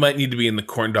you might need to be in the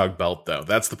corn dog belt though.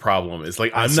 That's the problem. Is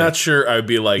like I'm not sure I would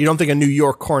be like. You don't think a New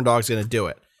York corn dog's going to do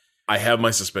it? I have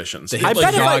my suspicions. The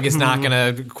Hitler dog is not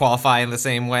going to qualify in the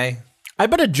same way. I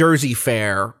bet a Jersey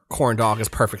Fair corn dog is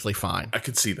perfectly fine. I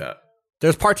could see that.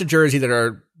 There's parts of Jersey that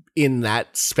are in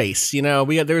that space. You know,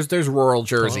 there's rural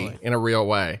Jersey in a real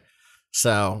way.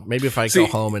 So maybe if I go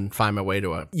home and find my way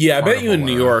to a I bet you in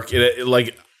New York,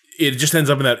 it just ends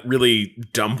up in that really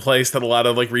dumb place that a lot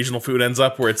of like regional food ends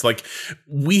up, where it's like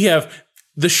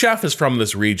the chef is from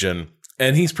this region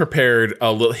and he's prepared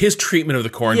his treatment of the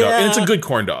corn dog, and it's a good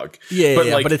corn dog.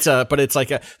 But it's like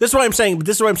this is what I'm saying.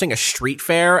 This is what I'm saying. A street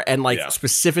fair, and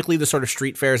specifically the sort of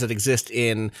street fairs that exist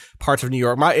in parts of New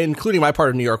York, including my part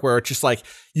of New York, where it's just like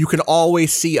you can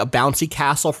always see a bouncy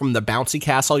castle from the bouncy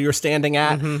castle you're standing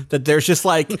at. That there's just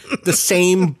like the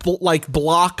same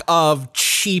block of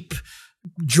cheap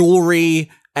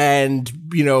jewelry and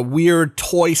weird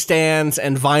toy stands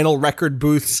and vinyl record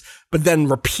booths but then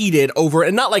repeated over,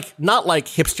 and not like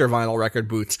hipster vinyl record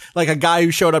boots, like a guy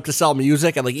who showed up to sell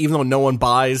music, and like even though no one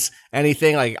buys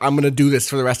anything, like I'm gonna do this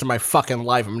for the rest of my fucking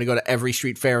life. I'm gonna go to every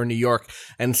street fair in New York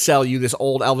and sell you this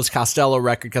old Elvis Costello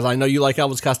record because I know you like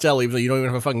Elvis Costello, even though you don't even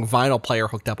have a fucking vinyl player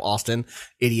hooked up, Austin,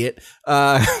 idiot.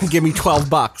 Give me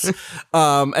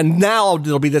 $12. And now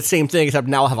it'll be the same thing, except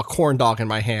now I'll have a corn dog in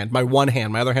my hand. My one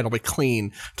hand, my other hand will be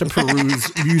clean to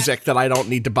peruse music that I don't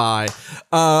need to buy.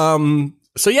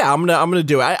 So yeah, I'm gonna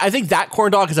do it. I think that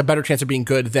corn dog has a better chance of being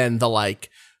good than the like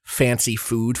fancy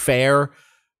food fair.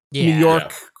 New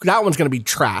York, that one's gonna be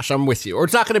trash. I'm with you. Or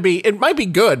it's not gonna be. It might be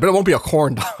good, but it won't be a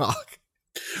corn dog.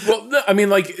 Well, no, I mean,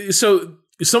 like, so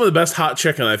some of the best hot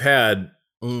chicken I've had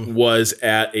was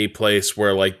at a place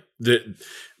where like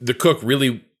the cook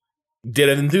really did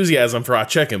an enthusiasm for hot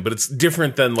chicken, but it's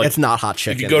different than like it's not hot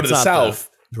chicken. You go to the South.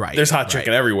 Right. There's hot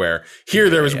chicken everywhere. Here,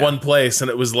 there was one place,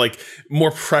 and it was like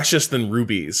more precious than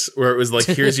rubies, where it was like,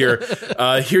 here's your,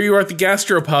 here you are at the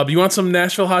gastropub. You want some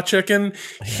Nashville hot chicken?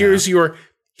 Here's your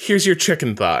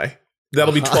chicken thigh.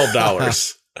 That'll be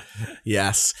 $12.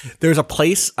 Yes. There's a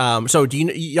place. So do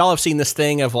y'all have seen this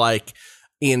thing of like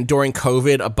during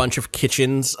COVID, a bunch of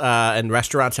kitchens and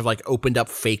restaurants have like opened up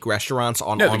fake restaurants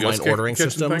on online ordering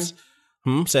systems.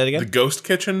 Say it again. The ghost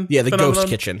kitchen? Yeah, the ghost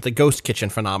kitchen. The ghost kitchen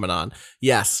phenomenon.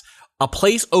 Yes. A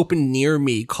place opened near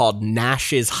me called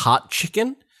Nash's Hot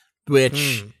Chicken,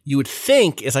 which you would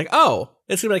think is like, oh,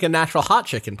 it's going to be like a Nashville hot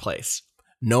chicken place.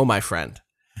 No, my friend.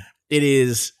 It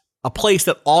is a place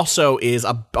that also is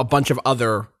a bunch of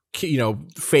other,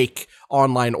 fake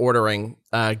online ordering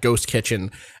ghost kitchen.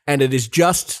 And it is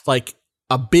just like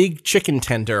a big chicken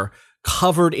tender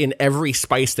covered in every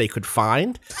spice they could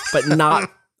find, but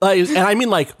not... and I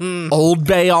mean like Old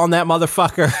Bay on that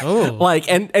motherfucker, like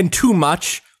and too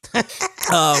much,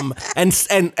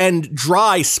 and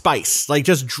dry spice, like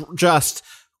just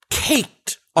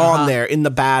caked on there in the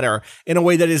batter in a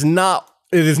way that is not.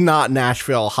 It is not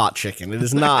Nashville hot chicken. It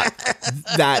is not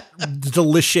that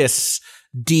delicious,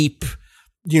 deep,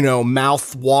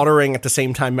 mouth watering at the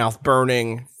same time mouth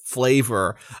burning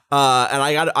flavor.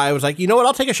 And I was like, you know what?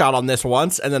 I'll take a shot on this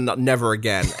once and then never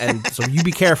again. And so you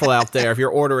be careful out there if you're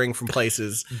ordering from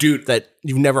places, dude, that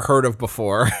you've never heard of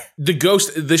before.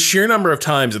 The sheer number of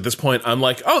times at this point, I'm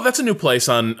like, oh, that's a new place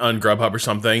on Grubhub or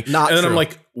something. Not and then true. I'm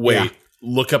like, wait,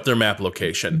 look up their map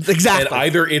location. Exactly. And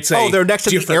either it's they're next to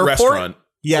the different airport? restaurant.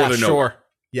 Yeah, or they're sure. nowhere.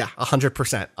 Yeah,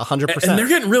 100%. 100%. And they're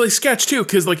getting really sketch too,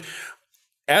 because like,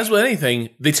 as with anything,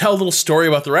 they tell a little story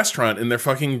about the restaurant in their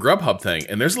fucking Grubhub thing.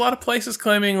 And there's a lot of places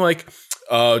claiming like,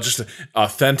 just an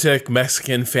authentic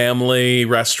Mexican family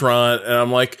restaurant. And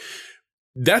I'm like,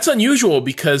 that's unusual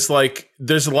because like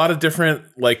there's a lot of different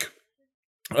like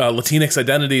Latinx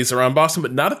identities around Boston,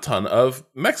 but not a ton of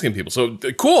Mexican people. So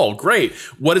cool, great.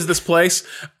 What is this place?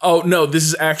 Oh no, this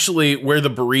is actually where the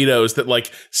burritos that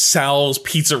like Sal's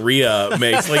Pizzeria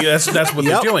makes. Like that's what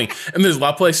they're doing. And there's a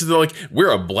lot of places that are like,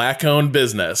 we're a black owned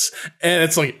business, and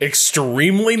it's like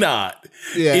extremely not.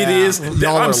 Yeah, it is.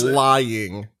 Y'all are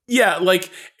lying. Yeah,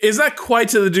 like is that quite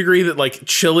to the degree that like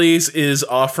Chili's is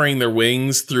offering their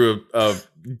wings through a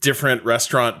different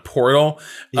restaurant portal,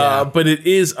 but it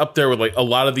is up there with like a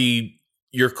lot of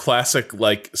your classic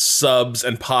like subs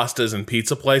and pastas and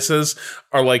pizza places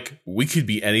are like, we could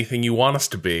be anything you want us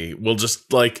to be. We'll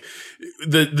just like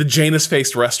the Janus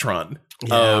faced restaurant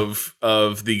of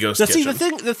the ghost kitchen.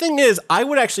 See, the thing is, I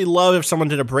would actually love if someone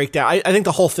did a breakdown. I think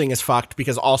the whole thing is fucked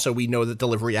because also we know that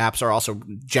delivery apps are also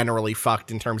generally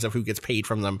fucked in terms of who gets paid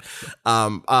from them.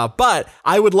 But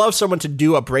I would love someone to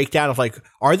do a breakdown of like,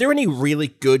 are there any really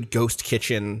good ghost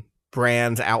kitchen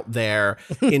brands out there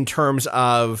in terms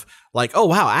of like, oh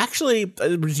wow, actually,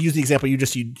 just use the example you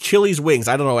just used, Chili's wings.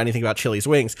 I don't know anything about Chili's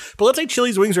wings, but let's say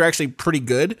Chili's wings are actually pretty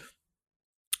good.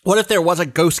 What if there was a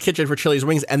ghost kitchen for Chili's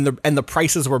wings and the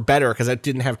prices were better because it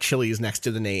didn't have Chili's next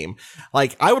to the name?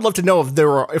 Like, I would love to know if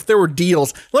there were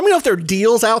deals. Let me know if there are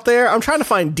deals out there. I'm trying to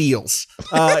find deals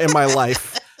in my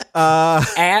life.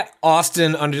 At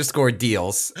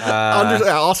Austin_deals.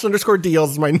 Austin_deals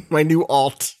is my new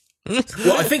alt. Well,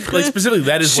 I think like specifically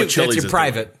that is what Chili's that's your is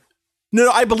private. No,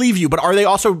 I believe you, but are they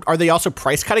also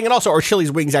price cutting? And also, are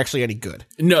Chili's wings actually any good?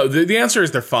 No, the answer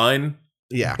is they're fine.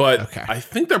 Yeah, but okay. I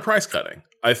think they're price cutting.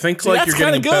 I think See, like you're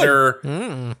getting a good.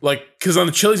 better, like, because on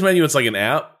the Chili's menu it's like an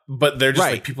app, but they're just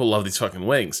like, people love these fucking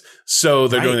wings, so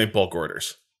they're doing like bulk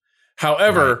orders.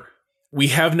 However, we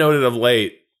have noted of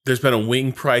late there's been a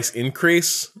wing price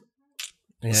increase.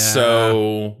 Yeah.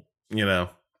 So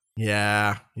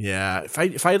Yeah.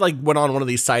 If I like went on one of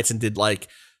these sites and did like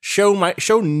show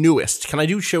newest, can I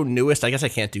do show newest? I guess I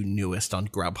can't do newest on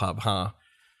Grubhub, huh?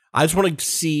 I just want to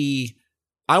see.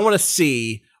 I want to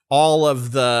see all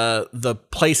of the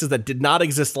places that did not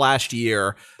exist last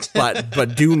year,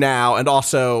 but do now, and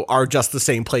also are just the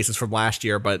same places from last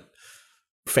year, but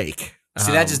fake.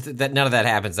 See, that none of that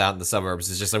happens out in the suburbs.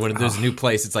 It's just like when there's a new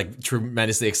place, it's like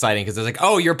tremendously exciting because it's like,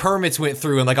 oh, your permits went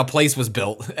through and like a place was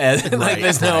built, and like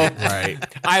there's right.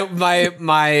 I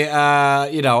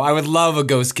would love a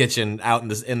ghost kitchen out in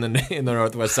the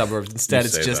northwest suburbs. Instead,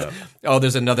 it's just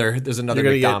there's another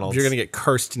McDonald's. You're gonna get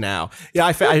cursed now.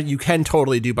 Yeah, you can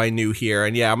totally do by new here,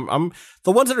 and yeah, I'm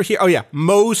the ones that are here. Oh yeah,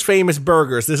 Moe's Famous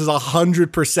Burgers. This is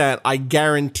 100%. I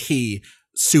guarantee.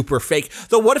 Super fake.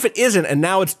 Though what if it isn't, and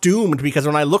now it's doomed because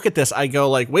when I look at this, I go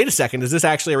like, wait a second, is this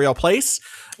actually a real place?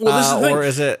 Well, this is the thing. Or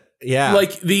is it? Yeah,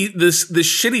 like this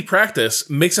shitty practice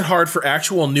makes it hard for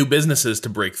actual new businesses to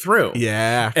break through.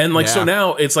 Yeah, and like so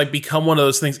now it's like become one of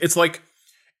those things. It's like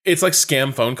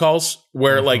scam phone calls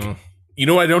where like you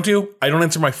know what I don't do? I don't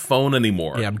answer my phone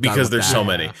anymore because there's so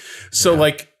many. So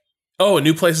like, oh, a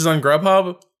new place is on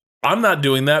Grubhub. I'm not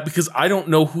doing that because I don't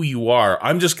know who you are.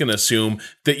 I'm just going to assume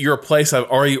that you're a place I've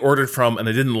already ordered from and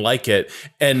I didn't like it.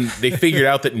 And they figured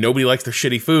out that nobody likes their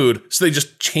shitty food. So they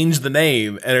just changed the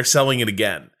name and are selling it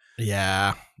again.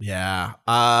 Yeah. Yeah.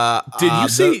 Did you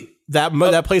see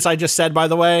that place I just said, by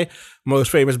the way,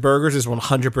 Most Famous Burgers is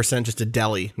 100% just a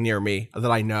deli near me that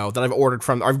I know that I've ordered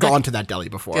from. I've gone to that deli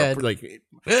before. Like,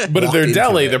 but if they're a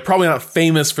deli, they're probably not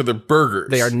famous for their burgers.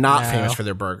 They are not famous for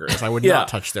their burgers. I would not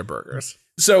touch their burgers.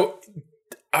 So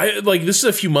I like this is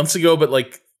a few months ago, but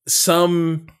like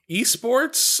some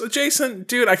esports adjacent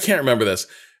dude, I can't remember this,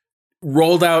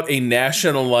 rolled out a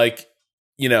national like,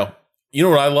 you know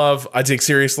what I love? I take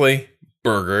seriously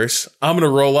burgers. I'm going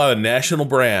to roll out a national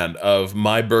brand of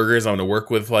my burgers. I'm going to work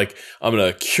with I'm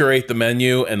going to curate the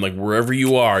menu and like wherever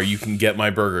you are, you can get my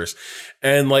burgers.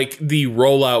 And like the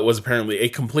rollout was apparently a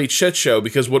complete shit show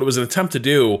because what it was an attempt to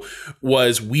do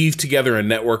was weave together a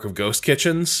network of ghost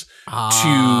kitchens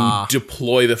to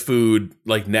deploy the food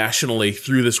like nationally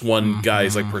through this one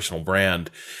guy's like personal brand.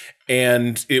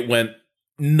 And it went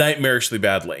nightmarishly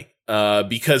badly.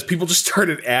 Because people just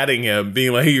started adding him,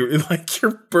 being like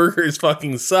your burgers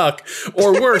fucking suck,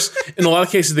 or worse, in a lot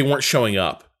of cases they weren't showing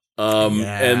up.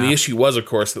 And the issue was, of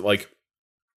course, that like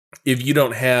if you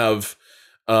don't have,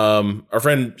 our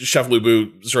friend Chef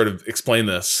Lubu sort of explained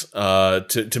this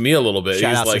to me a little bit.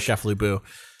 Shout out to Chef Lubu.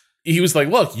 He was like,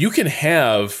 look, you can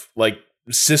have like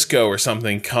Cisco or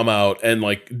something come out and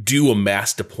like do a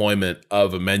mass deployment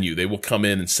of a menu. They will come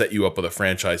in and set you up with a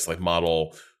franchise like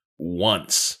model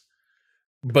once.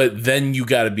 But then you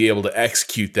got to be able to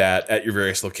execute that at your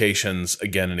various locations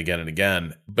again and again and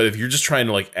again. But if you're just trying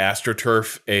to like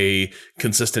astroturf a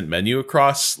consistent menu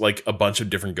across like a bunch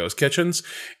of different ghost kitchens,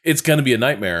 it's going to be a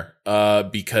nightmare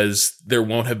because there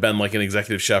won't have been like an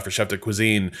executive chef or chef de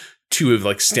cuisine to have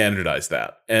like standardized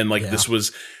that. And like this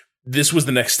was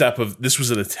the next step this was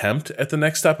an attempt at the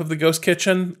next step of the ghost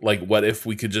kitchen. Like what if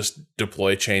we could just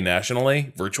deploy a chain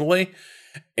nationally, virtually,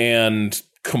 and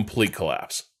complete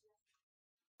collapse.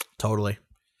 Totally.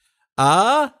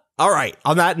 All right.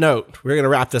 On that note, we're going to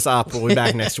wrap this up. We'll be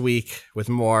back next week with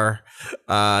more. You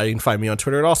can find me on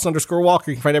Twitter at Austin_Walker.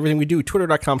 You can find everything we do,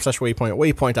 twitter.com/waypoint,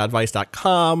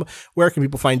 waypoint.vice.com. Where can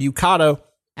people find you, Kato?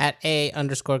 At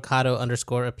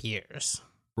 @A_Kato_appears.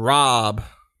 Rob.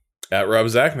 At Rob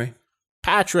Zachney.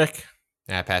 Patrick.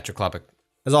 At Patrick Kloppick.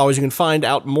 As always, you can find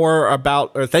out more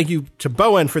about, or thank you to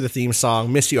Bowen for the theme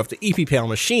song, Miss You Off the EP Pale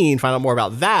Machine. Find out more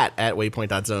about that at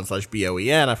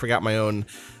waypoint.zone/BOEN. I forgot my own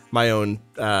rambling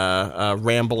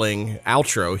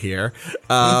outro here.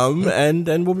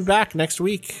 And we'll be back next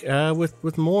week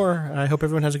with more. I hope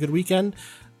everyone has a good weekend.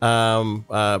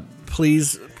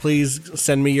 Please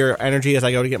send me your energy as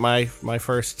I go to get my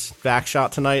first vax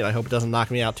shot tonight. I hope it doesn't knock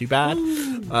me out too bad.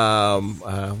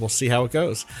 We'll see how it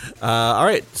goes. All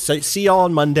right. So, see y'all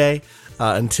on Monday.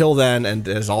 Until then, and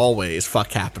as always, fuck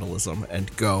capitalism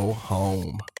and go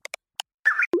home.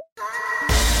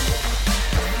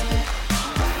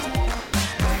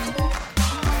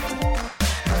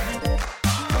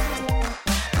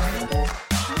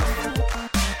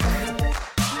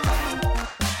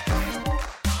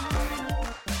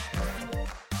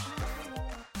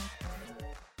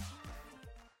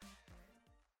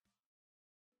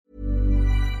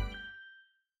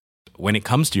 When it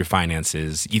comes to your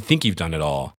finances, you think you've done it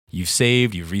all. You've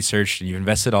saved, you've researched, and you've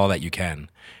invested all that you can.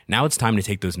 Now it's time to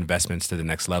take those investments to the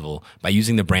next level by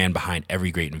using the brand behind every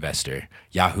great investor,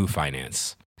 Yahoo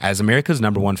Finance. As America's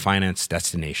 #1 finance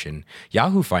destination,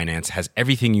 Yahoo Finance has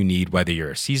everything you need, whether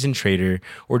you're a seasoned trader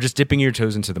or just dipping your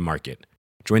toes into the market.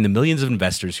 Join the millions of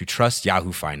investors who trust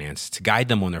Yahoo Finance to guide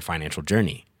them on their financial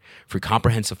journey. For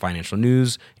comprehensive financial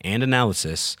news and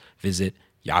analysis, visit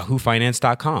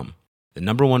yahoofinance.com, the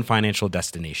 #1 financial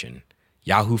destination,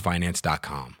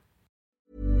 yahoofinance.com.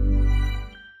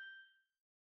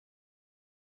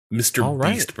 Mr. All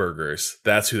right. Beast Burgers.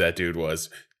 That's who that dude was.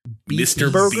 Beast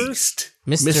Mr. Burgers? Beast.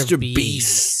 Mr.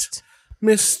 Beast.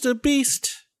 Mr.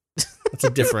 Beast. That's a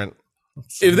different.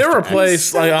 If there were a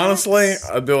place, like honestly,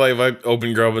 I'd be like, if I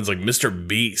open Groban's like Mr.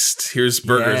 Beast. Here's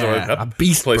burgers. I'm like, Yeah, that a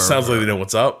Beast place sounds burger. like they know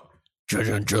what's up.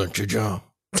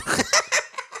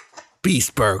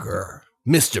 Beast Burger.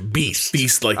 Mr. Beast.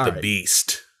 Beast like All the right.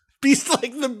 beast. Beast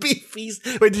like the beast. Feast.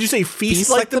 Wait, did you say feast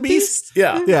like the beast?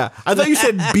 Yeah. Yeah. I thought you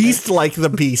said beast like the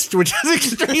beast, which is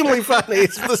extremely funny.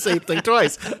 It's the same thing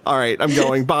twice. All right, I'm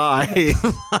going. Bye.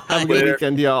 Have a good Later.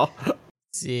 weekend, y'all.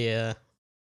 Yeah.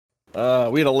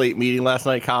 We had a late meeting last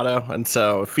night, Kato, and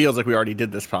so it feels like we already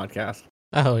did this podcast.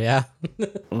 Oh yeah.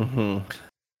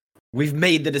 We've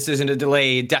made the decision to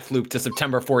delay Deathloop to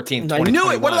September 14th. I knew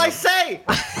it. What did I say?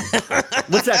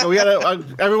 One second. We gotta.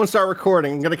 Everyone start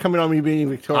recording. I'm gonna come in on me being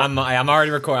Victoria. I'm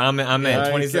already recording. I'm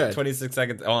Yeah, in. good. 26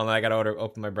 seconds. Oh, I gotta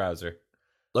open my browser.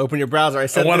 Open your browser. I I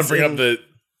said. want to this bring in- up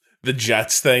the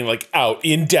Jets thing, like out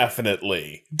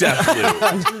indefinitely.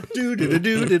 Deathloop. do do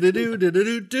do do do do do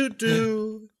do do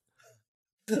do.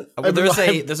 Well, there's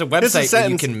a This is website where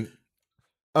you sentence. can.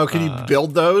 Oh, can you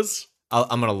build those,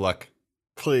 I'm gonna look.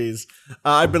 please?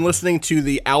 I've been listening to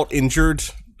the Out Injured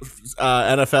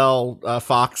NFL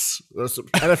Fox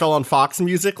NFL on Fox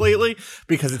music lately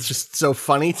because it's just so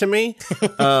funny to me.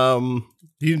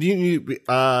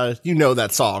 You know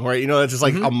that song, right? You know that's just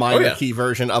like a minor yeah. key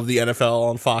version of the NFL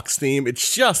on Fox theme.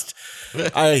 It's just,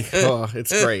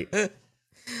 it's great.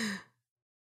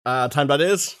 Time that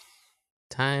is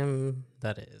Time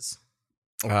that is.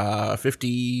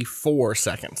 54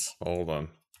 seconds. Hold on.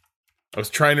 I was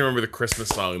trying to remember the Christmas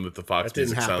song that the Fox That didn't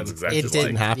music happen. sounds exactly It like.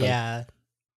 didn't happen. Yeah.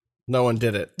 No one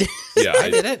did it. Yeah, I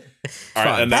did it. All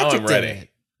right, and now Patrick I'm did ready. it.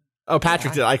 Oh,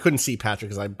 Patrick did. I couldn't see Patrick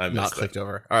because I I'm missed not it. clicked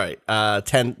over. All right,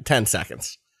 10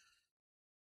 seconds.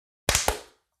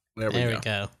 There we There go. we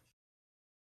go.